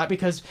like a lot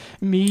because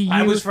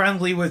I was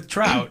friendly with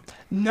Trout.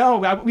 No,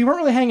 we weren't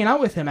really hanging out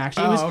with him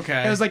actually.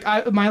 Okay. It was like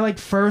my like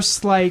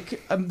first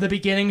like the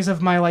beginnings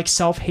of my like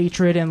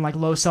self-hatred and like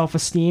low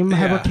self-esteem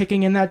were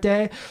kicking in that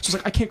day. So I was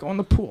like, I can't go in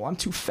the pool. I'm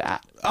too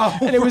fat. Oh,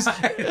 and it was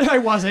I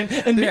wasn't.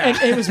 And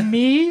it was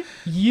me,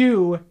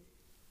 you,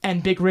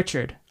 and Big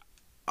Richard.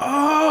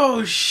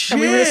 Oh shit!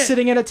 And we were just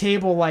sitting at a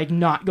table, like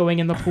not going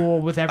in the pool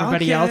with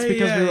everybody else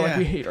because we were like,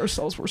 we hate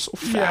ourselves. We're so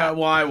fat. Yeah,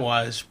 well, I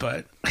was,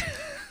 but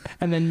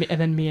and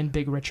then me and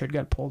Big Richard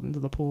got pulled into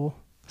the pool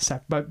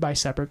by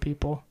separate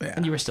people,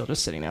 and you were still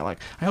just sitting there like,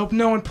 I hope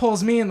no one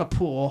pulls me in the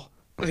pool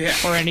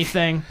or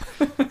anything.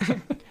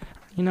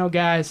 You know,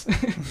 guys.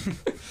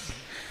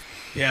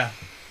 Yeah.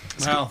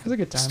 Well, it was a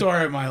good time.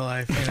 Story of my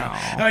life. You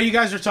know. Oh, you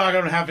guys were talking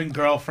about having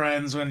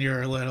girlfriends when you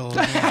were little.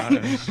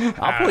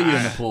 I'll put you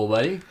in the pool,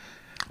 buddy.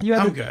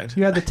 I'm good.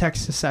 You had the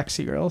Texas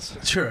sexy girls.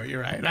 Sure,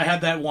 you're right. I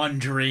had that one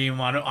dream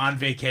on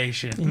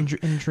vacation.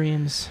 In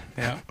dreams.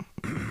 Yeah.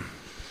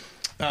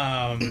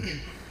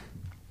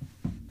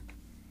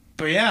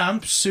 But yeah,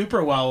 I'm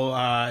super well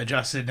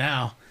adjusted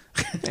now.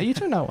 Yeah, you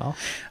turned out well.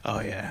 Oh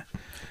yeah.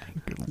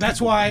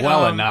 That's why.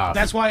 Enough.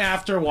 That's why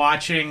after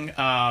watching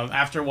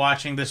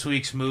this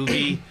week's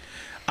movie,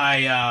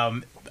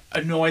 I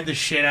annoyed the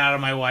shit out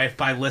of my wife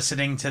by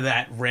listening to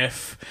that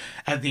riff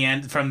at the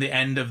end from the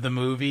end of the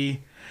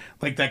movie.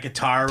 Like that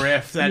guitar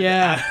riff,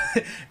 that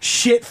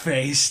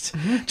shit-faced,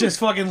 just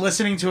fucking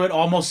listening to it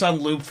almost on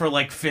loop for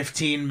like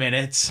 15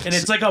 minutes, and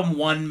it's like a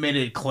 1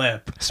 minute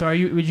clip. So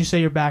would you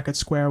say you're back at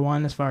square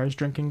one as far as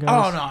drinking goes?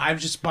 Oh no, I'm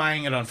just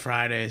buying it on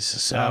Fridays.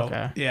 So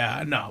okay.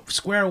 Yeah, no,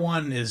 square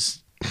one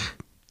is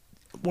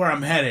where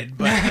I'm headed,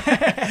 but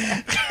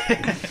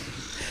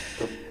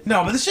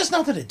no, but there's just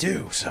nothing to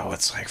do, so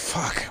it's like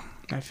fuck.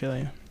 I feel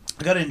you.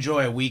 I gotta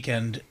enjoy a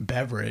weekend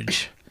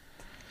beverage.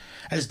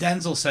 As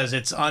Denzel says,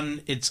 it's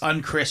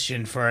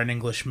unchristian for an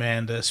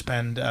Englishman to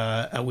spend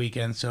a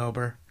weekend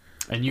sober.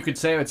 And you could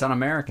say it's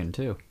un-American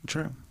too.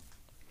 True.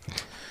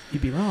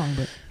 You'd be wrong,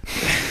 but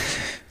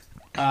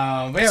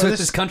yeah, that's what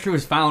this country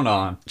was found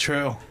on.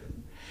 True.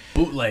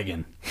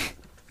 Bootlegging.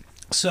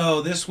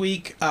 So this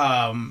week,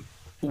 Gabe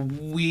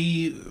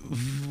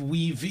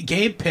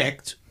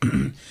picked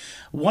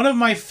one of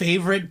my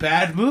favorite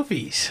bad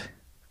movies.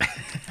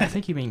 I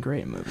think you mean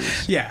great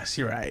movies. Yes,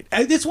 you're right.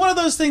 It's one of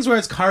those things where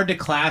it's hard to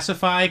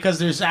classify because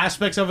there's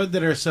aspects of it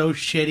that are so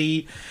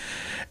shitty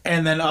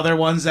and then other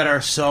ones that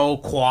are so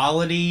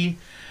quality,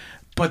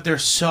 but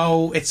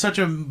it's such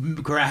a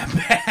grab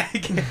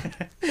bag.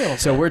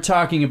 So we're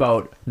talking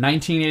about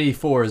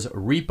 1984's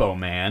Repo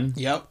Man.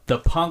 Yep. The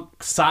punk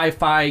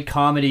sci-fi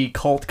comedy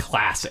cult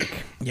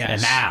classic. Yes.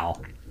 And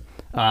now,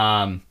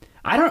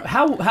 I don't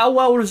how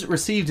well was it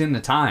received in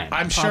the time?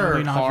 I'm Probably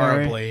sure not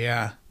horribly,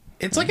 yeah.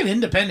 It's like an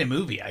independent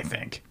movie, I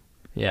think.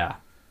 Yeah.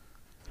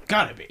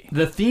 Gotta be.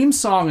 The theme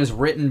song is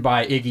written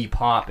by Iggy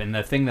Pop, and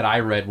the thing that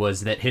I read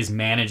was that his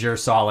manager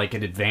saw like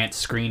an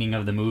advanced screening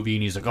of the movie,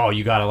 and he's like, "Oh,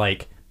 you gotta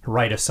like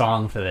write a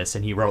song for this,"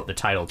 and he wrote the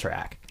title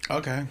track.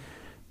 Okay.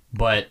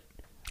 But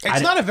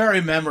it's not a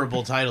very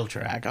memorable title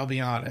track, I'll be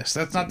honest.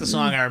 That's not the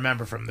song I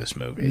remember from this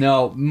movie.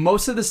 No,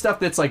 most of the stuff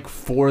that's like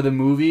for the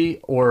movie,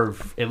 or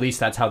at least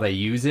that's how they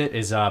use it,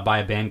 is by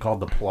a band called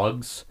The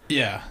Plugs.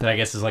 Yeah. That I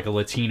guess is like a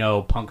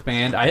Latino punk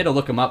band. I had to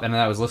look them up, and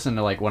then I was listening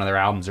to like one of their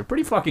albums. They're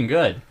pretty fucking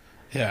good.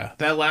 Yeah,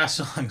 that last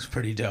song's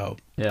pretty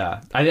dope.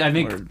 Yeah,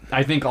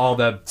 I think all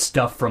the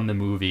stuff from the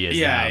movie is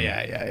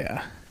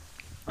Yeah.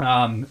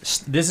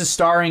 This is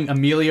starring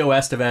Emilio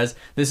Estevez.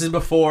 This is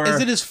before. Is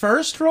it his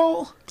first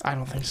role? I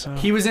don't think so.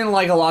 He was in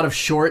like a lot of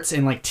shorts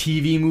and like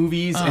TV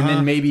movies, and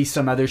then maybe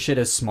some other shit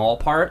as small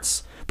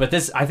parts. But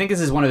I think this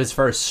is one of his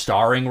first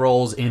starring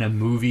roles in a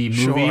movie.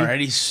 Sure,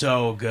 and he's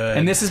so good.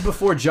 And this is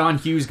before John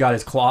Hughes got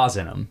his claws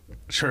in him.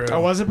 True.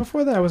 Oh, was it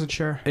before that? I wasn't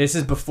sure. This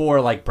is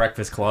before like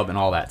Breakfast Club and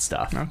all that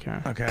stuff. Okay.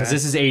 Because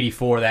this is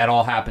 84. That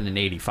all happened in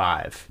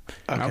 85.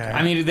 Okay.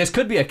 I mean, this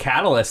could be a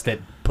catalyst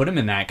that put him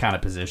in that kind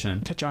of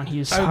position. John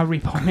Hughes saw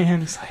Repo Man.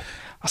 He's like,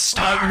 a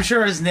star. I'm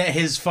sure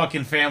his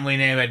fucking family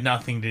name had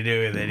nothing to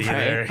do with it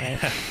either.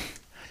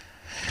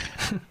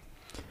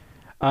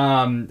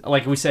 Right.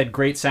 Like we said,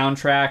 great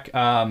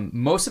soundtrack.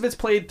 Most of it's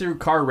played through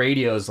car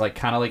radios, like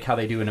kind of like how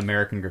they do in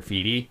American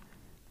Graffiti.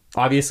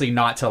 Obviously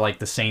not to like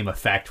the same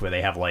effect where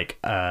they have like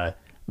a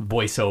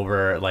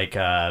voiceover, like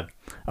a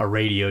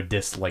radio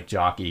disc like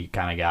jockey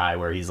kind of guy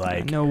where he's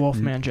like no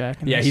Wolfman Jack.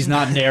 Yeah, he's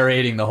not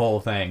narrating the whole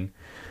thing.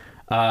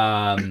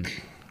 And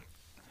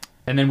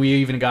then we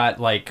even got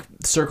like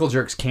Circle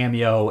Jerk's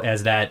cameo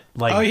as that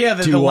like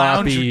the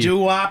lounge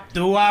doo-wop.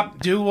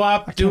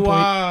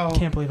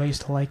 Can't believe I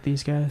used to like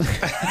these guys.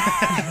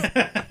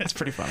 It's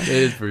pretty funny. It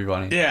is pretty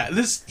funny. Yeah,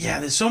 there's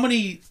so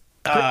many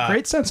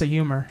great sense of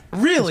humor.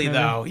 Really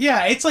though.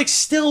 Yeah, it's like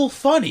still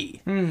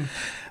funny.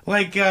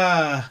 Like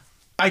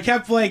I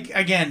kept like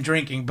again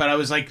drinking, but I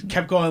was like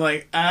kept going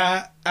like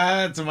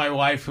to my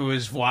wife who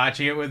was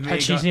watching it with me.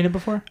 Had she seen it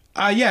before?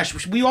 Yeah,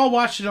 we all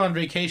watched it on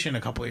vacation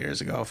a couple of years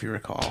ago, if you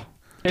recall.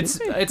 It's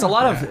a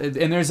lot of,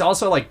 and there's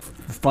also like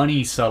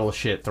funny subtle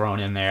shit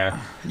thrown in there.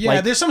 Yeah,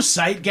 like, there's some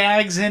sight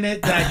gags in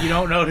it that you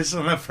don't notice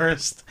on the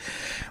first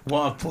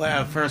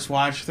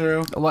watch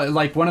through.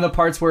 Like one of the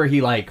parts where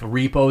he like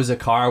repos a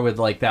car with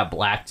like that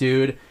black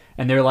dude.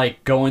 And they're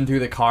like going through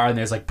the car, and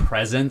there's like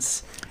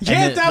presents.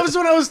 Yeah, that was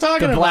what I was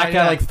talking about. The black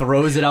guy like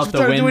throws it out the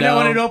window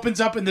when it opens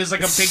up, and there's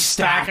like a big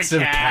stack of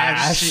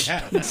cash.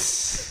 Yeah.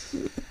 Just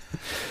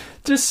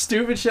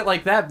stupid shit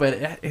like that.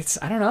 But it's,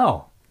 I don't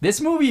know.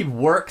 This movie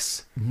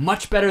works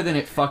much better than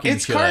it fucking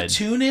should. It's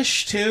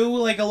cartoonish too.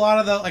 Like a lot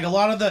of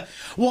the.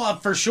 Well,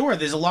 for sure,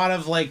 there's a lot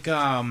of like.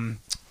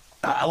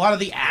 A lot of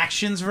the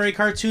action's very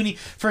cartoony.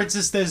 For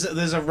instance,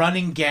 there's a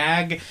running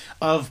gag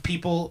of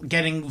people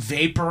getting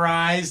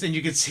vaporized, and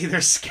you can see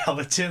their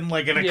skeleton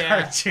like in a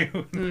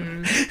cartoon.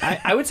 Mm.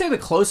 I would say the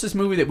closest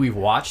movie that we've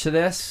watched to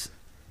this,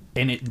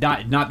 and it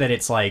not that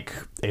it's like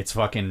it's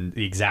fucking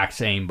the exact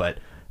same, but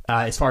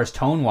as far as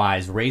tone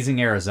wise, Raising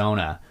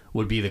Arizona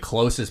would be the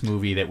closest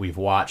movie that we've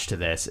watched to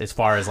this, as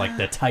far as like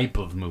the type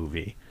of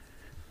movie.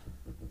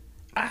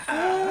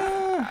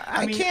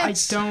 I mean, I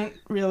don't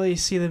really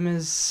see them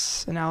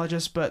as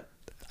analogous, but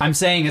I'm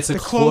saying it's the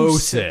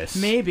closest.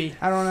 Maybe.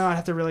 I don't know. I'd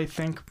have to really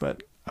think,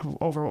 but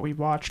over what we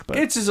watched. But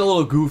it's just a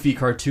little goofy,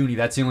 cartoony.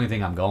 That's the only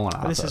thing I'm going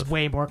off. This is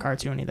way more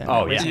cartoony than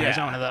Raising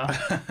Arizona,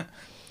 though.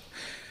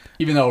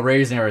 Even though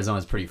Raising Arizona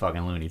is pretty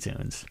fucking Looney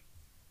Tunes.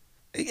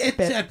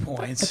 At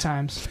points. At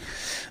times.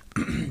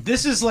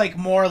 This is like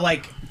more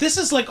like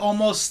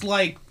almost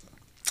like.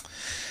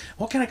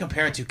 What can I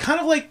compare it to? Kind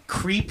of like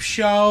Creep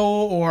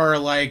Show or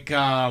like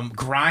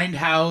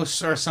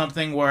Grindhouse or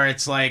something where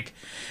it's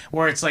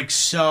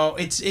so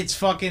it's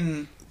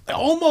fucking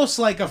almost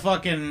like a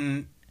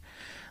fucking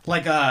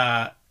like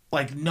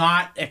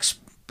not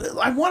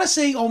I want to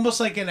say almost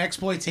like an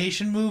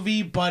exploitation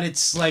movie, but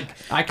it's like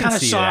kind of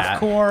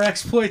softcore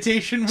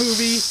exploitation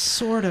movie.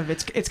 Sort of.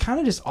 It's kind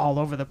of just all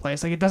over the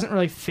place. Like it doesn't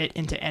really fit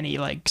into any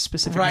like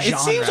specific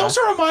genre. It also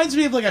reminds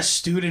me of like a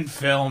student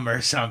film or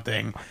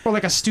something, or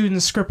like a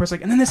student script where it's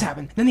like, and then this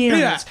happened, then the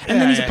aliens,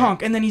 and then he's a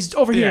punk, and then he's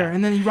over here,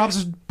 and then he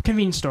robs a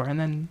convenience store, and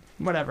then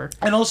whatever.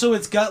 And also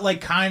it's got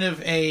like kind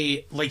of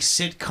a like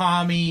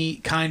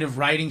sitcom-y kind of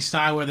writing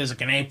style where there's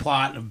like an A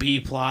plot and a B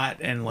plot,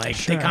 and like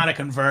they kind of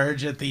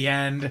converge at the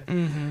end.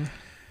 Mm-hmm.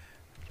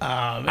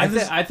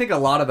 I think a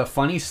lot of the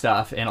funny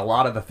stuff and a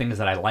lot of the things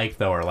that I like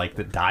though are like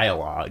the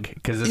dialogue,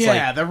 because it's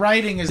like the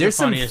writing is the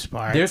funniest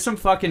part. There's some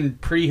fucking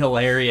pretty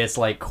hilarious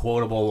like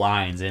quotable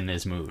lines in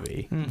this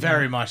movie. Mm-hmm.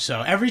 Very much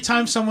so. Every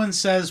time someone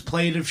says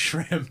plate of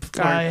shrimp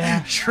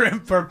or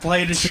shrimp or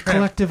plate of shrimp,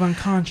 collective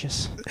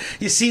unconscious.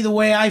 You see, the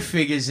way I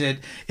figures it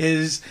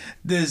is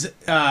there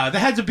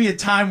had to be a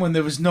time when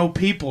there was no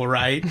people,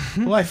 right?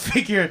 Well, I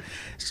figure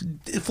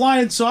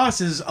flying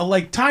saucers are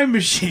like time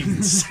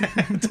machines.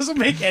 It doesn't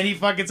make any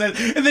fucking sense.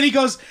 And then he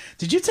goes,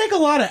 "Did you take a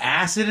lot of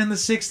acid in the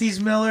 60s,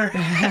 Miller?"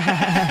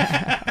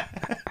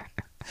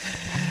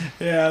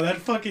 Yeah, that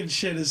fucking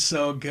shit is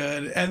so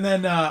good. And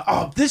then,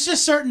 there's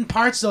just certain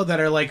parts, though, that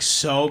are, like,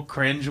 so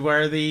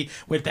cringeworthy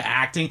with the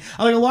acting.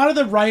 Like, a lot of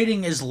the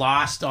writing is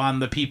lost on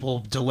the people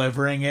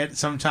delivering it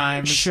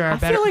sometimes. Sure,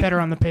 better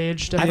on the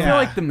page. I feel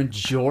like the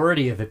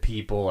majority of the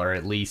people are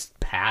at least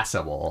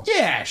passable.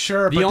 Yeah,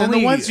 sure, but then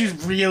the ones who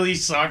really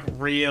suck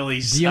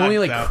really suck. The only,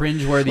 like, though.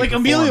 cringeworthy like,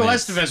 Emilio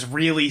Estevez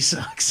really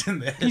sucks in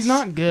this. He's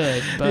not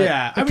good, but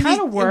yeah, it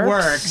kind of works. It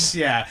works,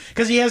 yeah.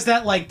 Because he has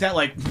that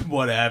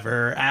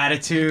whatever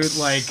attitude.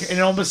 Like, and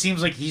it almost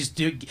seems like he's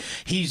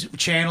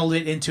channeled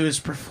it into his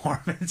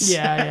performance.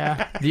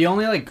 Yeah. The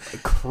only like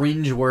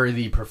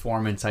cringeworthy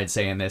performance I'd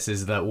say in this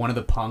is that one of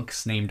the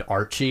punks named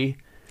Archie.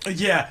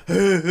 Yeah.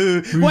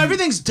 Well,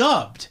 everything's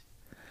dubbed.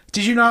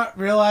 Did you not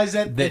realize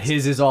that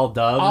his is all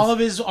dubbed? All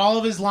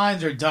of his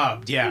lines are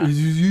dubbed. Yeah.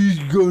 He's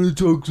gonna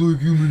talk like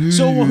human.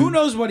 So who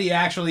knows what he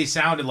actually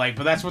sounded like?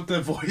 But that's what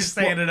the voice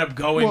they ended up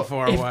going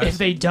for was. If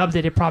they dubbed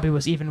it, it probably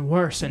was even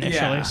worse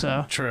initially. Yeah,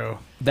 so true.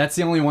 That's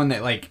the only one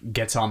that like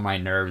gets on my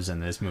nerves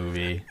in this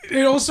movie.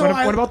 It also.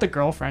 What about the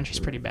girlfriend? She's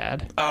pretty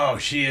bad. Oh,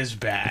 she is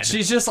bad.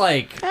 She's just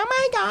like, oh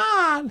my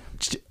god.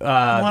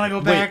 Want to go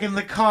back in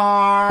the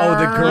car? Oh,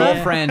 the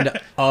girlfriend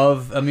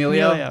of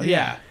Emilio.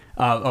 Yeah.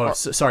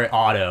 Sorry,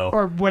 Otto.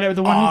 Or whatever,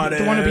 the one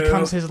who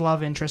becomes his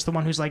love interest, the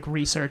one who's like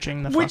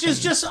researching the Which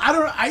is just,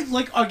 I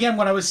like, again,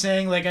 what I was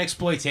saying, like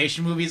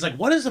exploitation movies, like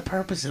what is the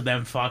purpose of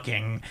them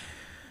fucking...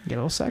 Get a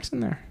little sex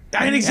in there.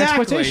 I mean,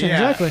 exactly. Exploitation,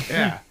 exactly.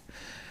 Yeah.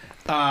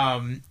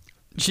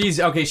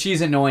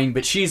 She's annoying,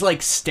 but she's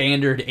like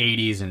standard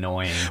 80s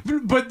annoying.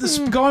 But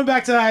going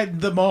back to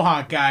the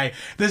Mohawk guy,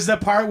 there's the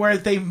part where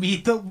they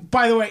meet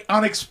by the way,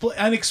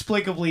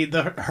 inexplicably,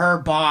 her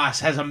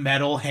boss has a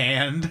metal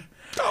hand.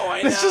 Oh,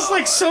 I know. It's just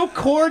like so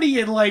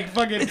corny and like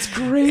fucking. It's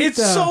great. It's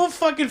so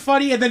fucking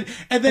funny, and then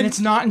it's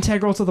not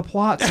integral to the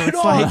plot. So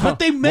it's but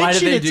they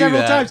mention it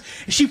several times.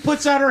 She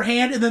puts out her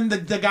hand, and then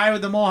the guy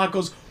with the mohawk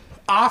goes,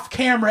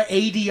 off-camera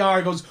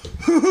ADR goes,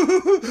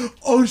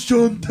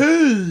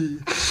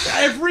 Enchanté.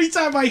 Every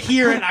time I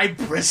hear it, I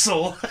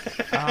bristle.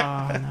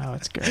 Oh no,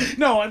 it's great.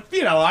 No, I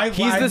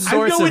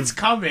know it's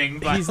coming.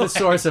 But He's the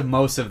source of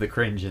most of the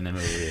cringe in the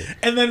movie.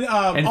 And then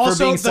and also for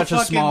being the such a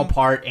fucking, small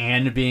part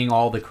and being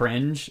all the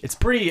cringe, it's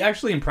pretty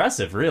actually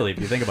impressive, really, if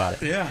you think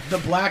about it. Yeah, the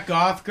black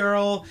goth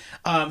girl,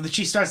 that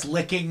she starts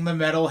licking the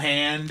metal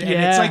hand, and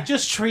it's like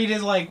just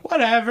treated like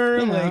whatever.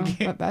 You know,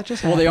 like that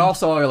just Well, they happened.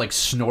 also are like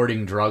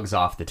snorting drugs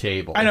off the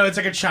table. I know it's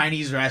like a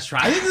Chinese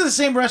restaurant. I think it's the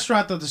same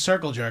restaurant that the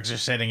Circle Jerks are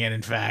sitting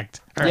in fact.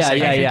 Or Yeah,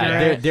 sitting yeah, in.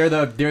 yeah.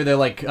 They're the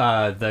like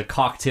the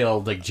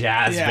cocktail like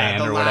jazz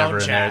band the or whatever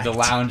lounge in there. act. The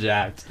lounge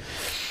act.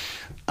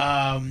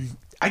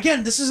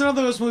 Again, this is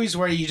another of those movies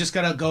where you just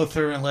gotta go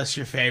through and list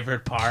your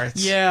favorite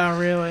parts. Yeah,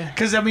 really.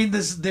 Because I mean,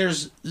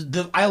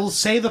 I will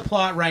say the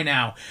plot right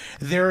now.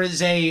 There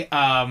is an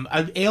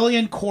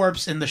alien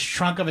corpse in the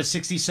trunk of a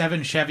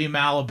 '67 Chevy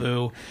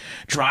Malibu,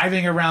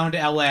 driving around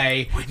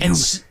L.A.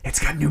 It's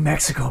got New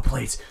Mexico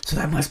plates, so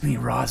that must mean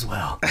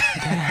Roswell.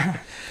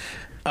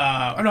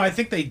 No, I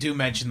think they do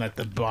mention that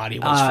the body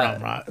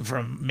was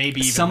from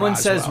maybe even Someone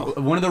Roswell.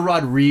 says one of the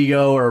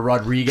Rodrigo or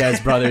Rodriguez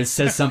brothers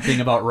says something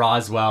about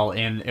Roswell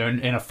in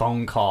a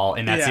phone call,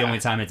 and that's the only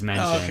time it's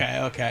mentioned.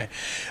 Okay.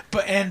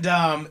 But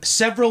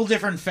several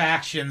different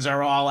factions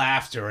are all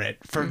after it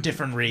for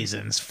different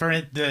reasons.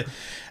 For the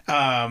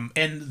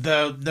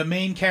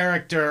main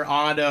character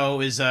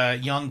Otto is a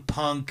young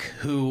punk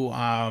who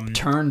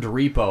turned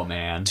repo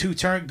man.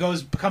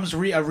 Becomes a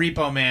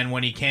repo man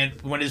when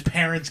his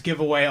parents give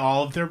away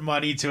all of their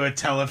money to a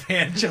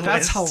televangelist.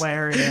 That's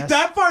hilarious.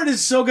 That part is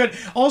so good.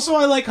 Also,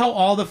 I like how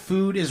all the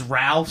food is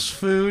Ralph's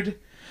food.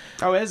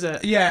 Oh, is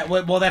it? Yeah.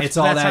 Well, that's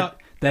all how,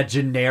 that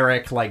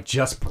generic, like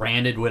just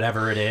branded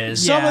whatever it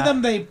is. Some of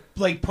them they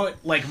like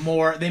put like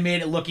more. They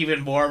made it look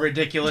even more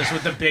ridiculous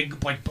with the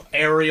big like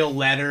Arial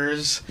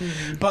letters.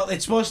 Mm-hmm. But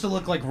it's supposed to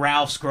look like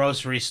Ralph's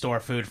grocery store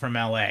food from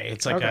L.A.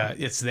 It's like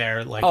it's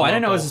their like. Oh, I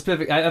didn't know it was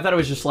specific. I thought it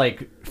was just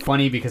like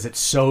funny because it's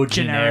so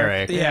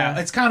generic. Yeah,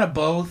 it's kind of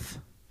both.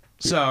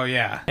 So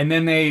yeah. And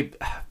then they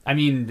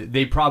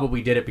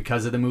probably did it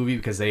because of the movie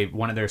because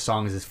one of their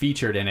songs is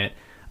featured in it.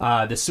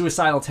 The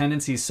Suicidal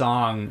Tendencies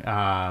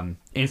song,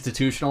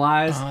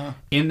 Institutionalized,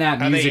 in that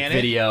music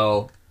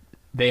video,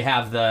 they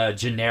have the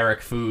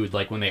generic food,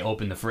 like when they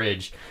open the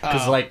fridge.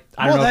 Because,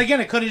 I don't know. Again,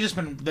 it could have just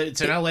been,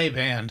 it's an LA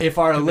band. If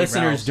our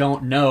listeners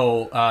don't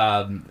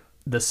know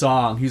the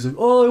song, he's like,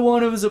 all I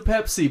wanted was a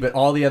Pepsi, but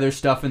all the other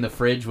stuff in the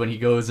fridge when he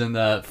goes in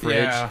the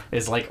fridge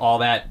is like all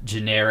that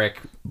generic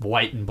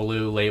white and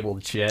blue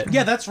labeled shit.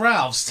 Yeah, that's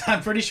Ralph's.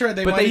 I'm pretty sure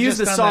But they use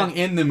the song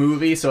in the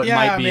movie, so it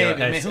might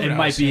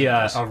be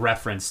a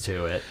reference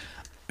to it.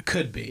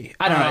 Could be.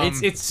 I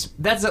don't know.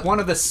 That's one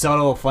of the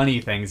subtle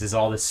funny things is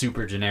all the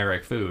super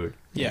generic food.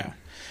 Yeah.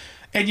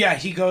 And yeah,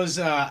 he goes,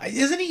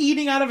 isn't he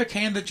eating out of a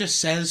can that just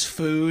says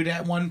food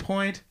at one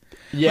point?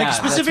 Yeah, like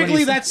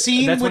specifically that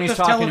scene with the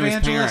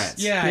televangelist.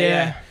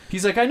 Yeah.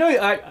 He's like,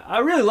 I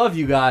really love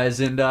you guys,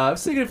 and I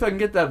was thinking if I can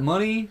get that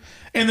money.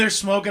 And they're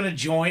smoking a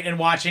joint and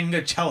watching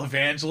the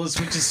televangelist,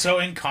 which is so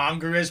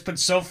incongruous but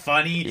so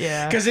funny.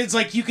 Yeah. Because it's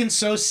like you can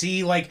so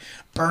see like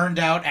burned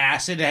out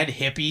acid head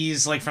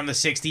hippies like from the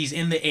 60s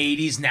in the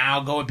 80s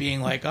now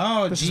being like,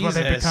 oh, this Jesus. is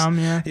what they become,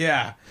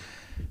 Yeah.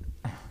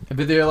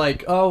 But they're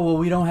like, oh, well,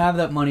 we don't have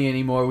that money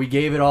anymore. We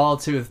gave it all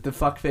to the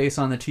fuckface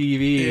on the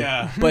TV.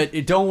 Yeah. But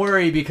don't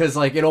worry because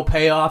like it'll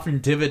pay off in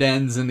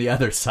dividends in the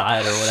other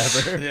side or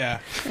whatever. Yeah.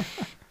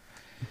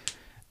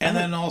 And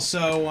then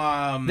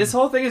also this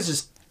whole thing is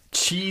just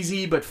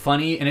cheesy but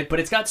funny, but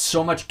it's got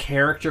so much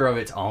character of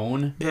its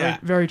own. Very,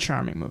 very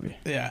charming movie.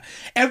 Yeah.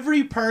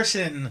 Every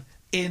person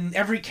in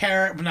every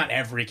character, not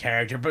every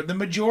character, but the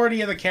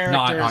majority of the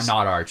characters.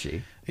 Not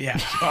Archie. Yeah.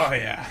 Oh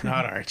yeah,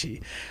 not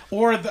Archie,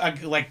 or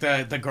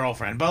the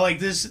girlfriend. But like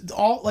this,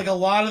 a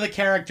lot of the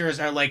characters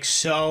are like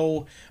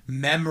so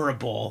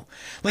memorable.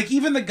 Like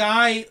even the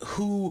guy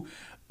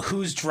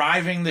who's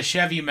driving the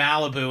Chevy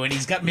Malibu, and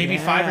he's got maybe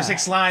 5 or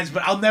 6 lines,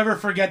 but I'll never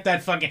forget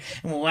that fucking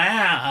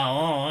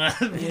wow,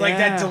 like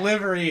that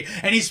delivery.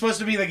 And he's supposed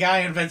to be the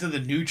guy who invented the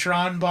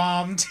neutron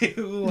bomb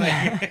too.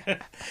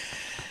 Like.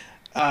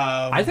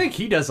 I think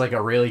he does like a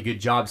really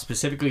good job,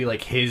 specifically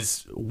like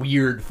his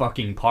weird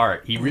fucking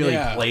part. He really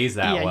plays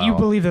that well. Yeah, you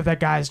believe that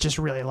guy's just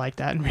really like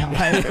that in real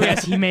life.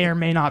 Yes, he may or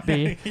may not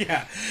be.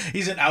 Yeah,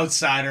 he's an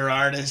outsider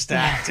artist,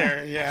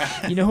 actor.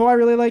 Yeah. You know who I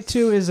really like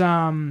too is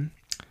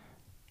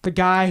the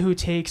guy who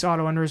takes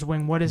Otto under his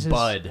wing. What is his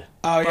Bud?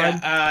 Oh Bud?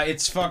 yeah,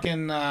 it's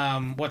fucking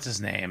what's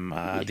his name?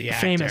 The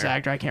actor. Famous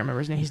actor. I can't remember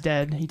his name. He's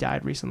dead. He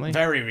died recently.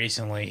 Very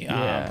recently.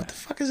 Yeah. What the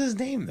fuck is his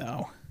name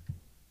though?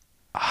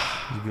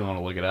 You want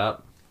to look it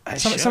up?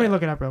 Somebody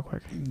look it up real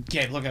quick.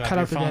 Yeah, look it up. Cut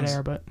out the dead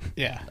air, but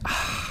yeah.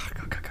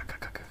 Go.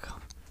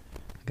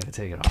 Gotta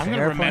take it off. I'm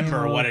gonna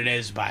remember what it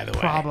is, by the way.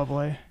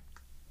 Probably.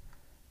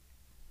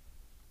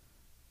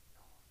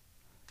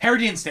 Harry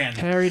Dean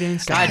Stanton. Harry Dean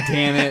Stanton. God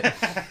damn it.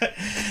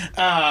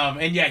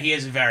 And yeah, he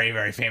is a very,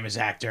 very famous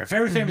actor.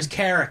 Very famous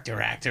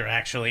character actor,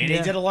 actually. And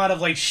he did a lot of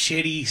like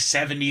shitty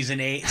 70s and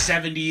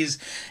 70s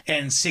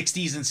and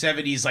 60s and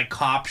 70s like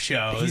cop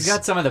shows. He's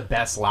got some of the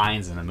best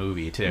lines in the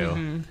movie,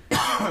 too.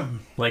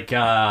 Like,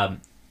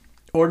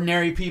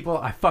 ordinary people,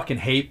 I fucking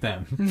hate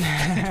them.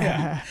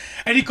 Yeah.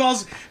 And he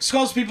calls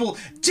people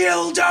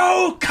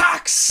dildo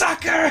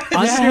cocksucker.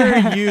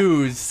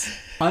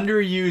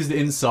 Underused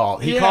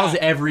insult. He calls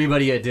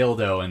everybody a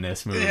dildo in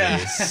this movie.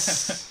 Yeah.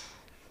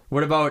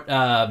 What about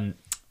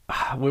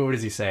what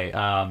does he say?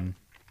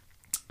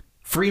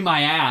 Free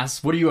my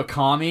ass. What are you, a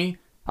commie?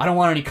 I don't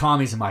want any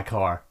commies in my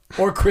car.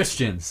 Or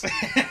Christians.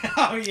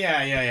 Oh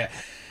yeah.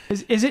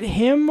 Is it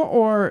him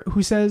or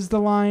who says the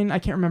line? I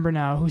can't remember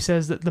now. Who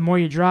says that the more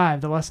you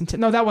drive, the less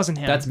No, that wasn't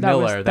him. That's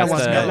Miller. That's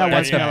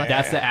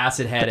the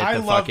acid head at I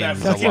the love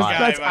fucking that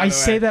lot. I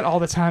say that all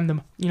the time.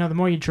 The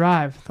more you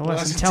drive, the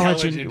less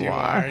intelligent you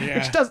are.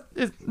 Yeah.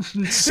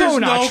 It's so There's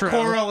not no true.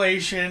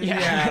 correlation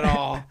at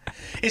all.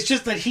 It's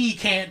just that he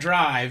can't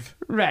drive.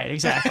 Right,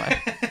 exactly.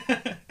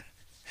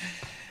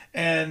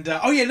 And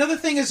another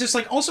thing is just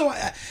like also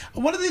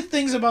one of the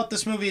things about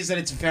this movie is that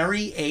it's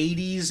very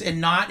 80s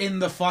and not in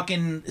the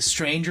fucking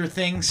Stranger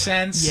Things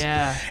sense.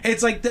 Yeah,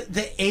 it's like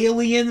the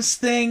aliens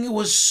thing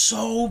was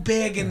so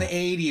big in the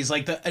 80s,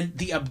 like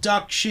the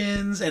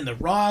abductions and the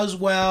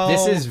Roswell.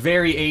 This is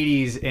very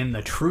 80s in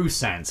the true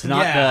sense,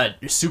 not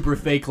the super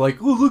fake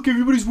like, oh look,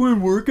 everybody's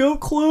wearing workout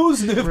clothes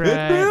and they have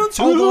headbands.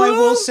 Although I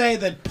will say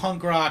that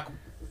punk rock,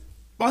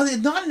 well,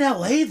 not in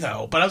LA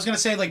though, but I was gonna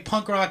say like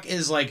punk rock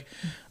is like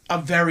a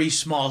very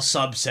small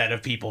subset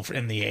of people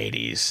in the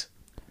 80s.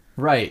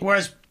 Right.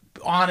 Whereas,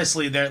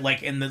 honestly, they're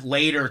like in the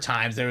later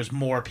times, there was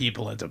more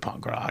people into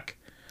punk rock.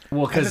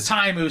 Well, at the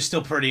time, it was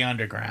still pretty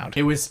underground.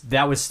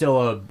 That was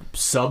still a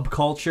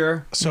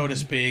subculture, so to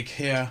speak.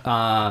 Yeah.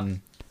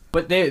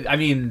 But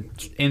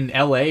in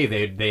LA,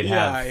 they'd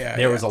have.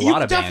 There was a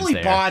lot of bands there. You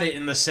definitely bought it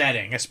in the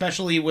setting,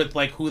 especially with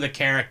like who the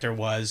character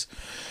was.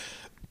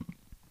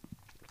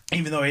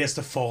 Even though he has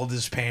to fold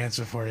his pants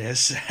before he has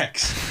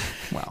sex.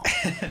 Wow.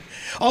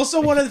 Also,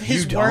 one of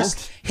his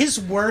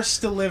worst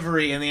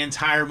delivery in the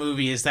entire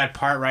movie is that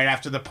part right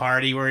after the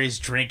party where he's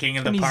drinking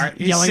in the part.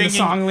 He's yelling the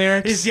song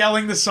lyrics. He's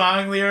yelling the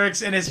song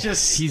lyrics, and it's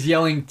just he's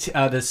yelling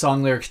the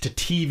song lyrics to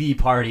 "TV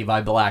Party"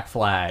 by Black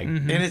Flag,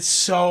 and it's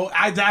so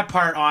that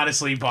part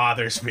honestly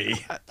bothers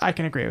me. I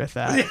can agree with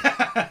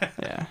that.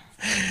 Yeah.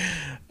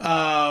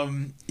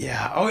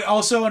 Oh,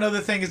 also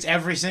another thing is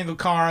every single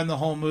car in the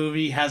whole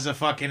movie has a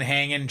fucking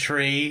hanging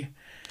tree.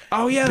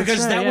 Oh yeah,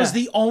 because that was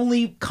the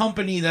only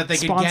company that they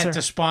could get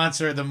to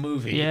sponsor the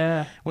movie.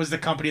 Yeah, was the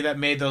company that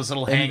made those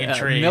little hanging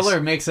trees. Miller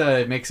makes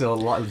a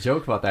lot of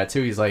joke about that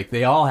too. He's like,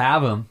 they all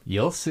have them.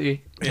 You'll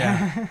see.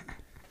 Yeah.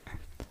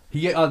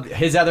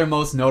 His other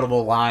most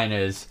notable line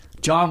is,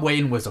 John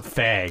Wayne was a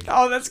fag.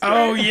 Oh, that's great.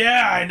 Oh,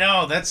 yeah, I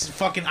know. That's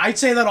fucking... I'd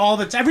say that all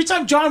the time. Every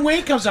time John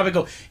Wayne comes up, I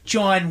go,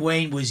 John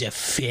Wayne was a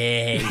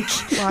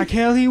fag. Like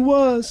hell he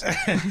was.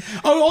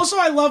 Also,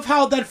 I love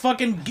how that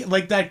fucking...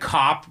 Like, that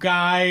cop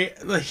guy,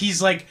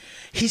 he's like...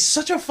 He's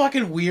such a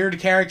fucking weird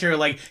character.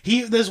 Like,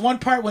 there's one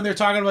part when they're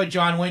talking about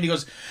John Wayne, he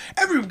goes,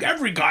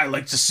 every guy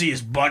likes to see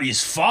his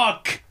buddies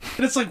fuck.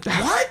 And it's like,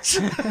 what?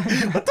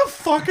 What the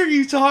fuck are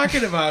you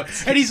talking about?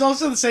 And he's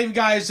also the same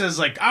guy who says,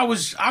 like, I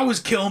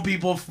was killing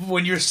people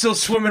when you're still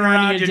swimming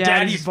around your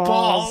daddy's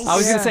balls. I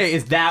was going to say,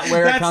 is that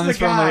where it comes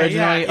from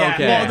originally? Yeah.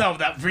 Okay. Well, no,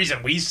 the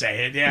reason we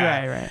say it,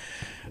 yeah.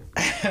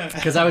 Right.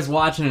 Because I was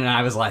watching it and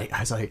I was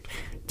like,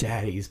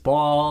 daddy's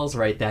balls,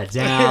 write that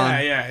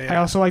down. Yeah. I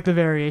also like the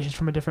variations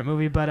from a different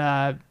movie, but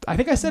I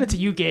think I said it to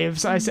you, Gabe.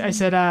 So I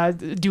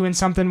said doing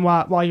something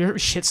while your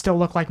shit still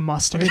look like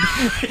mustard.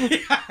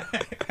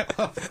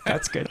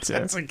 That's good too.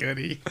 That's a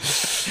goodie.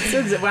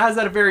 How's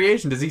that a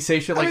variation? Does he say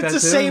shit like that too?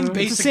 It's the same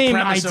basic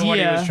premise of what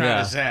he was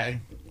trying to say.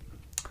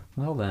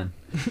 Well then,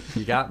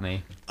 you got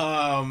me.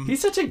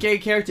 He's such a gay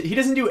character. He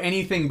doesn't do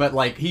anything but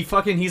like he's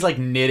like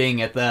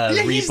knitting at the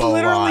repo he's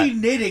literally lot.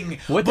 knitting.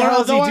 What the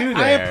hell does he do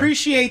there? I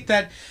appreciate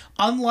that.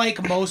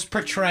 Unlike most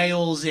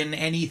portrayals in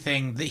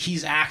anything, that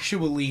he's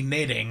actually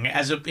knitting,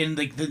 in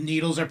like the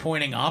needles are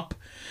pointing up.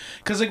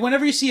 Because like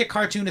whenever you see a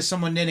cartoon of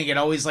someone knitting, it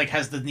always like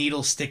has the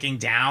needle sticking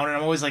down, and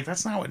I'm always like,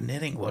 that's not what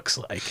knitting looks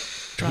like.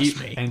 Trust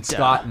me. And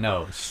Scott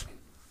knows.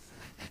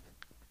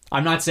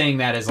 I'm not saying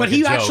that as like but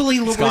he a joke.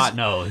 Actually Scott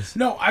knows.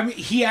 No, I mean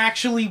he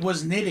actually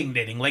was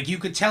knitting. Like you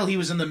could tell he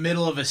was in the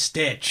middle of a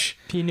stitch.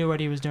 He knew what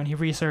he was doing. He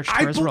researched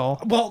for his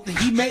role. Well,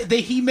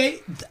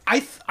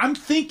 I'm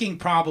thinking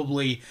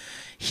probably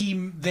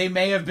they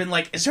may have been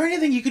like, is there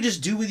anything you could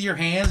just do with your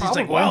hands?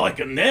 Probably. He's like, well, I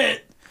can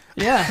knit.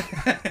 Yeah.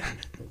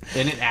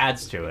 And it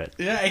adds to it.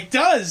 Yeah, it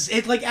does.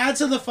 It like adds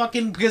to the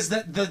fucking because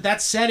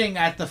that setting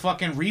at the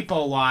fucking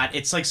repo lot.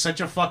 It's like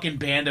such a fucking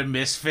band of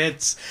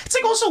misfits. It's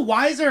like also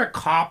why is there a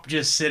cop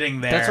just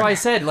sitting there? That's why I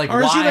said like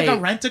or why is he like a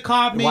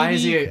rent-a-cop? Maybe why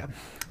is he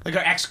like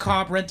an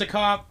ex-cop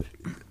rent-a-cop?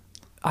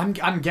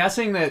 I'm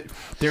guessing that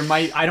there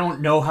might, I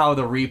don't know how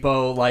the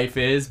repo life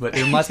is, but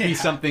there must be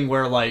something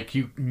where like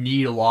you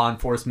need a law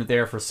enforcement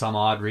there for some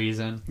odd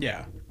reason.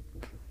 Yeah.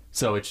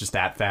 So it's just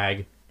that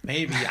fag.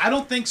 Maybe. I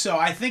don't think so.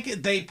 I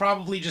think they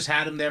probably just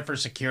had him there for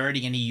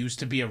security and he used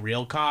to be a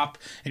real cop.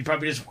 And he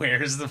probably just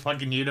wears the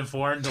fucking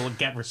uniform to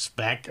get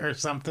respect or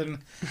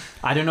something.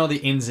 I don't know the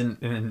ins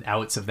and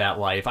outs of that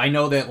life. I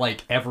know that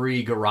like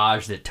every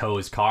garage that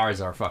tows cars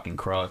are fucking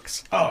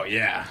crooks. Oh,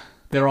 yeah.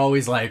 They're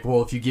always like,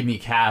 well, if you give me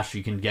cash,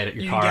 you can get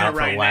your car out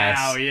right for less.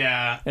 now,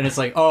 yeah. And it's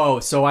like, oh,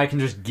 so I can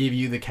just give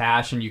you the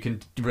cash and you can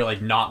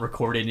like not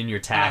record it in your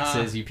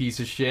taxes, you piece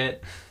of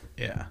shit.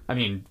 Yeah. I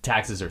mean,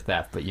 taxes are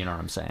theft, but you know what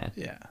I'm saying.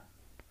 Yeah.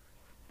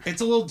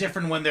 It's a little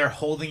different when they're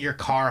holding your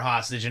car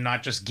hostage and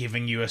not just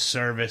giving you a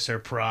service or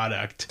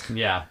product.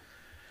 Yeah.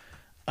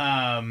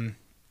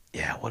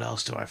 Yeah, what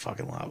else do I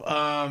fucking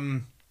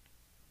love?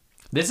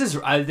 This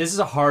is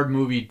a hard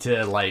movie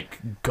to like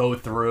go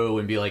through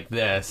and be like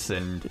this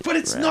and. But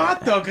it's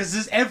not though,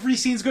 because every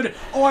scene's good.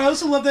 Oh, I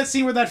also love that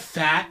scene where that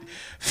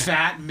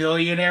fat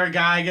millionaire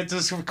guy gets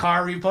his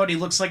car repoed. He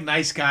looks like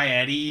Nice Guy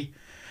Eddie.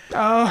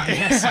 Oh,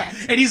 yes.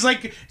 And he's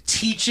like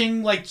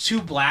teaching like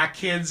two black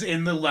kids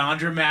in the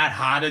laundromat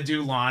how to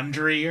do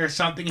laundry or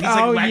something. He's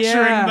like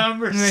lecturing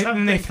them or something.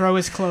 And they throw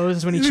his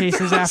clothes when he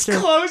chases after.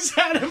 Clothes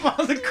at him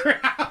on the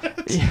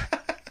ground. Yeah.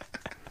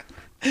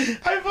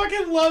 I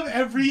fucking love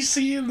every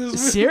scene in this movie.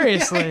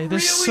 Seriously,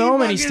 there's so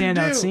many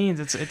standout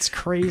scenes. It's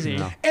crazy.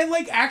 No. And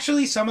like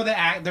actually, some of the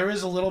there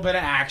is a little bit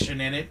of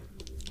action in it.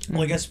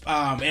 Like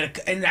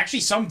and actually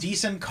some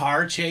decent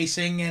car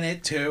chasing in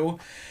it too.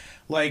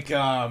 Like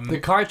the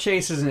car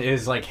chase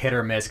is like hit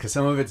or miss because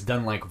some of it's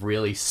done like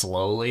really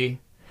slowly.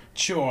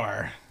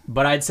 Sure.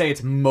 But I'd say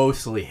it's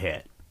mostly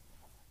hit.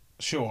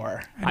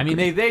 Sure. I mean,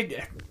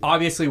 they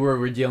obviously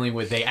we're dealing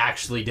with, they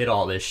actually did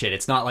all this shit.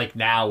 It's not like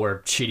now where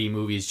shitty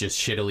movies just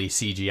shittily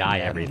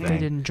CGI everything. They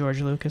didn't George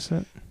Lucas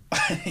it.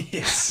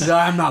 Yes. No,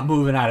 I'm not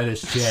moving out of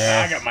this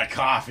chair. I got my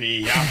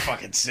coffee. I'm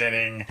fucking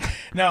sitting.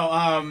 No,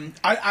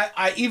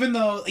 I even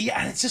though, yeah,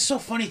 and it's just so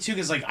funny too,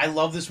 because like I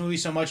love this movie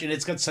so much, and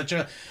it's got such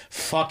a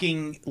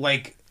fucking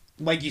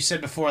like you said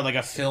before, like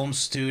a film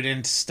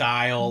student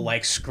style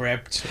like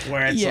script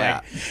where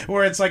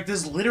it's like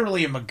there's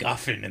literally a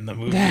MacGuffin in the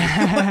movie.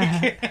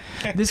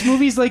 This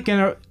movie's like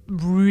gonna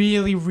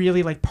really,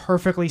 really like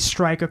perfectly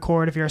strike a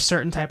chord if you're a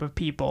certain type of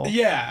people.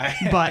 Yeah.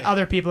 But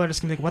other people are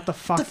just gonna be like, what the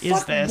fuck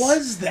is this?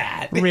 Was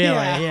that? Really?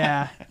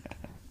 Yeah.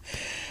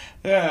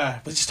 Yeah,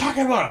 but just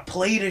talking about a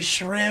plate of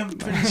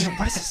shrimp. What is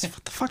this?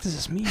 What the fuck does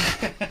this mean?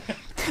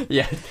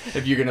 Yeah,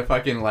 if you're gonna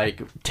fucking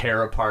like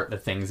tear apart the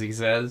things he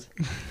says,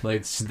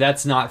 like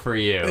that's not for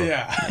you.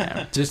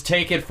 Yeah. Just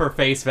take it for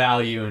face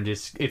value and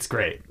it's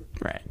great.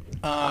 Right.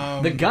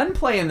 The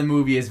gunplay in the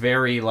movie is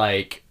very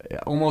like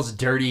almost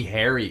Dirty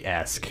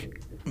Harry-esque.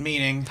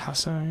 Meaning? How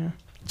so? Yeah.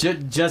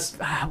 Just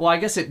well, I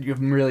guess it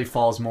really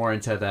falls more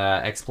into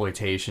the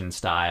exploitation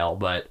style,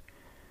 but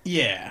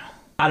yeah,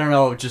 I don't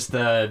know, just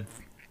the.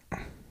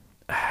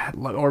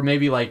 Or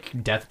maybe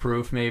like Death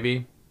Proof,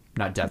 maybe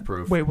not Death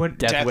Proof. Wait, what?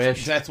 Death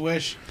Wish. Death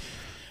Wish.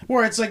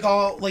 Where it's like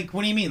all like,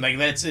 what do you mean? Like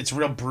it's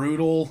real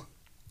brutal.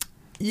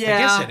 Yeah, I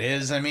guess it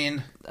is. I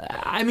mean,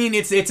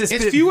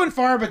 it's few and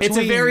far between. It's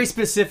a very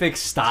specific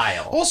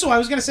style. Also, I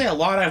was gonna say a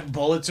lot of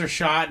bullets are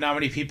shot. Not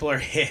many people are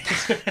hit.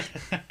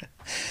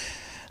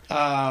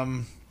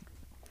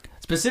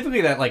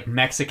 Specifically that like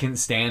Mexican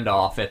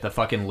standoff at the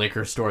fucking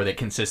liquor store that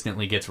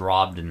consistently gets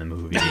robbed in the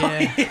movie.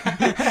 Yeah.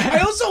 I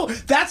also,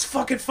 that's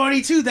fucking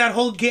funny too. That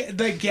whole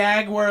the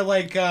gag where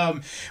like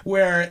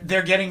where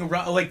they're getting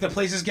like the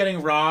place is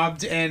getting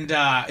robbed and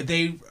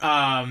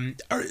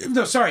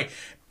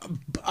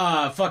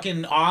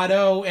fucking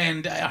Otto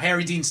and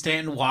Harry Dean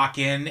Stanton walk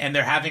in and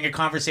they're having a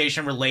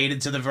conversation related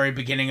to the very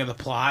beginning of the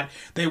plot.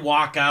 They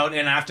walk out,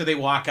 and after they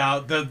walk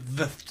out,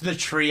 the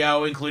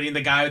trio, including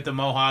the guy with the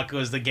mohawk who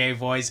is the gay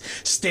voice,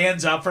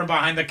 stands up from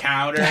behind the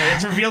counter. And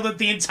it's revealed that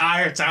the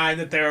entire time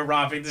that they were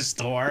robbing the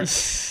store.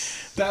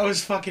 That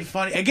was fucking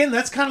funny. Again,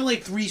 that's kind of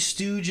like Three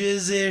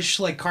Stooges-ish,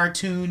 like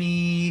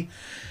cartoony,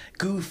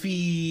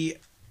 goofy.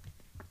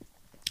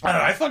 I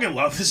don't know, I fucking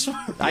love this movie.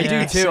 I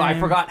do too. Same. I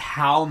forgot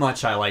how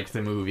much I liked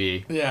the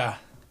movie. Yeah.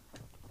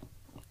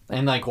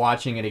 And like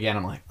watching it again,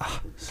 I'm like,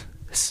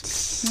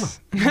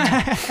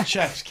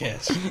 chef's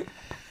kiss.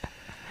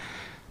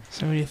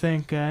 So what do you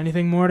think?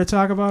 Anything more to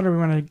talk about, or we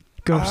want to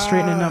go straight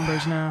into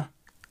numbers now?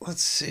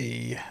 Let's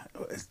see.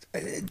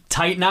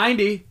 Tight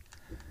 90.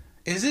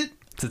 Is it?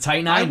 It's a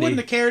tight 90. I wouldn't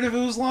have cared if it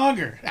was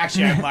longer.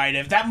 Actually, I might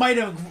have. That might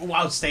have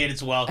outstayed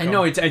its welcome. I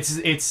know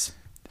it's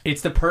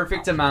the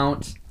perfect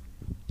amount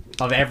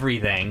of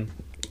everything.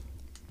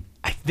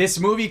 This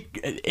movie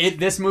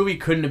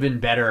couldn't have been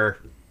better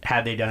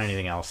had they done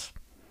anything else.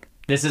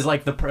 This is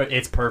like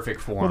it's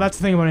perfect form. Well, that's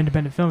the thing about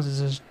independent films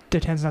is there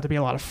tends not to be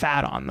a lot of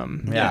fat on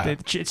them. Yeah.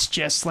 It's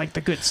just like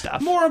the good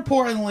stuff. More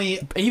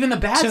importantly, even the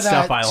bad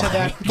stuff I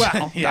like.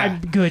 Well, yeah.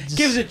 Good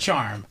gives it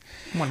charm.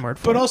 One word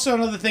for But it. also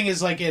another thing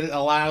is like it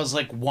allows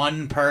like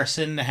one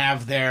person to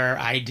have their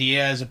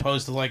idea as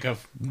opposed to like a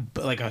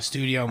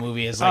studio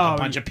movie is like a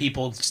bunch of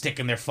people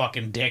sticking their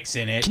fucking dicks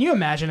in it. Can you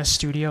imagine a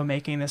studio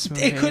making this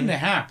movie? It couldn't have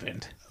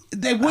happened.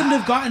 They wouldn't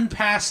have gotten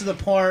past the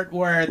part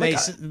where they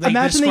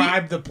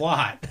described the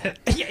plot.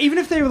 Yeah, even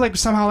if they were like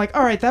somehow like,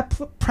 all right, that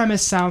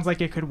premise sounds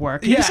like it could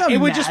work. Can you just it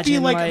would just be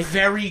imagine, like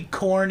very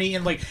corny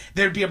and like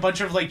there'd be a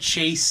bunch of like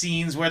chase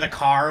scenes where the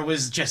car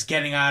was just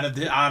getting out of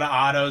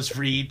Otto's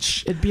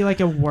reach. It'd be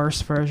like a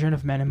worse version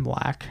of Men in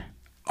Black.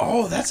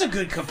 Oh, that's a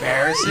good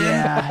comparison.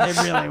 Yeah,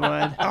 it really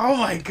would. Oh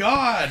my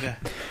god.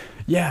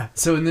 Yeah.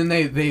 So and then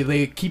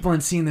they keep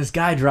on seeing this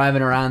guy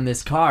driving around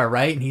this car,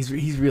 right? And he's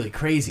really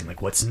crazy. I'm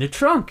like, what's in the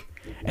trunk?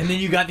 And then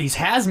you got these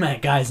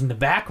hazmat guys in the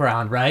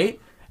background, right?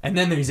 And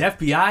then there's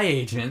FBI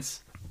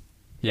agents.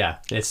 Yeah,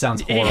 it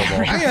sounds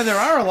horrible. Yeah, there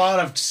are a lot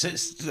of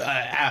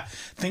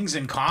things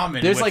in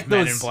common with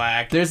Men in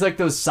Black. There's like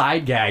those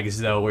side gags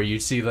though, where you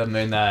see them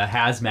in the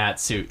hazmat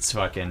suits.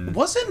 Fucking.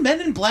 Wasn't Men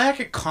in Black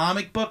a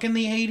comic book in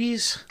the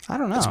 80s? I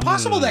don't know. It's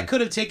possible that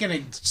could have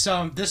taken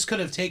This could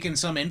have taken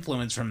some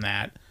influence from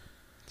that.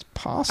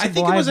 Possible. I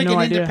think it was like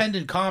an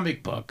independent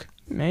comic book.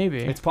 Maybe.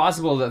 It's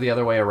possible that the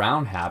other way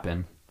around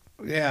happened.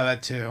 Yeah,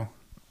 that too.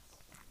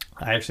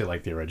 I actually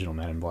like the original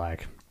Men in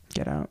Black.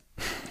 Get out.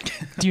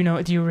 Do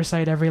you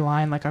recite every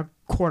line like a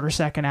quarter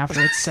second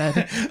after it's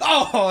said?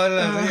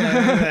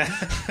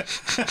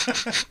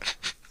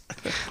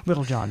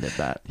 Little John did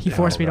that. He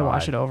forced me to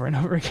watch it over and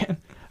over again.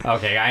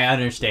 Okay, I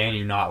understand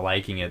you not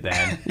liking it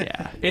then.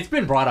 Yeah. It's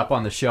been brought up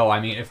on the show. I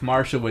mean, if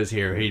Marshall was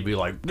here, he'd be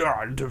like,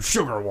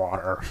 sugar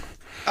water.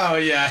 Oh,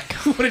 yeah.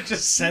 Would have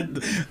just said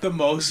the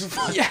most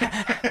fun.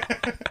 Yeah.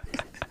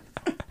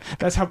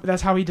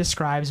 That's how he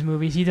describes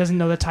movies. He doesn't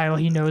know the title.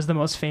 He knows the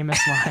most famous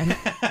line.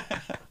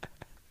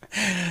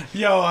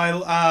 Yo,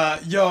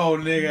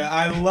 nigga,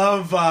 I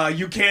love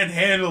You Can't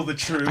Handle the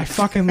Truth. I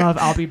fucking love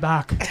I'll Be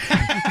Back.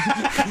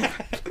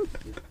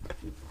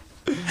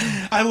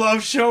 I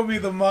love Show Me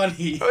the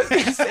Money. I was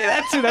going to say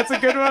that too. That's a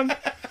good one.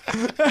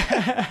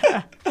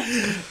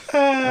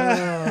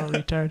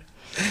 Retard.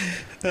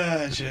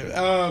 Shit.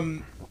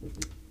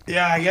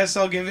 Yeah, I guess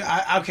I'll give you.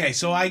 Okay,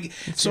 so I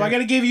got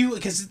to give you,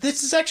 because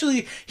this is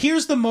actually,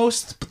 here's the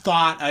most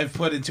thought I've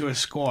put into a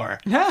score.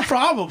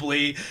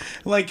 Probably,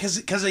 like,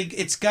 because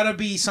it's got to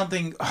be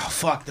something. Oh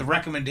fuck, the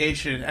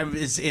recommendation. I mean,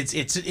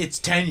 it's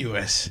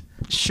tenuous.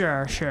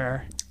 Sure.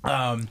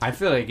 I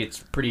feel like it's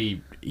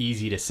pretty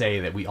easy to say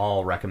that we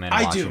all recommend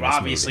watching this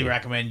obviously movie.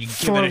 recommend you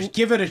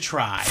give it a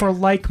try for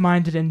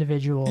like-minded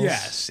individuals.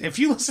 Yes, if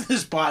you listen to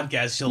this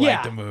podcast, you'll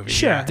like the movie.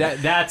 Sure, yeah.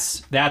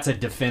 That's a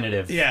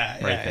definitive.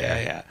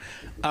 Yeah.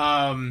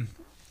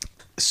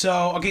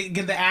 So okay,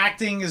 again, the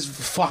acting is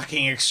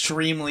fucking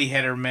extremely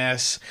hit or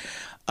miss.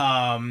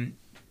 The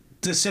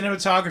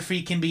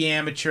cinematography can be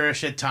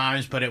amateurish at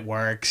times, but it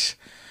works.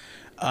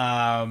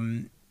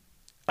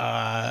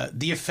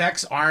 The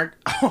effects aren't.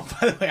 Oh,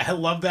 by the way, I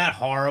love that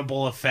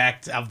horrible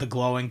effect of the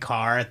glowing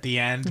car at the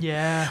end.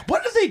 Yeah.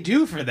 What did they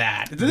do for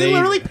that? Did they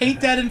literally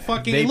paint that in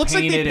fucking? It looks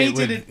like they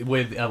painted it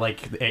with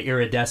like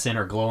iridescent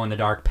or glow in the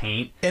dark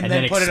paint, and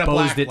then put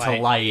exposed it to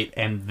light,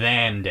 and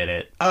then did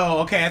it.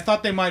 Oh, okay. I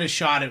thought they might have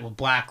shot it with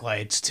black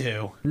lights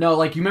too. No,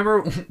 like you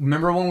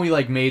remember when we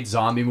like made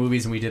zombie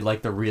movies and we did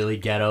like the really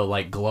ghetto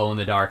like glow in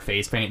the dark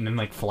face paint and then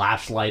like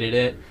flashlighted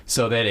it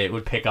so that it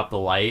would pick up the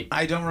light.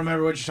 I don't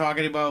remember what you're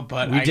talking about,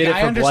 but we did it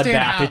for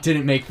Bloodbath. It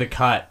didn't make the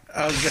cut.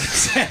 I was gonna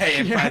say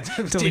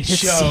it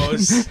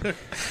shows.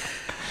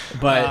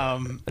 But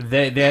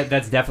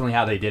that's definitely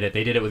how they did it.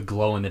 They did it with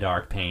glow in the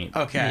dark paint.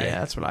 Okay, yeah,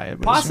 that's what I had.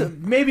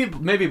 Maybe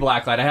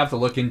blacklight. I have to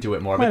look into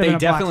it more. But they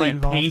definitely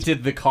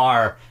painted the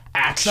car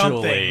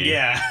actually. Something,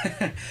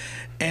 yeah.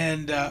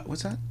 And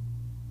what's that?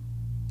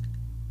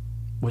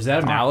 Was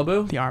that a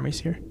Malibu? The Army's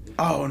here.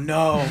 Oh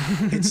no!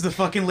 It's the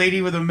fucking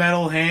lady with a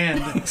metal hand.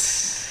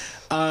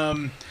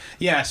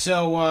 Yeah.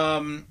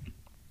 So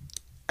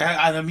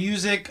the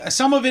music,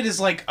 some of it is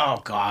like, oh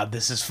god,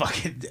 this is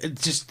fucking.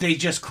 They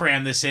just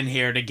crammed this in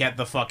here to get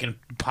the fucking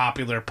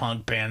popular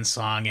punk band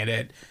song in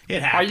it.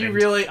 It happened.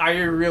 Are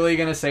you really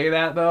gonna say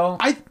that though?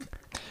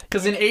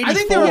 Because in '84, I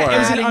think they were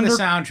padding the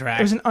soundtrack.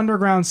 It was an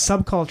underground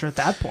subculture at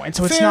that point,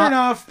 so it's fair not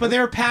enough. But they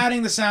were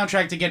padding the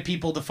soundtrack to get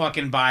people to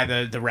fucking buy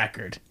the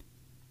record.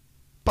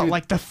 But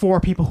like the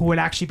 4 people who would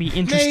actually be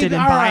interested in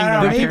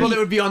buying the people that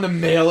would be on the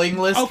mailing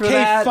list for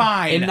that.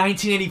 Fine. In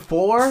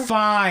 1984.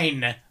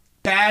 Fine.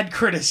 Bad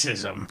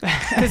criticism.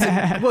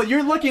 Well,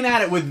 you're looking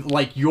at it with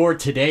like your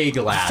today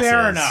glasses.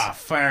 Fair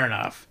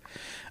enough.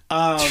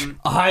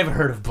 I've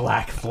heard of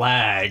Black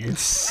Flag.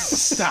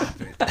 Stop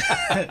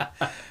it.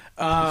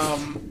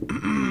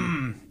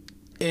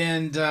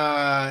 And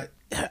I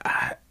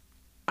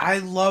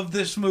love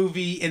this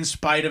movie in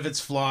spite of its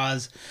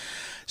flaws.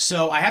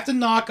 So I have to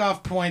knock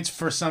off points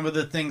for some of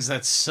the things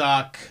that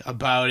suck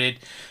about it,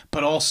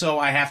 but also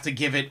I have to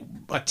give it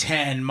a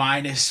 10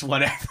 minus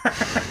whatever,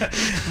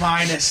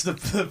 minus the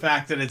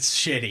fact that it's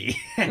shitty.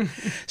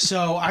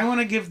 So I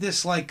want to give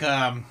this like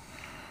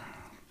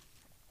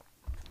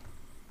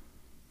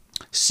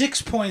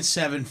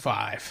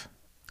 6.75.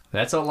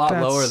 That's a lot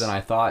lower than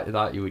I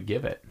thought you would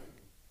give it.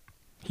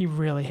 He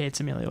really hates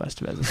Emilio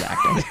Estevez's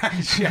acting.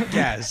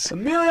 Yes.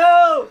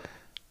 Emilio!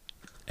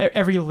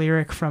 Every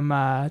lyric from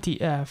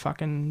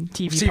fucking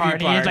TV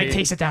Party, it like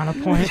takes it down a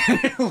point.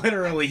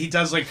 Literally, he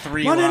does like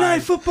 3 Monday Night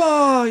lines.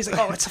 Football! He's like,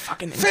 oh, it's a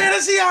fucking...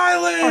 Fantasy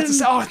Island!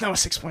 Oh, no,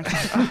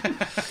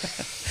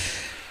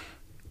 6.5.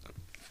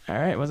 All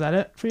right, was that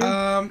it for you?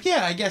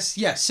 Yeah, I guess,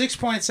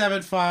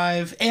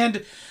 6.75.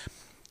 And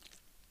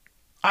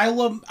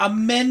I'll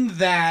amend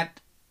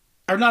that,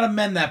 or not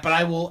amend that, but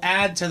I will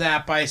add to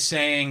that by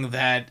saying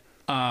that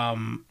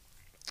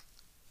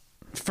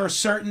for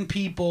certain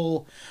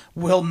people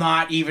will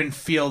not even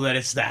feel that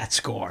it's that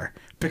score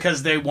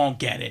because they won't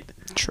get it.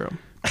 True.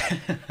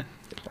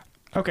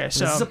 Okay,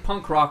 so... This is a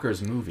punk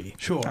rocker's movie.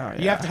 Sure. Oh,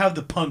 You have to have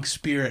the punk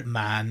spirit,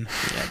 man.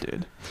 Yeah,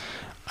 dude.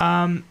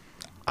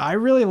 I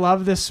really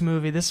love this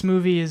movie. This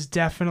movie is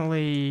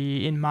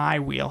definitely in my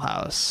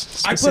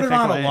wheelhouse. I put it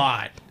on a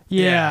lot.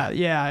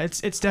 Yeah.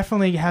 It's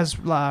definitely has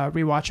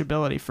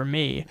rewatchability for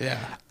me. Yeah.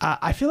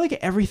 I feel like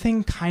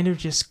everything kind of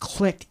just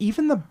clicked.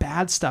 Even the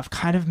bad stuff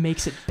kind of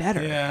makes it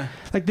better. Yeah.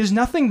 Like there's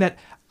nothing that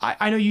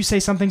I know you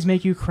say some things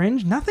make you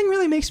cringe. Nothing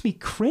really makes me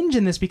cringe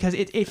in this because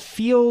it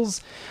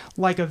feels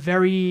like a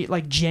very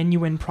like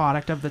genuine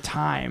product of the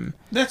time.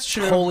 That's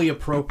true. Wholly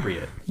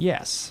appropriate.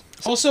 Yes.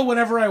 Also,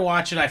 whenever I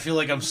watch it, I feel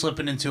like I'm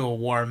slipping into a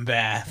warm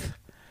bath.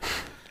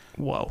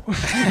 Whoa. Well,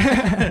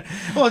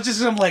 it's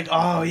just I'm like,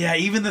 oh yeah,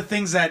 even the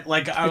things that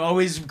like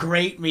always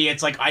grate me,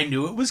 it's like I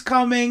knew it was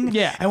coming.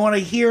 Yeah. And when I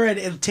hear it,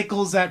 it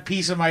tickles that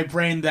piece of my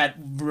brain that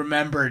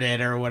remembered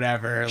it or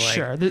whatever. Like,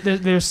 Sure.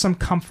 There's some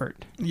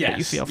comfort yes, that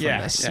you feel from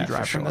this. You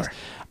drive for from sure. this.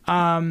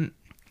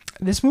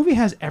 This movie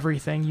has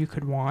everything you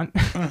could want.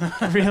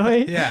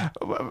 Really? Yeah.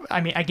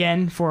 I mean,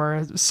 again, for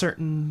a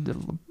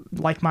certain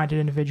like-minded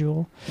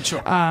individual.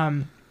 Sure.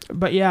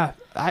 But yeah,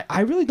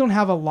 I really don't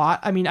have a lot.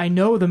 I mean, I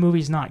know the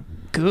movie's not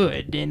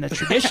good in the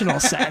traditional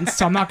sense,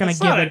 so I'm not going to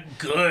give it a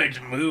good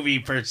movie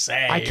per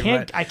se. I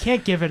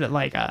can't give it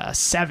like a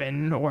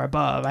 7 or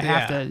above. I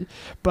have to.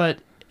 But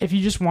if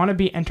you just want to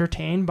be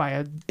entertained by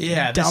a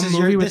dumb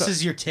movie this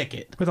is your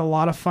ticket with a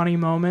lot of funny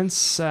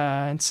moments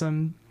and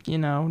some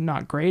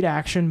not great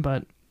action,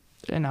 but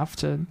enough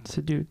to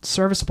do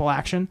serviceable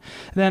action,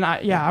 then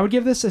I would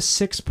give this a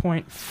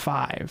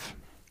 6.5.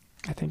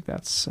 I think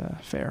that's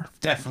fair.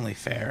 Definitely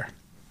fair.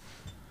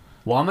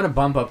 Well, I'm going to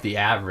bump up the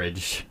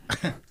average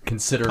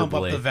considerably.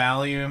 Pump up the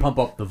volume. Pump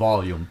up the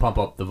volume. Pump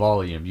up the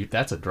volume.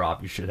 That's a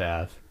drop you should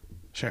have.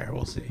 Sure,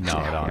 we'll see.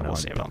 No, we'll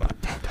see about that.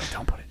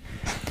 Don't put it.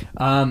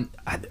 I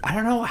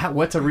don't know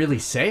what to really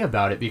say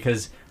about it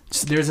because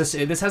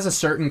this has a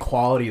certain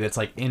quality that's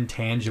like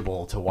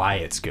intangible to why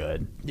it's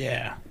good.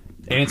 Yeah.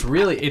 And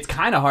it's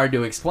kind of hard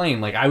to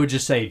explain. Like I would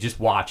just say, just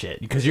watch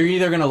it because you're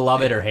either going to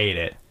love it or hate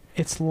it.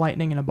 It's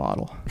lightning in a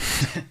bottle.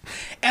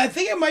 I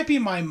think it might be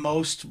my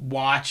most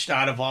watched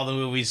out of all the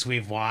movies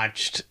we've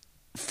watched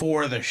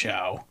for the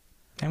show.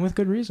 And with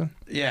good reason.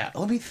 Yeah,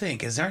 let me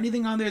think. Is there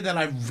anything on there that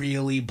I've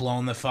really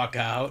blown the fuck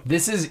out?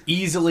 This is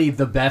easily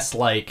the best,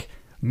 like,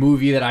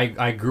 movie that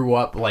I grew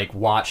up, like,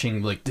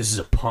 watching. Like, this is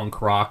a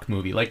punk rock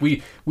movie. Like,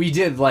 we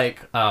did, like,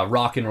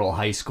 Rock and Roll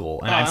High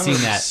School. And I've seen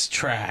that.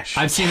 Trash.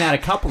 I've seen that a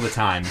couple of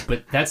times,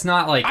 but that's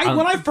not, like...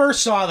 when I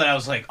first saw that, I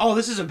was like, oh,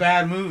 this is a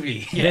bad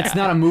movie. Yeah. That's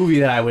not a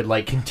movie that I would,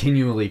 like,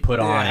 continually put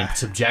on and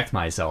subject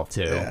myself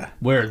to. Yeah.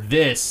 Where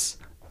this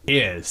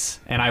is.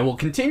 And I will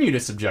continue to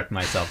subject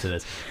myself to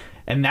this.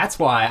 And that's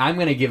why I'm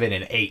going to give it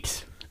an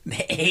 8. An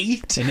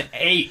 8? An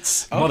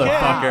 8, okay.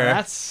 motherfucker.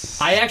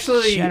 That's I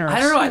actually, generous. I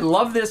don't know, I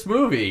love this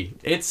movie.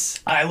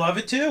 I love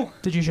it too.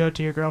 Did you show it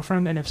to your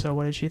girlfriend? And if so,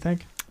 what did she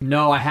think?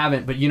 No, I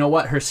haven't. But you know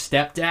what? Her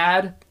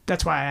stepdad.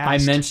 That's why I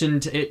asked. I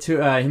mentioned it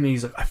to him. And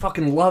he's like, I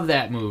fucking love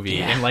that movie.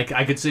 Yeah. And like,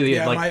 I could see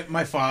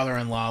my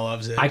father-in-law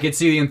loves it. I could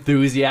see the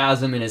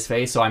enthusiasm in his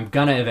face. So I'm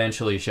gonna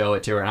eventually show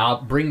it to her, and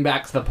I'll bring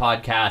back to the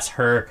podcast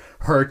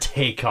her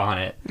take on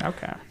it.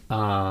 Okay.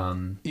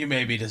 You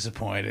may be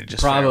disappointed.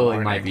 Just probably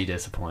might be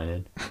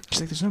disappointed. She's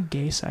like, there's no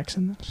gay sex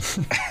in this.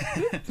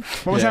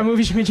 What was that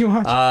movie she made you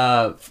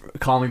watch?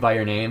 Call Me by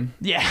Your Name.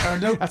 Yeah,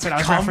 no, that's what I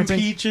was referencing.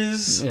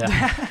 Peaches,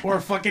 or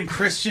fucking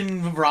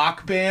Christian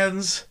rock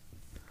bands.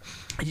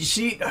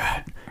 She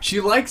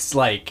likes,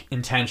 like,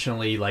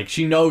 intentionally, like,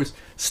 she knows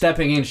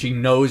stepping in, she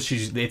knows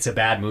it's a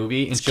bad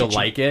movie and she'll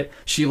like it.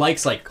 She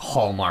likes, like,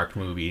 Hallmark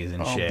movies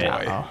and shit.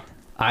 Boy.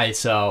 I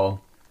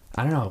don't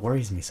know, it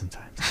worries me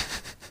sometimes.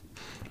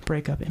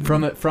 Break up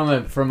from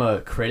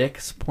a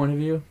critic's point of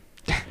view.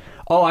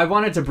 Oh, I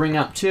wanted to bring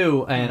up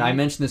too, and I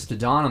mentioned this to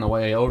Don on the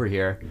way over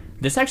here.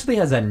 This actually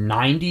has a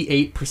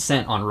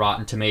 98% on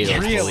Rotten Tomatoes,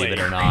 believe it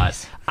or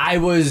not. I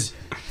was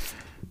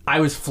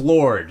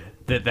floored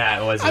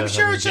that was. I'm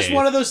sure it's just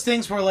one of those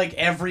things where like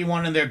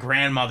everyone and their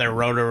grandmother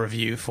wrote a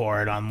review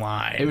for it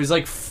online. It was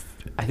like,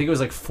 I think it was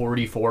like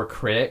 44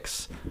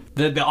 critics.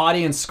 The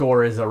audience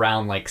score is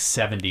around like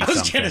 70. I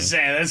was gonna say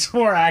that's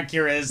more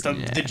accurate as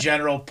the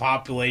general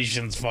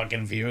population's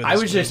fucking view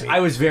of this I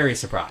was very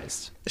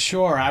surprised.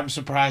 Sure, I'm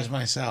surprised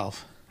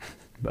myself.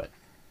 But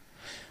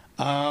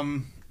all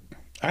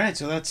right,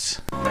 so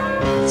that's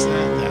that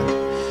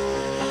then.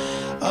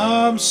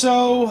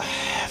 So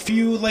if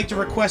you would like to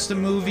request a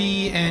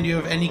movie and you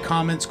have any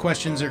comments,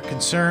 questions, or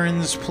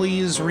concerns,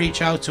 please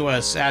reach out to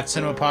us at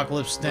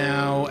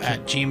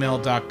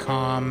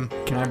cinemapocalypsenow@gmail.com.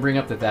 Can I bring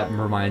up that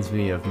reminds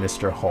me of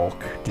Mr.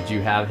 Hulk? Did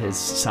you have his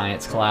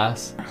science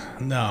class?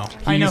 No.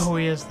 I know who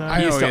he is, though.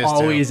 He used to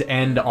always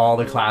end all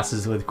the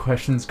classes with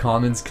questions,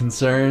 comments,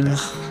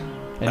 concerns.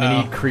 And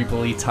then he'd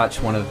creepily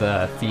touch one of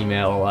the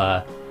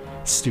female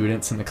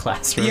students in the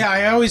classroom. Yeah,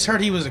 I always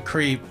heard he was a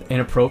creep.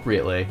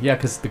 Inappropriately. Yeah,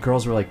 because the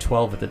girls were like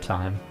 12 at the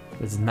time.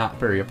 It's not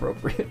very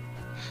appropriate.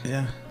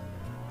 Yeah.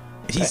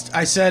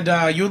 I said,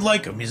 you would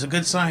like him. He's a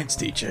good science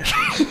teacher.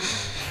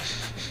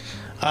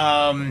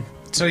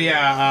 So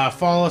yeah,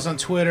 follow us on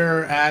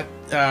Twitter at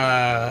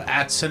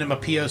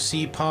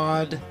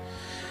CinemaPOCPod.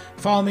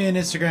 Follow me on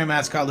Instagram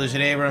at Scott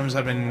Lucian Abrams.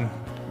 I've been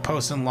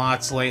posting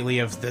lots lately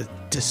of the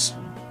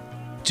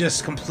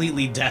just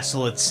completely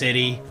desolate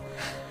city.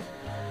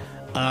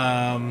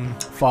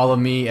 Follow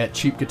me at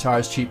Cheap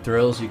Guitars, Cheap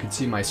Thrills. You can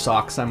see my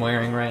socks I'm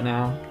wearing right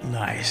now.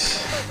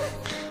 Nice.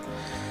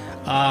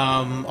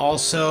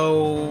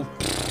 Also, you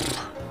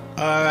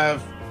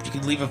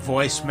can leave a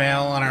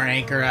voicemail on our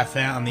Anchor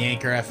FM, on the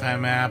Anchor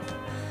FM app.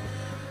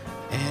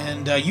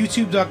 And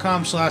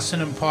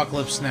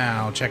youtube.com/cinemapocalypse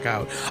now. Check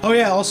out. Oh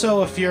yeah,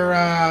 also if you're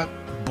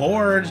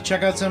bored,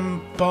 check out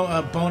some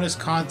bonus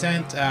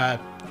content at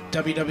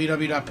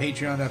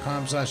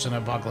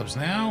www.patreon.com/cinemapocalypse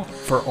now.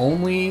 For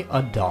only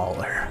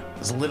 $1.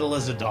 As little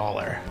as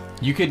 $1.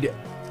 You could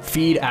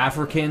feed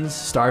Africans,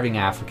 starving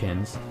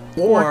Africans,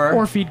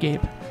 or feed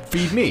Gabe.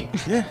 Feed me.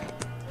 Yeah.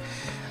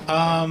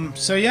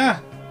 So yeah,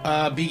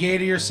 be gay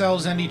to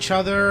yourselves and each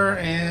other,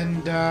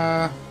 and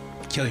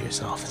kill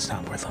yourself. It's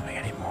not worth living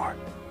anymore.